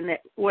question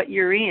that what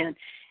you're in,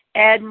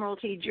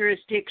 admiralty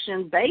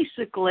jurisdiction,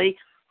 basically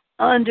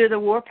under the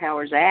War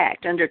Powers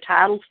Act, under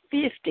Title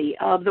 50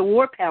 of the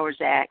War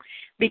Powers Act,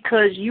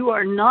 because you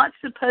are not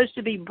supposed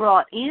to be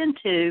brought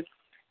into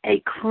a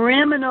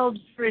criminal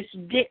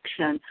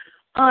jurisdiction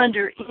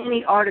under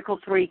any Article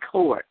 3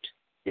 court.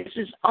 This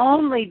is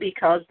only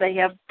because they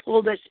have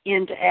pulled us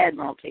into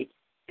admiralty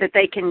that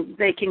they can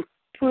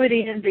put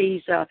in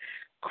these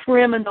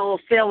criminal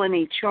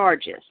felony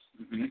charges.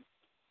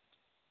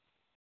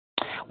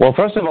 Well,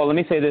 first of all, let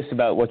me say this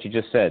about what you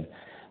just said,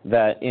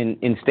 that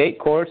in state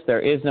courts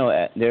there's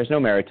no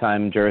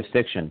maritime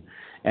jurisdiction,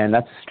 and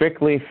that's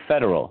strictly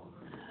federal.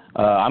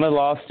 I'm a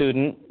law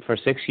student for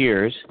 6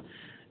 years,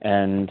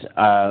 and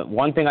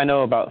one thing I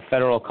know about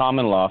federal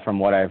common law from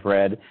what I've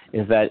read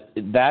is that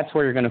that's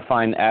where you're going to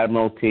find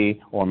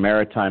admiralty or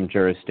maritime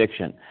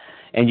jurisdiction.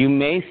 And you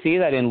may see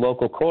that in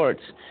local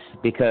courts,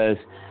 because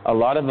a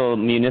lot of the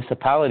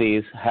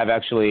municipalities have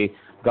actually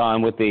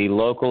gone with the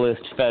localist,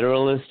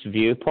 federalist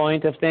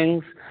viewpoint of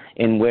things,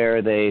 in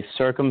where they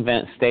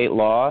circumvent state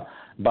law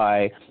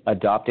by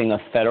adopting a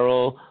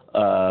federal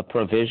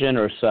provision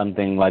or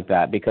something like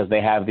that, because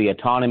they have the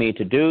autonomy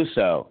to do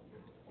so.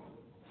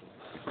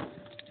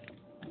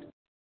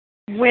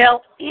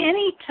 Well,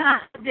 any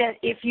time that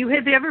if you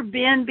have ever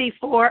been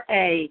before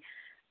a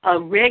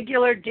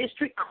regular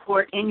district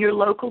court in your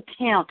local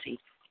county,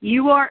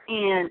 you are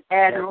in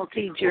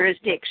admiralty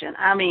jurisdiction.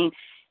 I mean,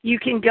 you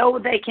can go,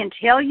 they can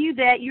tell you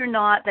that you're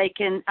not. They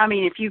can, I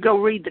mean, if you go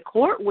read the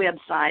court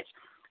websites,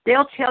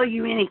 they'll tell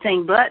you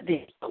anything but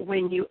this. But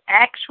when you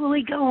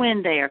actually go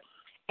in there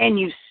and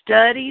you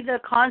study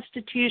the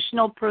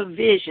constitutional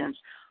provisions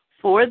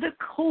for the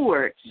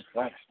courts,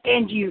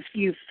 and you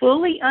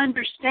fully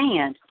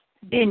understand,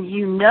 then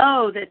you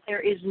know that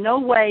there is no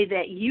way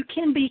that you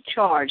can be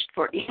charged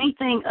for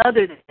anything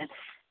other than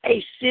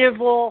a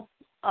civil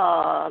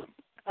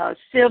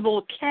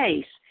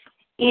case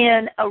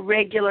in a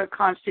regular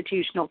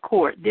constitutional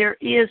court. There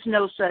is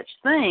no such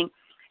thing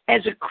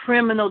as a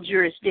criminal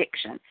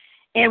jurisdiction.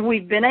 And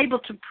we've been able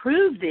to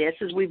prove this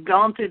as we've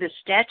gone through the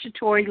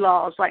statutory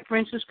laws, like, for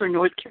instance, for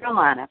North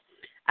Carolina.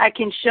 I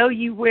can show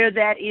you where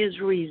that is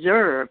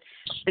reserved.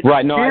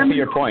 Right, no, I see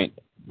your point.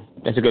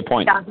 That's a good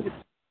point.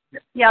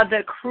 Yeah,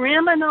 the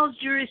criminal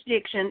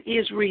jurisdiction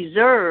is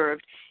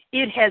reserved.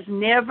 It has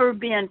never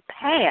been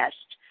passed.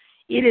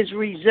 It is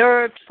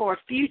reserved for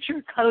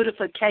future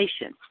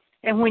codification.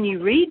 And when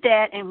you read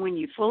that and when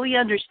you fully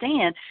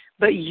understand,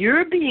 but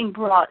you're being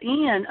brought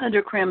in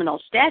under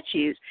criminal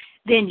statutes,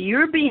 then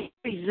you're being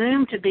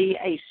presumed to be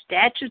a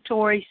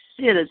statutory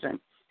citizen.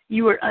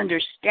 You are under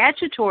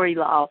statutory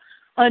law,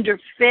 under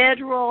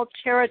federal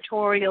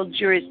territorial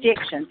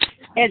jurisdiction,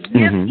 as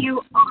if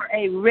you are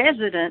a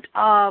resident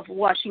of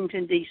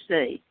Washington,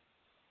 D.C.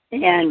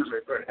 And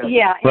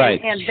yeah,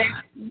 right. and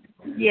that,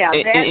 yeah.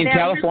 In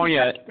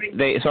California,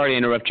 sorry to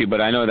interrupt you,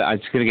 but I know that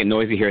it's going to get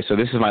noisy here, so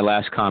this is my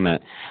last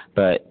comment.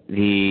 But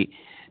in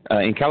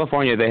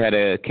California, they had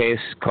a case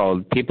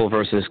called People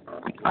versus,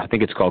 I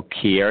think it's called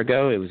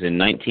Quierga. It was in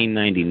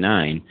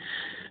 1999,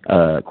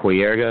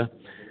 Quierga.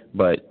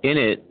 But in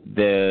it,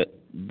 the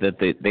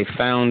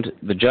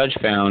judge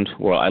found,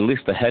 well, at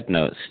least the head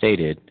note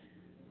stated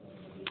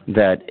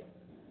that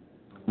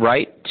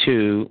right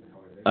to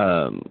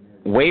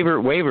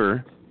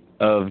waiver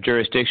of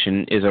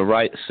jurisdiction is a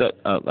right.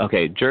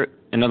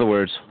 In other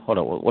words, hold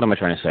on. What am I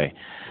trying to say?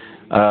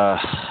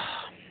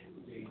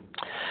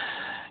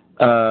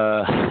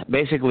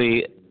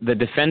 Basically, the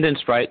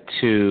defendant's right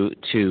to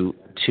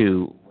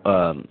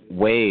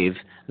waive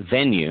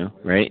venue,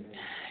 right,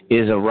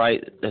 is a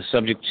right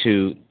subject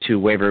to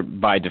waiver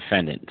by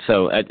defendant.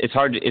 So it's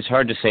hard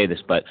to say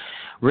this, but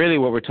really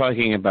what we're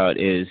talking about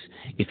is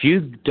if you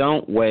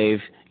don't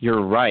waive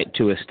your right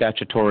to a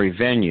statutory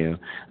venue,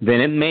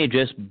 then it may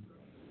just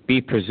be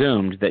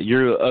presumed that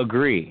you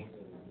agree.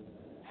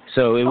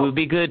 So it would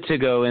be good to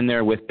go in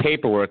there with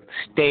paperwork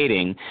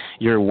stating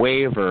your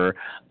waiver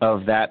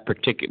of that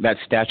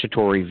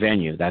statutory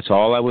venue. That's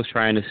all I was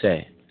trying to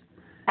say.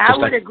 I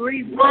would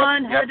agree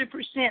 100%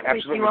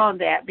 with you on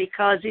that,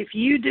 because if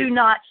you do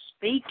not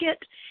speak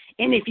it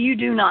and if you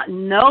do not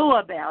know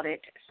about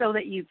it so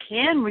that you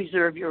can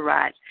reserve your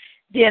rights,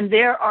 then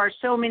there are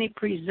so many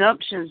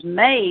presumptions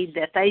made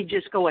that they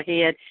just go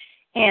ahead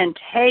and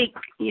take,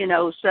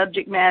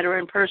 subject matter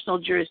and personal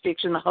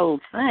jurisdiction, the whole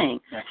thing.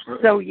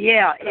 Absolutely. So,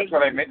 yeah. That's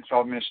why they make it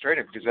all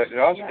administrative, because it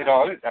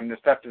all is. I mean,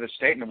 it's up to the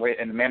state and the way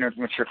and the manner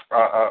in which you're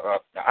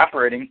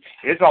operating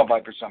is all by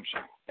presumption.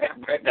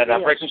 That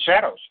operates in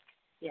shadows.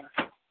 Yeah.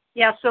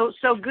 Yeah,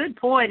 so good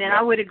point, and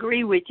I would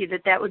agree with you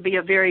that would be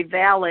a very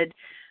valid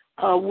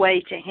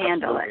way to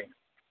handle it.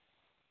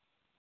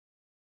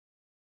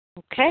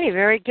 Okay,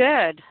 very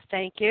good.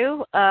 Thank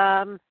you.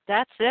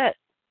 That's it.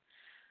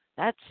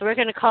 We're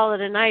going to call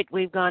it a night.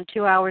 We've gone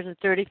 2 hours and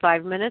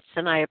 35 minutes,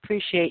 and I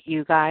appreciate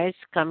you guys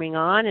coming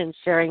on and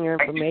sharing your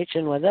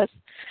information with us.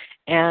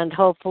 And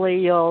hopefully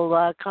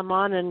you'll come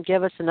on and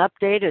give us an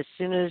update as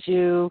soon as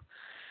you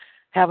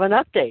have an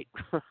update.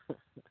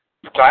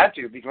 Be glad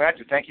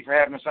to. Thank you for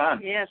having us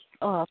on. Yes.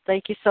 Oh,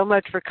 thank you so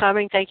much for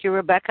coming. Thank you,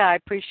 Rebecca. I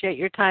appreciate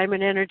your time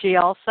and energy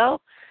also.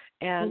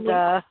 And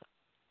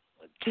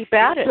keep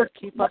at it.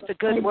 Keep up the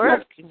good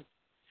work.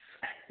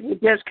 It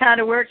just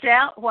kind of worked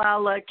out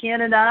while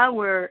Ken and I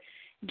were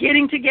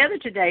getting together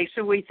today.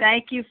 So we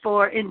thank you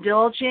for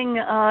indulging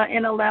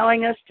in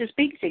allowing us to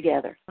speak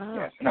together. Oh,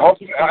 yes. And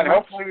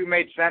hopefully we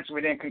made sense and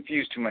we didn't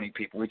confuse too many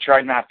people. We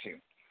tried not to.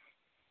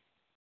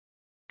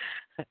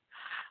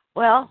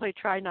 Well, we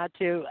try not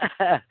to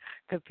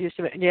confuse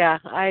them. Yeah,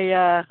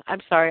 I'm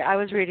sorry. I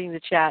was reading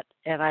the chat,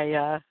 and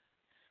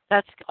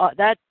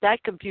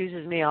that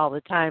confuses me all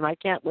the time. I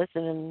can't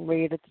listen and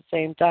read at the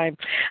same time.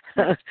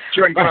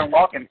 Sure, and I'm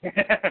walking.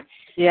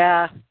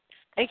 Yeah.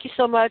 Thank you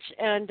so much,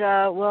 and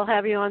we'll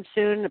have you on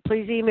soon.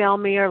 Please email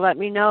me or let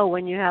me know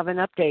when you have an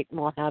update, and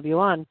we'll have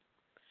you on.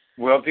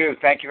 Will do.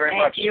 Thank you very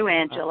much. Thank you,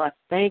 Angela.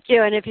 Thank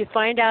you. And if you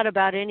find out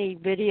about any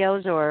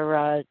videos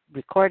or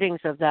recordings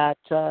of that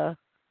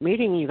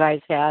meeting you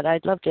guys had,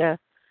 I'd love to.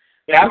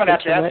 Yeah, I'm going to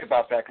have to ask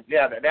about that. Cause,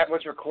 that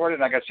was recorded,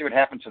 and I got to see what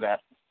happened to that.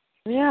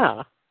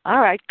 Yeah. All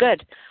right,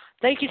 good.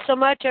 Thank you so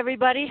much,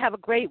 everybody. Have a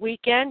great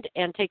weekend,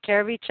 and take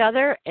care of each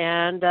other,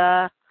 and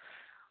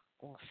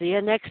we'll see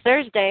you next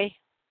Thursday.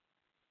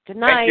 Good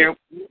night. Thank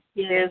you.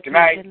 Yes. Good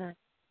night. Good night.